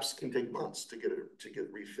the gaps can take months to get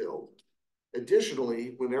refilled.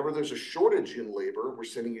 Additionally, whenever there's a shortage in labor, we're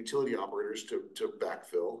sending utility operators to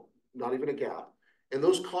backfill, not even a gap. And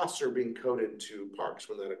those costs are being coded to parks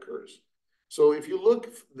when that occurs. So if you look,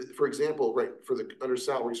 for example, right, for the under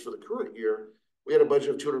salaries for the current year, we had a budget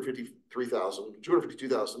of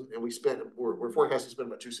 $252,000, and we're forecasting to spend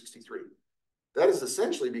about $263,000. That is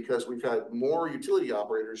essentially because we've had more utility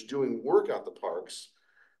operators doing work at the parks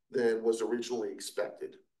than was originally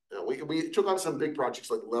expected. We took on some big projects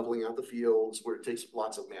like leveling out the fields, where it takes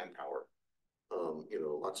lots of manpower,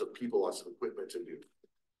 lots of people, lots of equipment to do.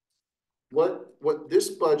 What this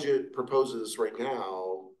budget proposes right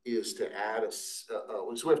now is to add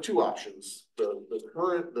so we have two options. The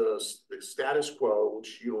status quo,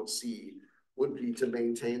 which you don't see, would be to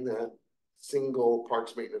maintain that single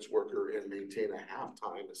parks maintenance worker and maintain a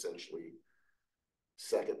half-time, essentially,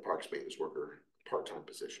 second parks maintenance worker part-time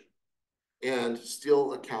position, and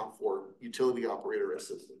still account for utility operator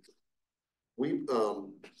assistance. We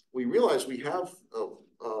realize we have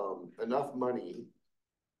enough money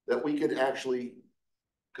that we could actually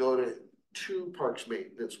go to 2 parks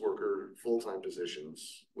maintenance worker full-time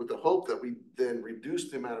positions, with the hope that we then reduce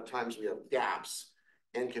the amount of times we have gaps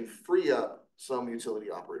and can free up some utility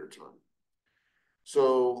operator time.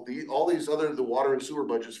 So all these the water and sewer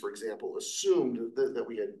budgets, for example, assumed that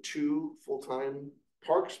we had 2 full-time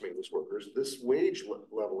parks maintenance workers. This wage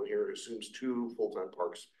level here assumes 2 full-time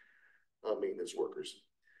parks maintenance workers.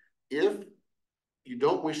 If you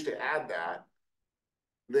don't wish to add that,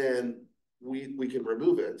 then we can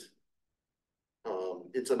remove it.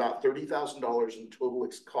 It's about $30,000 in total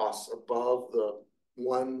costs above the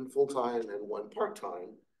 1 full-time and 1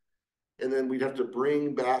 part-time. And then we'd have to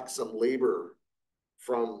bring back some labor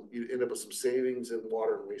you end up with some savings in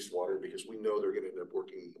water and wastewater, because we know they're going to end up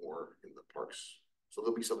working more in the parks. So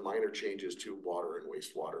there'll be some minor changes to water and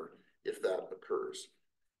wastewater if that occurs.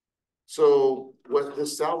 So what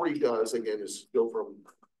this salary does, again, is go from,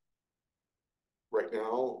 right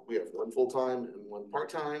now, we have 1 full-time and 1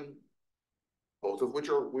 part-time, both of which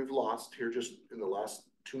we've lost here just in the last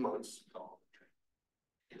 2 months.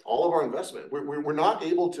 All of our investment, we're not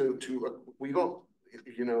able to we don't,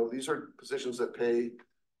 these are positions that pay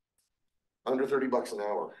under $30 an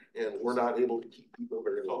hour, and we're not able to keep people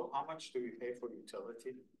very long. So how much do we pay for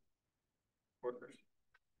utility workers?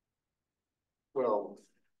 Well,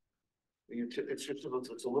 it's just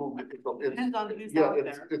it's a little bit. Depends on who's out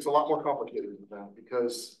there. It's a lot more complicated than that,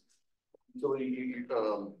 because utility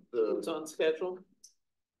It's on schedule.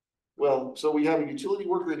 Well, so we have a utility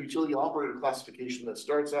worker and utility operator classification that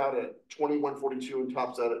starts out at $21.42 and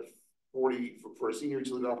tops out at 40 for a senior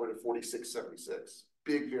utility operator, $46.76.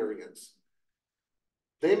 Big variance.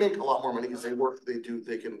 They make a lot more money because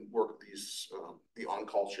they can work these the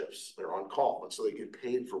on-call shifts. They're on call, and so they get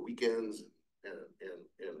paid for weekends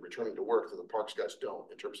and returning to work that the parks guys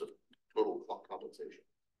don't in terms of total compensation.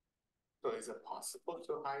 So is it possible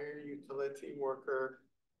to hire a utility worker,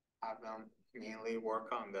 have them mainly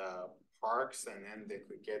work on the parks, and then they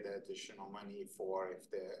could get the additional money for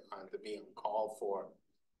if they be on call for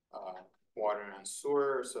water and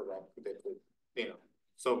sewer, so that they could, you know,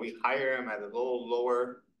 so we hire them at a little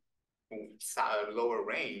lower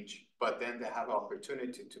range, but then they have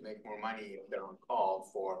opportunity to make more money if they're on call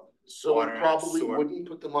for. So water we and probably sewer. wouldn't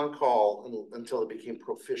put them on call until they became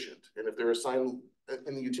proficient, and if they're assigned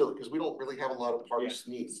in the utility, because we don't really have a lot of parks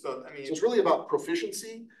needs. So I mean, So it's really about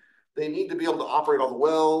proficiency. They need to be able to operate all the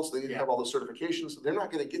wells, they need to Yeah. have all the certifications, they're not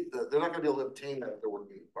gonna they're not gonna be able to obtain that if they're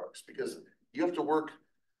working in parks, because you have to work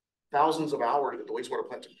thousands of hours at the wastewater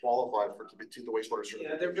plant to qualify to the wastewater certification.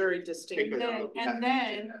 Yeah, they're very distinct. And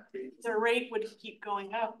then the rate would keep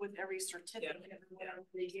going up with every certificate and whatever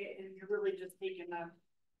they get, and you're really just taking a.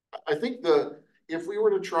 I think if we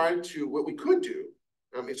were to try to, what we could do,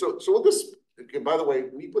 I mean, so what this, and by the way,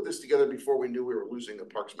 we put this together before we knew we were losing a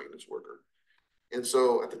parks maintenance worker. And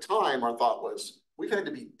so at the time, our thought was, we've had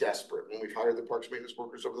to be desperate when we've hired the parks maintenance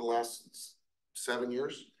workers over the last 7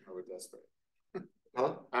 years. we're desperate.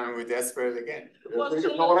 Huh? And we're desperate again. No,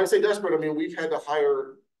 when I say desperate, I mean, we've had to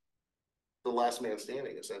hire the last man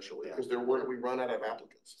standing essentially, because we run out of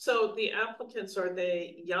applicants So the applicants, are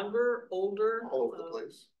they younger, older? all over the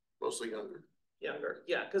place, mostly younger. Younger,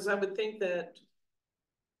 yeah, because I would think that.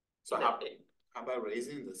 So how about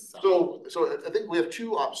raising the salary? So I think we have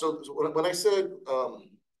two options. So when I said,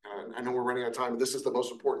 and I know we're running out of time, this is the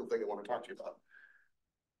most important thing I want to talk to you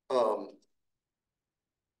about.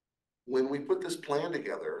 When we put this plan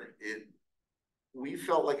together, we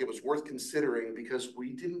felt like it was worth considering because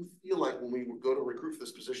we didn't feel like when we would go to recruit for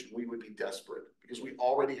this position, we would be desperate because we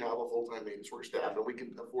already have a full-time maintenance work staff and we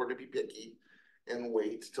can afford to be picky and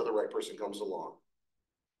wait till the right person comes along.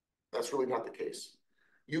 That's really not the case.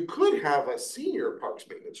 You could have a senior parks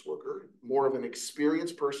maintenance worker, more of an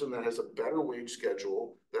experienced person that has a better wage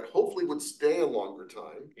schedule that hopefully would stay a longer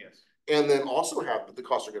time. Yes. And then also have, the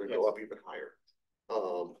costs are gonna go up even higher.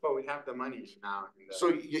 But we have the money now. So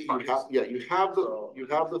you have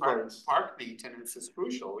the funds. Park maintenance is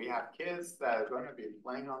crucial. We have kids that are gonna be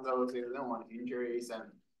playing on those, they don't want injuries, and,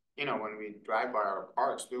 you know, when we drive by our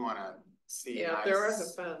parks, we wanna see. Yeah, nice... there are the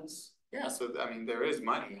funds. Yeah, so I mean, there is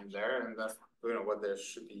money in there, and that's, you know, what there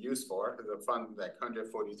should be used for, because the fund like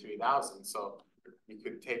 143,000, so you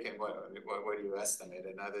could take in, what do you estimate,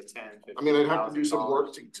 another 10, 15,000? I mean, I'd have to do some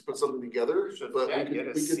work to put something together, but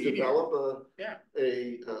we could develop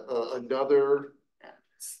another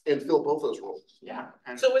and fill both those roles. Yeah.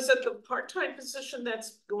 So is it the part-time position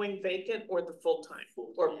that's going vacant or the full-time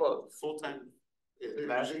or both? Full-time.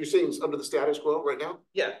 You're saying it's under the status quo right now?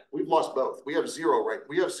 Yeah. We've lost both. We have zero, right?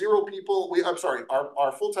 We have 0 people. I'm sorry,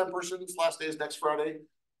 our full-time person's last day is next Friday.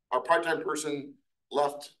 Our part-time person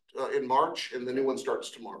left in March and the new one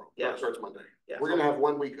starts tomorrow. Yeah. Starts Monday. Yeah. We're gonna have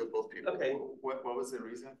 1 week of both people. Okay. What was the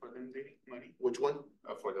reason for them leaving money? Which one?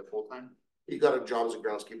 For the full-time? He got a job as a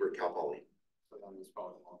groundskeeper at Cal Poly. So then it's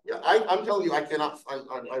probably more. Yeah, I'm telling you, I cannot,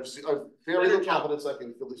 I've very little confidence I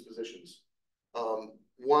can fill these positions.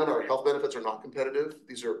 One, our health benefits are not competitive.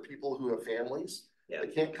 These are people who have families. Yeah. They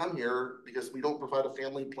can't come here because we don't provide a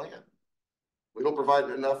family plan. We don't provide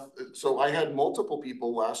enough. So I had multiple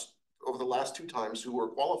people over the last 2 times who were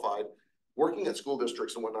qualified, working at school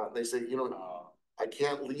districts and whatnot. And they say, you know, I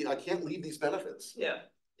can't leave these benefits. Yeah.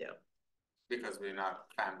 Because we're not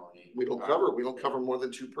family. We don't cover more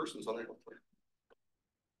than 2 persons on their health plan.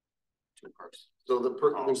 2 persons. So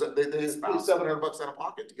they pay $700 out of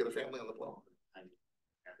pocket to get a family on the plan.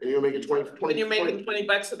 And you're making 20. When you're making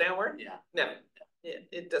 $20 an hour? Yeah. No,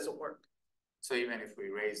 it doesn't work. So even if we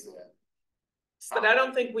raise the. But I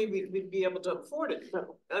don't think we'd be able to afford it.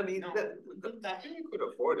 No, I mean, No, I think you could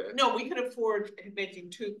afford it. no, we could afford making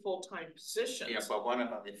 2 full-time positions. Yeah, but one of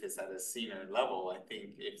them, if it's at a senior level, I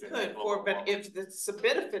think if. Could, but if it's the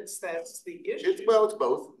benefits, that's the issue. It's both,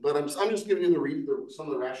 but I'm just giving you some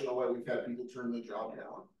of the rationale why we've had people turn the job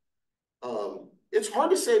down. It's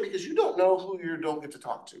hard to say because you don't know who you don't get to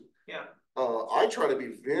talk to. Yeah. I try to be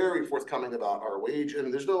very forthcoming about our wage,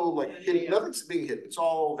 and there's no nothing's being hidden. It's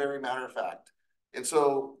all very matter of fact. And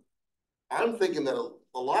so I'm thinking that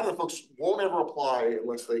a lot of the folks won't ever apply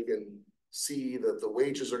unless they can see that the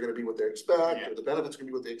wages are going to be what they expect, or the benefits can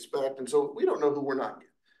be what they expect. And so we don't know who we're not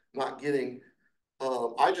getting.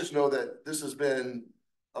 I just know that this has been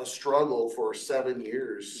a struggle for 7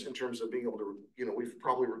 years in terms of being able to, you know, we've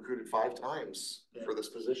probably recruited 5 times for this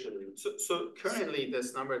position. So currently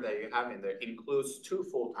this number that you have in there includes 2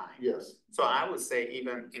 full-time. Yes. So I would say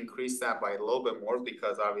even increase that by a little bit more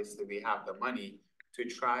because obviously we have the money to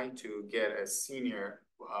try to get a senior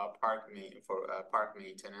park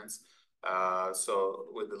maintenance. So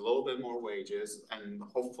with a little bit more wages, and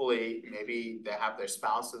hopefully maybe they have their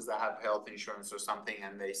spouses that have health insurance or something,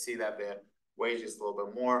 and they see that the wage is a little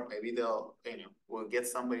bit more, maybe they'll, we'll get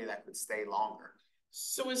somebody that could stay longer.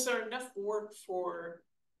 So is there enough work for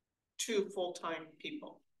 2 full-time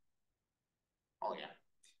people? Oh, yeah.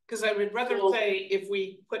 Cause I would rather say if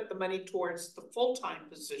we put the money towards the full-time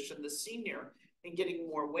position, the senior, and getting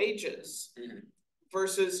more wages.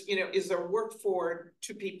 Versus, is there work for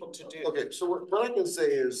 2 people to do? Okay, so what I can say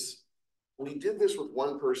is, we did this with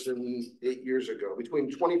one person 8 years ago, between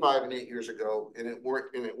 25 and 8 years ago, and it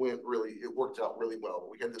worked out really well.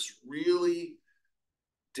 We had this really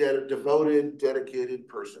devoted, dedicated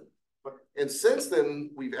person. And since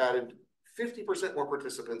then, we've added 50% more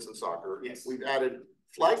participants in soccer. Yes. We've added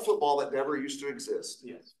flag football that never used to exist.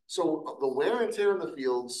 Yes. So the wear and tear in the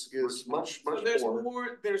fields is much So there's more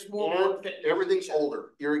work that everything's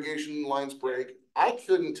older. Irrigation lines break. I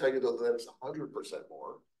couldn't tell you though that it's 100%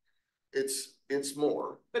 more. It's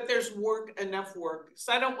more. But there's enough work.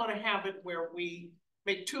 So I don't want to have it where we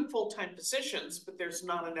make 2 full-time positions, but there's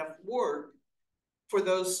not enough work for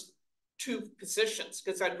those 2 positions.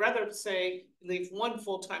 Cause I'd rather say leave 1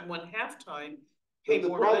 full-time, 1 half-time. The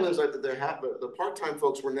problem is that the part-time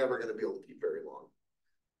folks were never going to be able to keep very long.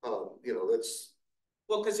 That's.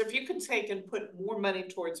 Well, cause if you could take and put more money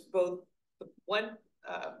towards both the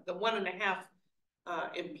 1.5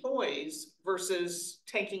 employees versus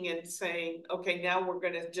taking and saying, okay, now we're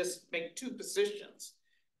gonna just make 2 positions.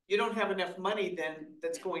 You don't have enough money then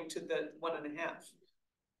that's going to the 1.5.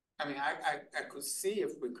 I mean, I could see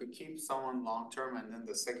if we could keep someone long-term and then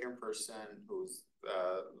the second person who's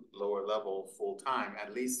lower level full-time,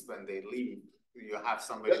 at least when they leave, you have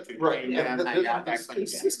somebody to train them. The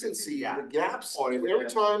consistency, the gaps, every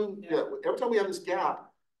time we have this gap,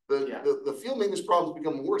 the field maintenance problems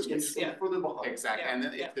become worse. Further behind. Exactly, and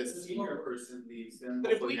then if the senior person leaves, then.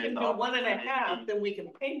 But if we can do 1.5, then we can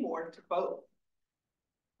pay more to both.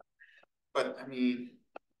 But I mean,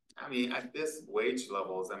 at this wage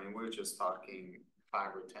levels, we're just talking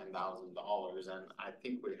 $5,000 or $10,000, and I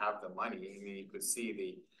think we have the money. I mean, you could see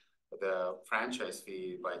the franchise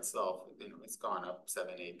fee by itself, it's gone up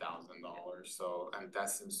 $7,000, $8,000. So, and that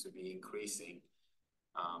seems to be increasing.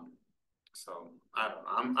 So I don't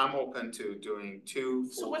know. I'm open to doing 2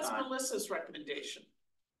 full-time. So what's Melissa's recommendation?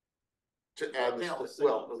 To add this,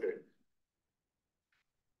 okay.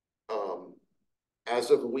 As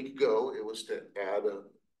of a week ago, it was to add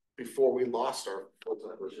before we lost our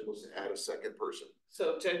full-time person, it was to add a second person.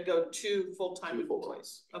 So to go 2 full-time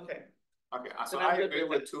employees. Okay. Okay, so I agree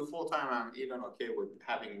with 2 full-time. I'm even okay with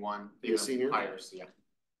having 1 senior hires.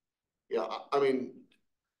 Yeah, I mean,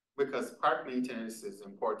 because park maintenance is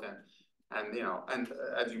important, and and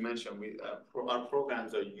as you mentioned, our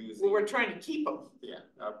programs are using. Well, we're trying to keep them. Yeah,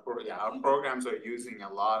 our programs are using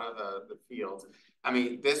a lot of the fields. I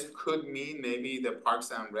mean, this could mean maybe the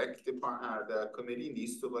Parks and Rec department, the committee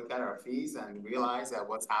needs to look at our fees and realize that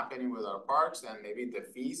what's happening with our parks, and maybe the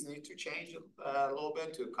fees need to change a little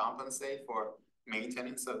bit to compensate for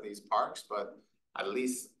maintenance of these parks. But at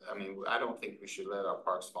least, I don't think we should let our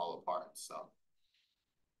parks fall apart. So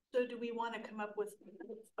do we want to come up with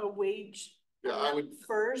a wage? Yeah, I would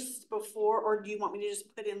first before, or do you want me to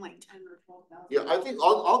just put in like 10 or 12,000? Yeah, I think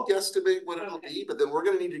I'll guesstimate what it'll be, but then we're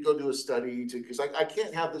gonna need to go do a study because I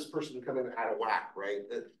can't have this person come in out of whack, right?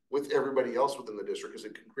 With everybody else within the district, because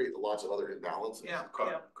it can create lots of other imbalances. Yeah.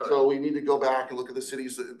 So we need to go back and look at the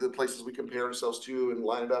cities, the places we compare ourselves to, and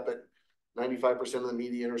line it up at 95% of the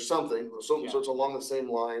median or something. So it's along the same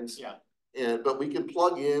lines. Yeah. But we can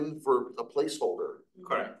plug in for a placeholder.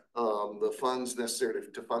 Correct. The funds necessary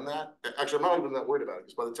to fund that. Actually, I'm not even that worried about it,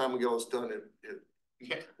 because by the time we get all this done, it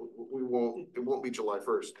won't be July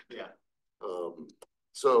 1st. Yeah.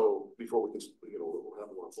 So before we'll have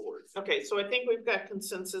one forward. Okay, so I think we've got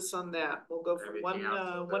consensus on that. We'll go from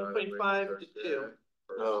 1.5 to 2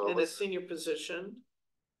 in a senior position.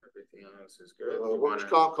 Everything else is good. Workers'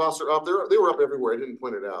 comp costs are up. They were up everywhere. I didn't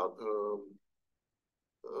point it out.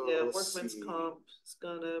 Yeah, workman's comp has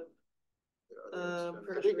gone up. I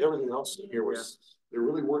think everything else here was, there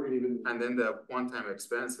really weren't even. And then the one-time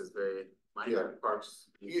expense is very minor. Parks.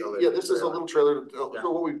 Yeah, this is a little trailer.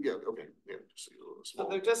 So what we okay. Yeah, just a little small.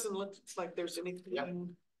 So there doesn't look like there's anything. Yeah.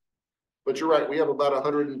 But you're right. We have about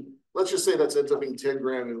 100. Let's just say that ends up being 10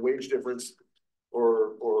 grand in wage difference,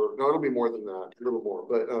 or no, it'll be more than that, a little more.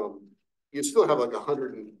 But you still have like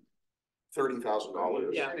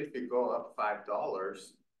 $130,000. Yeah. If you go up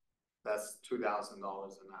 $5. That's $2,000 an hour.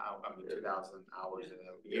 2,000 hours in a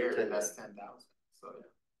year, and that's 10,000. So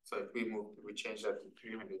So if we change that to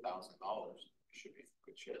 $300,000, it should be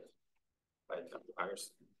good shape. But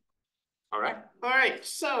all right. All right,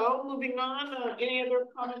 so moving on, any other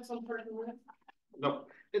comments on Park and Rec? No.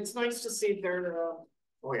 It's nice to see their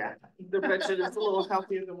Oh, yeah. budget is a little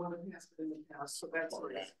healthier than what it has been in the past, so that's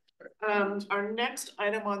nice. Our next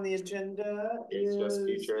item on the agenda It's is just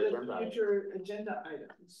future the agenda items. future agenda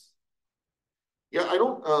items. Yeah, I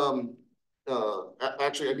don't,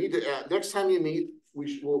 actually, I need to add, next time you meet, we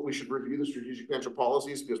should review the strategic financial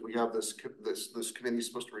policies, because we have this committee is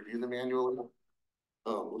supposed to review them annually.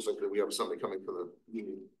 Looks like that we have something coming for the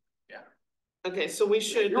meeting. Okay, so we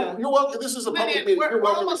should. You're welcome, this is a public meeting, you're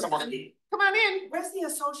welcome to come on. Come on in. Where's the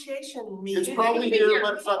association It's probably here,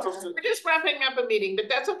 but it's not just, We're just wrapping up a meeting, but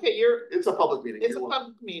that's okay, it's a public meeting. it's a You're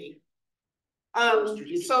welcome. public meeting.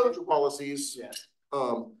 Strategic So, financial policies. Yeah.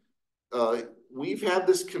 We've had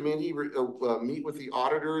this committee meet with the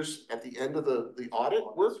auditors at the end of the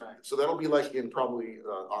audit work. That's right. So that'll be like in probably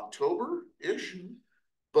October-ish. Mhm.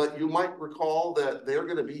 But you might recall that they're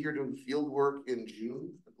gonna be here doing field work in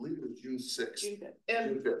June, I believe it was June 6th. and,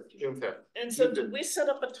 June 5th. June 5th. and so did we set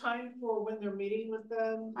up a time for when they're meeting with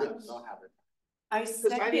them? I don't have it. I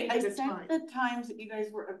sent I didn't get a sent time. the times that you guys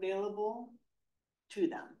were available to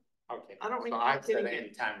them. Okay. I don't So recall I said getting it. any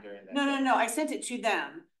time during that. No, I sent it to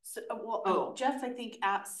them. So, Oh. Jeff, I think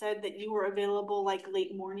said that you were available like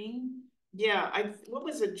late morning, Yeah, what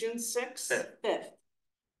was it, June 6th? 5th.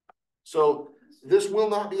 So this will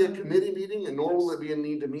not be a committee meeting, and nor will it be a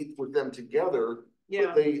need to meet with them together.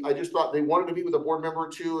 Yeah, But I just thought they wanted to meet with a board member or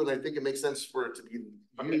two, and I think it makes sense for it to be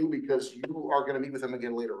you, because you are gonna meet with them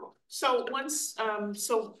again later on. so once,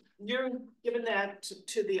 so you're giving that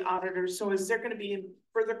to the auditor, so is there gonna be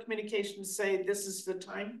further communication to say this is the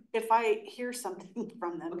time? If I hear something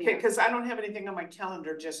from them. Okay, yeah. cause I don't have anything on my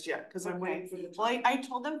calendar just yet, cause I'm waiting for the Well, time. I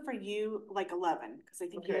told them for you like 11, because I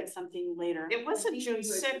think you Okay. had something later. It wasn't June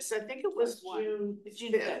 6th, I think it was One. June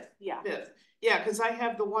June 5th. 5th, yeah. 5th, yeah, cause I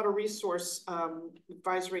have the Water Resource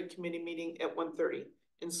Advisory Committee meeting at 1:30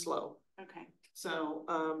 in SLO. Okay. So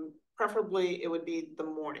preferably it would be the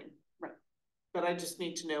morning. Right. But I just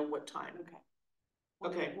need to know what time. Okay.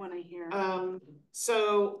 Okay. When I hear. Can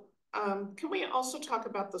we also talk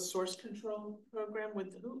about the source control program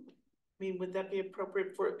with who? I mean, would that be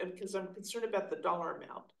appropriate for, and because I'm concerned about the dollar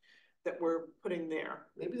amount that we're putting there.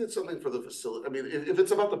 Maybe that's something for the facility, I mean, if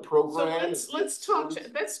it's about the So program.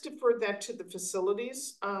 let's defer that to the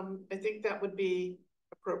facilities. I think that would be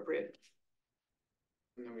appropriate.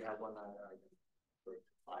 And then we have one for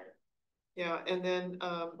fire. Yeah, and then,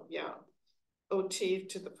 yeah, OT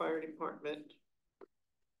to the fire department.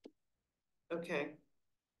 Okay.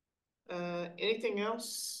 Anything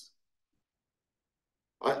else?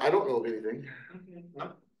 I don't know of anything. Okay.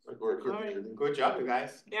 No. Alright. Good job, you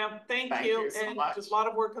guys. Yeah, thank Thank you, you so and much. there's a lot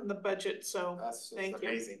of work on the budget, so, That's just thank you.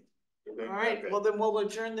 amazing. You're doing All right, very good. well then we'll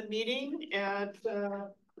adjourn the meeting at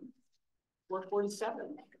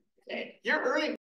 4:47. Okay, you're early.